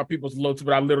like to talk about people's looks,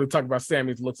 but I literally talk about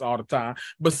Sammy's looks all the time.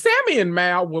 But Sammy and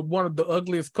Mal were one of the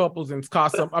ugliest couples in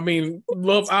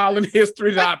Love Island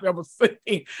history that I've ever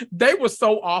seen. They were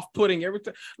so off-putting every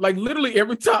time. Like, literally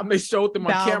every time they showed them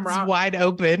on camera, wide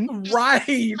open,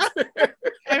 right,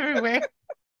 everywhere.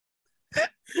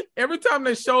 Every time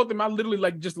they showed them, I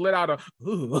literally just let out a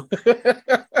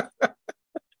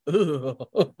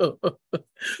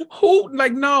Who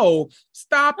like no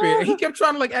stop it. He kept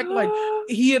trying to like act like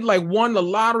he had like won the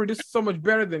lottery. This is so much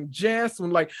better than Jess.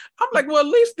 And like I'm like, well, at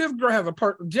least this girl has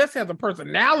Jess has a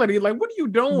personality. Like, what are you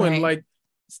doing? Right. Like,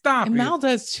 stop and it. Mal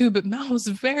does too, but Mal was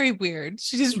very weird.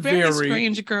 She's very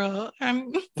strange girl.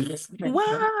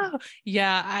 Wow.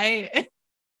 Yeah,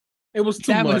 it was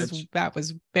too much. That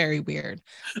was very weird.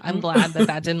 I'm glad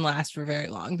that didn't last for very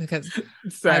long because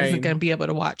Same. I wasn't going to be able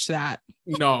to watch that.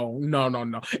 No.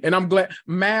 And I'm glad,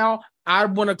 Mal, I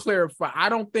want to clarify. I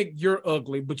don't think you're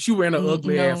ugly, but you were in an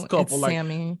ugly ass couple. Like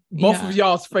Sammy. Both of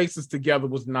y'all's faces together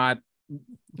was not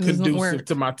conducive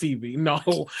to my TV.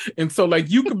 No. And so like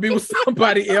you could be with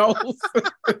somebody else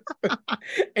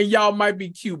and y'all might be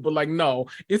cute, but like no.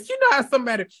 It's how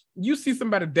you see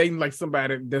somebody dating like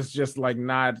somebody that's just like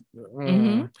not Yeah.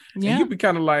 and you be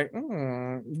kind of like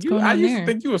I used to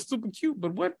think you were super cute,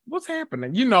 but what's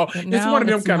happening? It's one of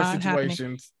them kind of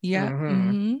situations.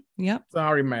 Happening. Yeah. Yep.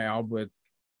 Sorry, Mal, but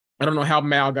I don't know how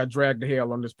Mal got dragged to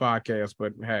hell on this podcast,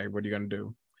 but hey, what are you gonna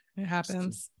do? It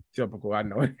happens. Typical. I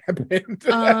know it happened.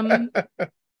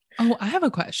 I have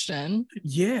a question.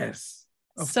 Yes.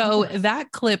 So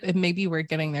that clip, and maybe we're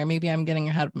getting there. Maybe I'm getting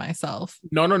ahead of myself.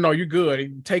 No, you're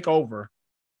good. Take over.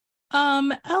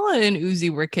 Ella and Uzi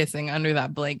were kissing under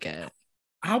that blanket.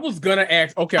 I was gonna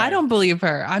ask. Okay. I don't believe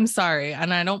her. I'm sorry.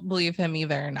 And I don't believe him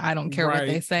either. And I don't care what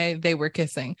they say. They were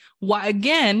kissing. Why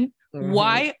again?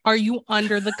 Why are you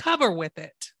under the cover with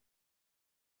it?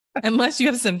 Unless you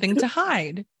have something to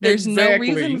hide. There's no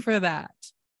reason for that.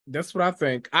 That's what I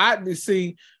think. Ella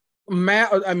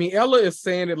is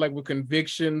saying it like with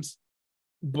convictions,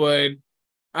 but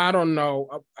I don't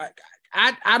know.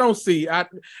 I don't see.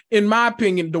 In my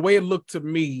opinion, the way it looked to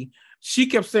me, she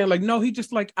kept saying like, no, he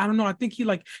just like, I don't know. I think he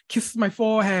like kisses my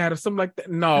forehead or something like that.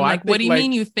 No, like, what do you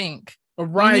mean you think? Right.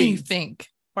 What do you think?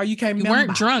 Why you can't? You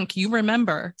weren't drunk. You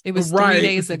remember? It was 3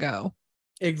 days ago.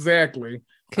 Exactly.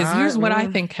 Because here's what I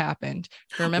think happened.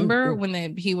 Remember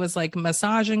when he was like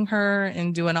massaging her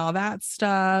and doing all that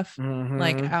stuff,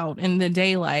 like out in the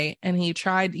daylight, and he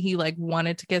like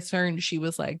wanted to kiss her, and she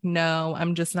was like, no,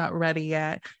 I'm just not ready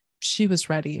yet. She was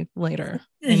ready later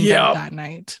in bed that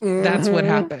night. That's what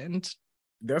happened.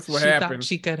 That's what happened.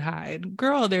 She thought she could hide.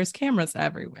 Girl, there's cameras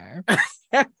everywhere.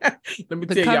 Let me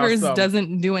tell the covers y'all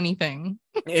doesn't do anything.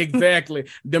 Exactly.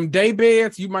 Them day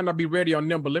beds, you might not be ready on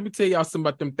them, but let me tell y'all something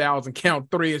about them 1,000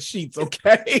 count thread sheets,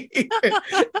 okay?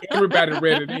 Everybody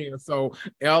read it in. So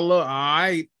Ella, all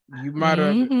right, you might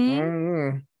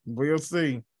have. We'll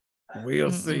see.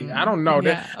 We'll see. I don't know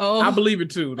that. I believe it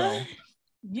too, though.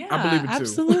 Yeah, I believe it too.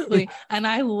 Absolutely. And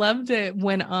I loved it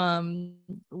when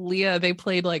Leah, they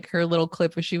played like her little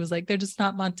clip where she was like, they're just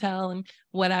not Montel and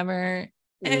whatever.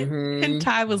 And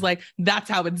Ty was like, that's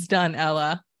how it's done,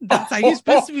 Ella. That's how you're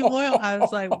supposed to be loyal. I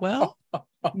was like, well,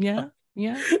 yeah.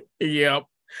 Yep.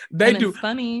 They do. It's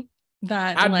funny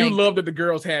that I do love that the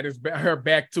girls had her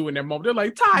back too in that moment. They're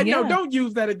like, Ty, no, don't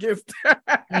use that against her.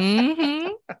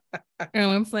 And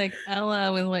it's like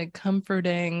Ella was like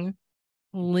comforting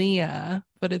Leah,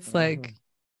 but it's like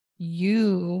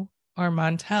you are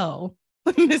Montel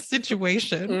in this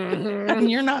situation and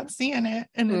you're not seeing it,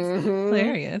 and it's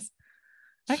hilarious.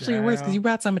 Actually, it worse because you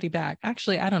brought somebody back.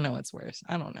 Actually, I don't know what's worse.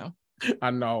 I don't know.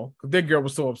 I know. That girl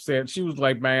was so upset. She was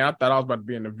like, man, I thought I was about to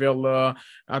be in the villa.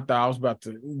 I thought I was about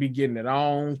to be getting it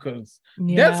on because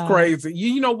that's crazy.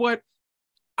 You know what?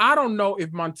 I don't know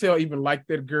if Montel even liked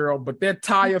that girl, but that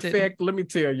Ty effect, let me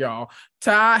tell y'all,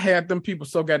 Ty had them people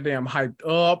so goddamn hyped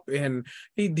up, and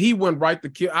he went right to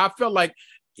kill. I felt like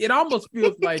it almost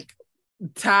feels like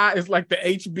Ty is like the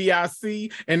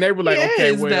HBIC, and they were like,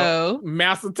 okay, well,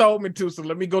 Master told me to, so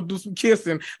let me go do some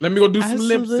kissing. Let me go do some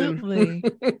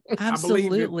lip-syncing.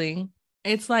 Absolutely.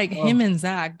 It's like him and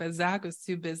Zach, but Zach was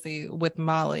too busy with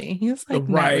Molly. He's like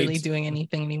not really doing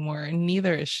anything anymore, and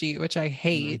neither is she, which I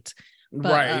hate.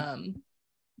 But,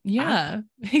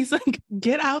 he's like,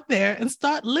 get out there and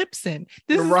start lip-sync.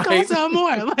 This is going on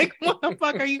more. Like, what the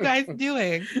fuck are you guys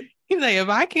doing? He's like, if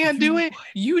I can't do it,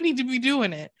 you need to be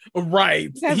doing it. Right.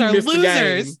 You guys are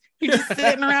losers. You're just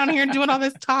sitting around here doing all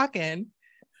this talking.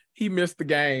 He missed the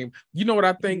game. You know what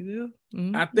I think?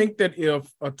 I think that if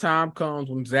a time comes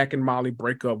when Zach and Molly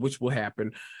break up, which will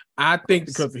happen, I think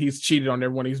because he's cheated on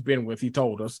everyone he's been with, he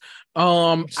told us.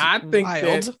 I think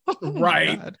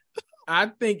that I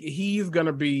think he's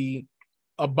gonna be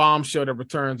a bombshell that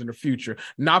returns in the future.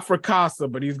 Not for Casa,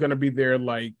 but he's gonna be there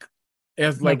like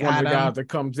as like one Adam. Of the guys that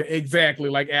comes in. Exactly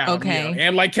like Adam. Okay.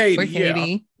 And like Katie. Or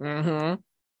Katie. Yeah.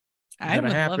 I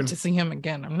would love to see him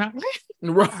again. I'm not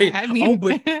right. I mean,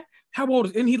 but how old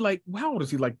is he? Like, how old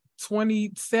is he? Like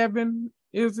 27?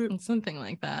 Is it? Something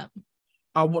like that.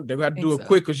 They got to do it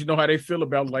quick because you know how they feel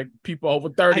about like people over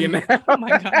 30 and now. Oh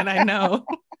my God, I know.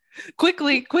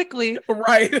 quickly.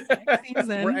 Right.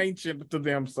 We're ancient to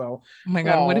them. So, oh my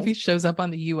God, what if he shows up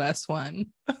on the US one?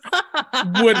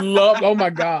 Would love. Oh my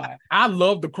God, I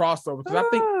love the crossover because I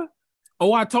think.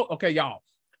 Okay, y'all.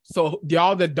 So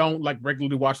y'all that don't like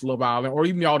regularly watch Love Island, or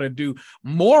even y'all that do,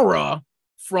 Maura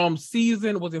from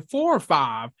season, was it 4 or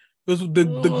 5? This was the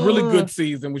really good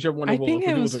season, whichever one it was. I think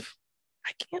it was.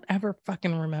 I can't ever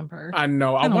fucking remember. I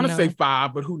know. I want to say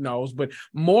 5, but who knows? But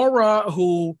Maura,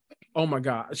 who, oh my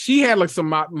God, she had like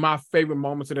some of my favorite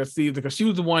moments of that season because she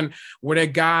was the one where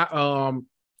that guy,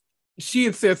 she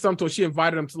had said something to her. She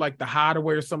invited him to like the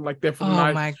hideaway or something like that for the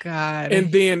night. Oh my God.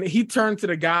 And then he turned to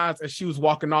the guys as she was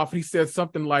walking off. He said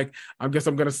something like, I guess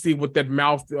I'm going to see what that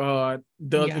mouth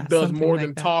does more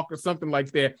than talk or something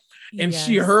like that. And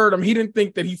she heard him. He didn't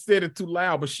think that he said it too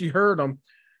loud, but she heard him.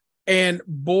 And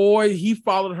boy, he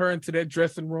followed her into that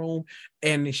dressing room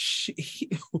and she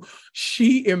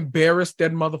embarrassed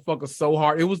that motherfucker so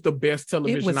hard. It was the best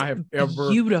television I have ever.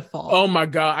 Beautiful. Oh my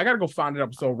God. I got to go find an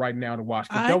episode right now to watch.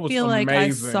 I that was feel amazing. like I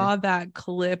saw that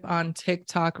clip on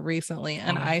TikTok recently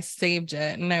and I saved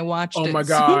it and I watched it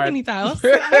so many times.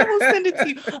 I will send it to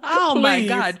you. Oh my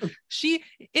God.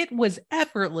 It was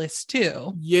effortless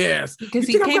too. Yes. Because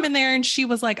he came in there and she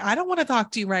was like, I don't want to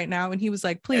talk to you right now. And he was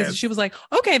like, please. Yes. She was like,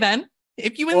 okay, then.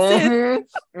 If you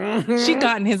insist. She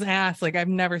got in his ass like I've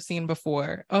never seen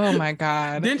before. Oh my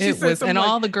God. It was, and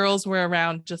all the girls were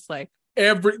around just like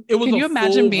it was. Can you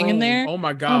imagine being in there? Oh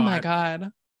my God. Oh my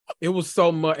God. It was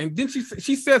so much. And then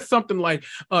she said something like,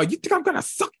 you think I'm gonna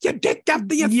suck your dick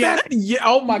after you said it? Yeah.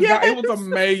 Oh my God. It was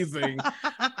amazing.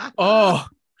 Oh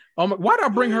my, why did I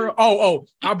bring her?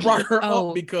 I brought her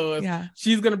up because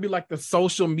she's gonna be like the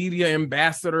social media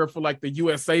ambassador for like the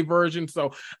USA version.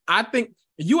 So I think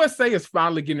USA is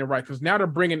finally getting it right because now they're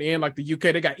bringing in like the UK.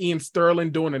 They got Ian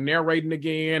Sterling doing the narrating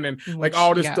again and like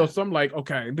all this stuff. So I'm like,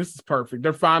 okay, this is perfect.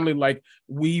 They're finally like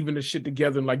weaving the shit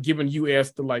together and like giving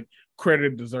US the like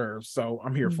credit it deserves. So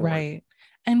I'm here for it. Right.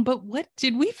 But what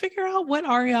did we figure out what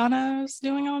Ariana's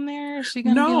doing on there? Is she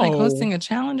gonna be like hosting a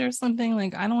challenge or something?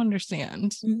 Like, I don't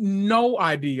understand. No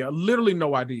idea. Literally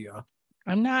no idea.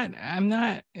 I'm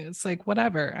not. It's like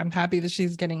whatever. I'm happy that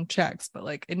she's getting checks, but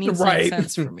like it needs to make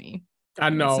sense for me. I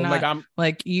know.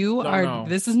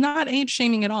 This is not age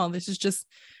shaming at all. This is just,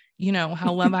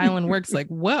 how Love Island works. Like,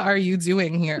 what are you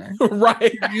doing here?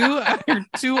 Right. You are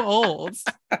too old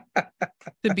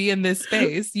to be in this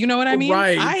space. You know what I mean?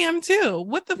 Right. I am too.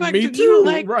 What the fuck? Me did too. You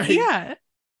like? Right. Yeah.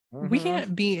 We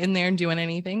can't be in there doing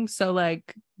anything. So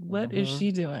like, what is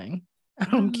she doing?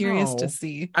 I'm curious to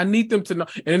see. I need them to know,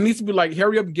 and it needs to be like,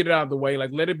 hurry up and get it out of the way. Like,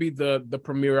 let it be the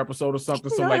premiere episode or something.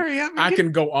 So like, I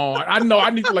can go on. I know I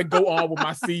need to like go on with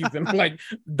my season. Like,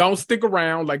 don't stick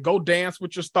around. Like, go dance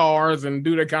with your stars and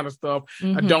do that kind of stuff.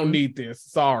 I don't need this.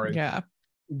 Sorry. Yeah.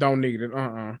 Don't need it.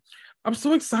 I'm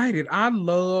so excited. I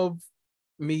love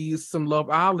me some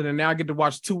Love Island, and now I get to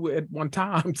watch 2 at one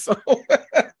time. So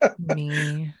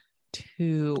me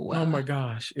too. Oh my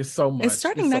gosh, it's so much. It's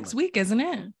starting next week, isn't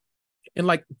it? In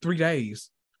like 3 days.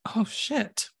 Oh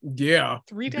shit. Yeah.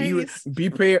 3 days. Be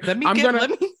prepared. I'm not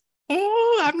ready.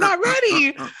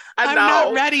 I'm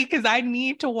not ready because I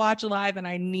need to watch live and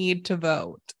I need to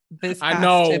vote. This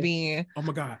has to be. Oh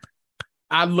my God.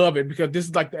 I love it because this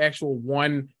is like the actual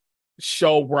one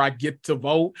show where I get to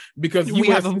vote because we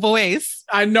have a voice.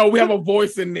 I know we have a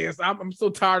voice in this. I'm so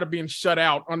tired of being shut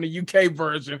out on the UK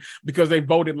version because they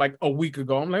voted like a week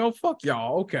ago. I'm like, oh fuck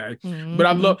y'all. Okay.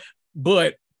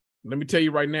 But let me tell you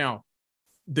right now,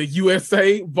 the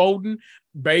USA voting,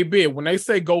 baby, when they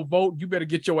say go vote, you better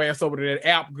get your ass over to that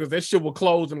app because that shit will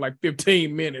close in like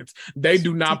 15 minutes. They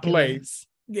do not play.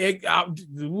 I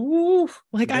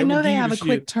know they have a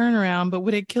quick turnaround, but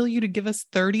would it kill you to give us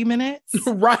 30 minutes?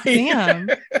 Right. Damn.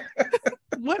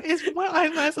 What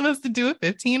am I supposed to do in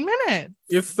 15 minutes?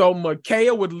 It's so much.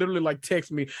 Kaya would literally like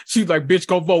text me. She's like, bitch,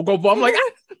 go vote. I'm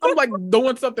like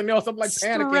doing something else. I'm like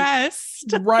panicking.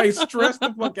 Stressed. Right. Stressed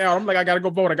the fuck out. I'm like, I gotta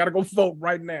go vote. I gotta go vote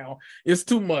right now. It's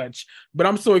too much. But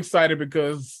I'm so excited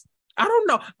because I don't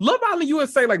know. Love Island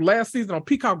USA, like last season on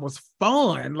Peacock was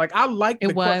fun. Like I liked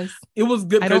it. It was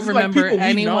good. I don't remember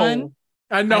anyone.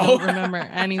 I know. I don't remember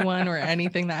anyone or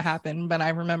anything that happened, but I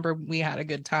remember we had a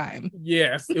good time.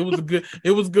 Yes, it was good.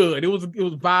 It was good. It was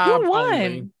vibe. Who won?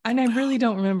 Only. And I really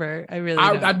don't remember.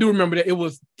 I do remember that it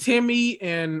was Timmy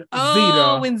and Zeta.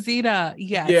 Oh, and Zeta.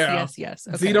 Yes.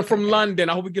 Okay, Zeta from London.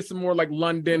 I hope we get some more like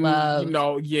London.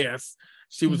 Love. Yes.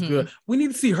 She was good. We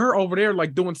need to see her over there,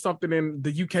 like doing something in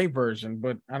the UK version,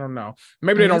 but I don't know.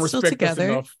 Maybe they don't respect us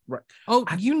enough. Right. Oh,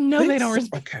 they don't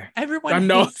respect. Okay. Everyone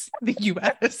hates the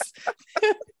US.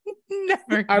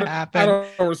 Never gonna happen. I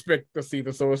don't respect us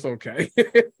either, so it's okay.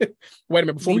 Wait a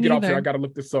minute, before we get off here, I gotta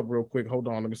look this up real quick. Hold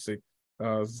on, let me see.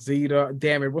 Zeta,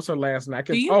 damn it, what's her last name?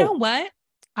 Do you know what?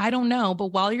 I don't know, but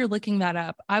while you're looking that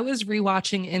up, I was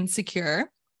rewatching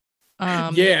Insecure.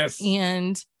 Yes.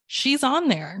 And she's on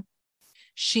there.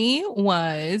 She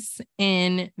was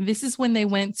in, this is when they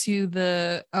went to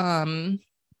the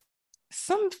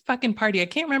some fucking party. I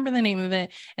can't remember the name of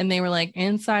it. And they were like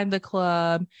inside the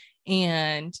club,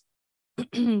 and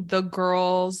the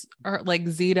girls are like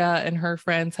Zeta and her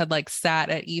friends had like sat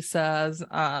at Issa's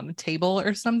table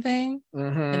or something.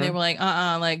 And they were like,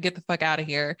 like get the fuck out of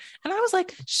here. And I was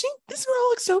like, this girl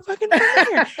looks so fucking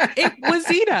familiar. It was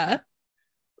Zeta.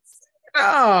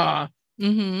 Now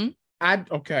I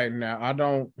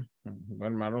don't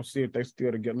see if they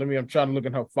still together. I'm trying to look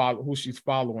at her who she's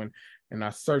following, and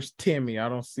I searched Timmy. I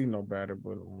don't see no better,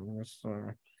 but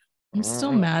I'm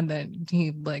still mad that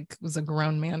he like was a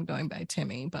grown man going by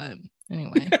Timmy, but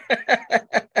anyway.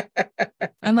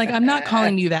 I'm like, I'm not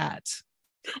calling you that.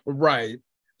 Right.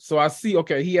 So I see,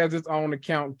 he has his own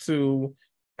account too.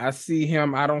 I see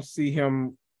him. I don't see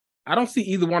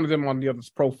either one of them on the other's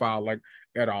profile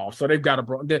at all. So they've got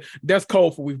that's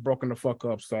code for we've broken the fuck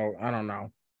up. So I don't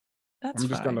know. I'm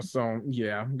just gonna assume,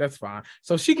 yeah, that's fine.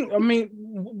 So she can,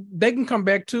 they can come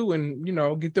back too, and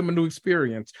get them a new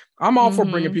experience. I'm all for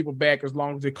bringing people back as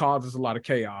long as it causes a lot of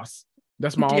chaos.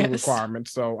 That's my only requirement.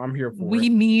 So I'm here for it. We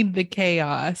need the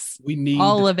chaos. We need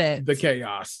all of it. The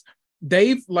chaos.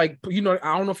 They've I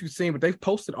don't know if you've seen, but they've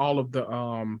posted all of the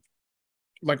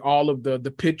all of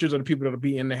the pictures of the people that'll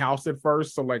be in the house at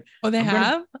first. So they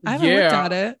have? I haven't looked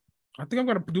at it. I think I'm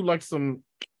gonna do some,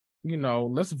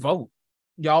 let's vote.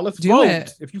 Y'all, let's do vote.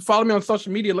 It. If you follow me on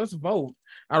social media, let's vote.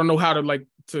 I don't know how to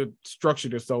structure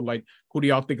this. So who do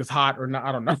y'all think is hot or not?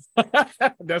 I don't know. I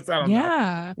don't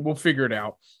know. We'll figure it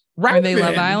out. Right? Are they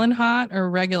Love Island hot or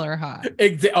regular hot?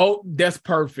 That's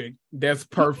perfect. That's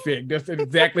perfect. That's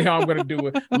exactly how I'm going to do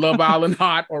it. Love Island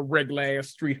hot or regular ass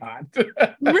street hot.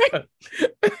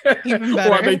 Even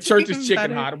better. Or are they church's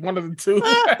chicken hot? One of the two.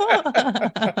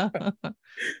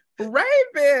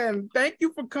 Raven, thank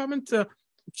you for coming to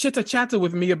chitta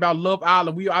with me about Love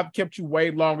Island. I've kept you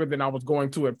way longer than I was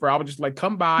going to it for. I was just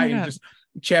come by and just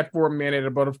chat for a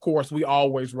minute, but of course we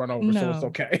always run over, so it's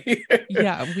okay.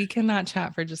 Yeah, we cannot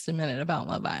chat for just a minute about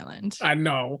Love Island. I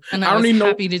know, and I was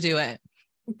happy to do it.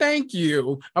 Thank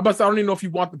you. I don't even know if you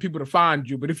want the people to find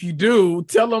you, but if you do,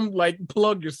 tell them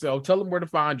plug yourself. Tell them where to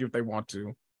find you if they want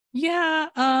to. Yeah.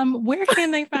 Where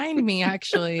can they find me?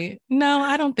 Actually, no,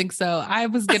 I don't think so. I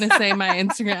was gonna say my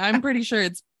Instagram. I'm pretty sure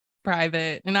it's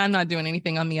private, and I'm not doing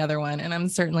anything on the other one, and I'm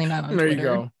certainly not on Twitter. There you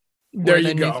go. There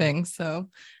you go. New things. So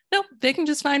no, they can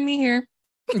just find me here.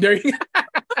 There you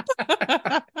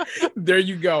There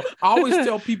you go. I always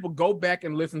tell people go back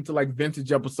and listen to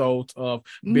vintage episodes of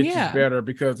Bitches Better,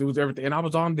 because it was everything, and I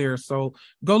was on there. So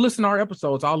go listen to our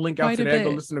episodes. I'll link out to that.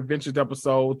 Go listen to vintage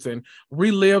episodes and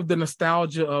relive the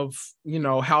nostalgia of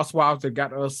housewives that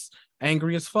got us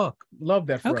angry as fuck. Love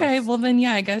that for us. Well then,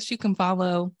 I guess you can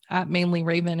follow at Mainly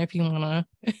Raven if you want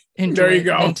to enjoy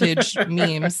vintage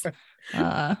memes.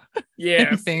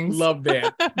 Yes, love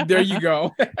that. There you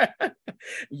go.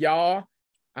 Y'all,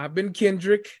 I've been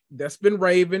Kendrick. That's been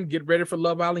Raven. Get ready for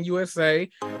Love Island USA,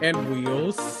 and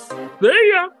we'll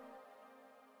see ya.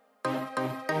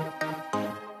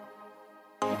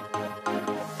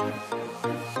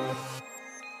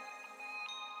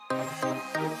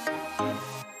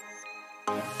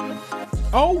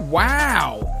 Oh,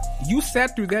 wow. You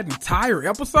sat through that entire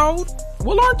episode?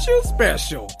 Well, aren't you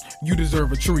special? You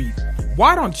deserve a treat.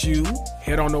 Why don't you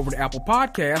head on over to Apple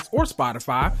Podcasts or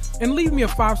Spotify and leave me a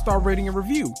 5-star rating and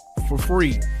review for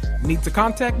free. Need to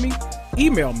contact me?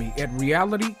 Email me at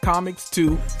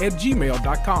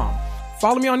realitycomics2@gmail.com.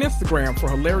 Follow me on Instagram for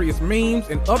hilarious memes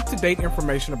and up-to-date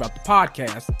information about the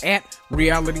podcast at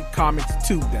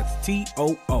realitycomics2. That's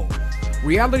TOO.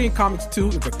 Reality and Comics 2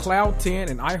 is a Cloud 10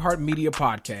 and iHeartMedia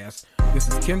podcast. This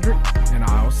is Kendrick, and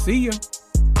I'll see you.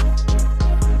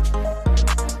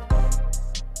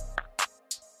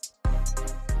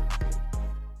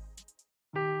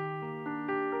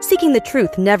 Seeking the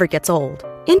truth never gets old.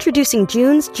 Introducing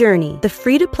June's Journey, the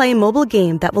free-to-play mobile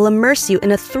game that will immerse you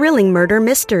in a thrilling murder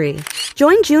mystery.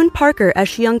 Join June Parker as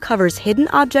she uncovers hidden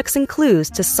objects and clues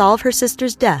to solve her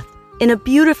sister's death in a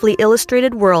beautifully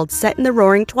illustrated world set in the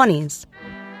Roaring '20s.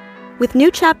 With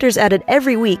new chapters added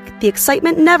every week, the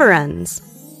excitement never ends.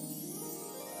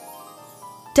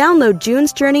 Download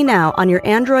June's Journey now on your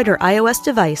Android or iOS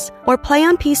device, or play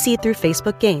on PC through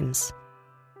Facebook Games.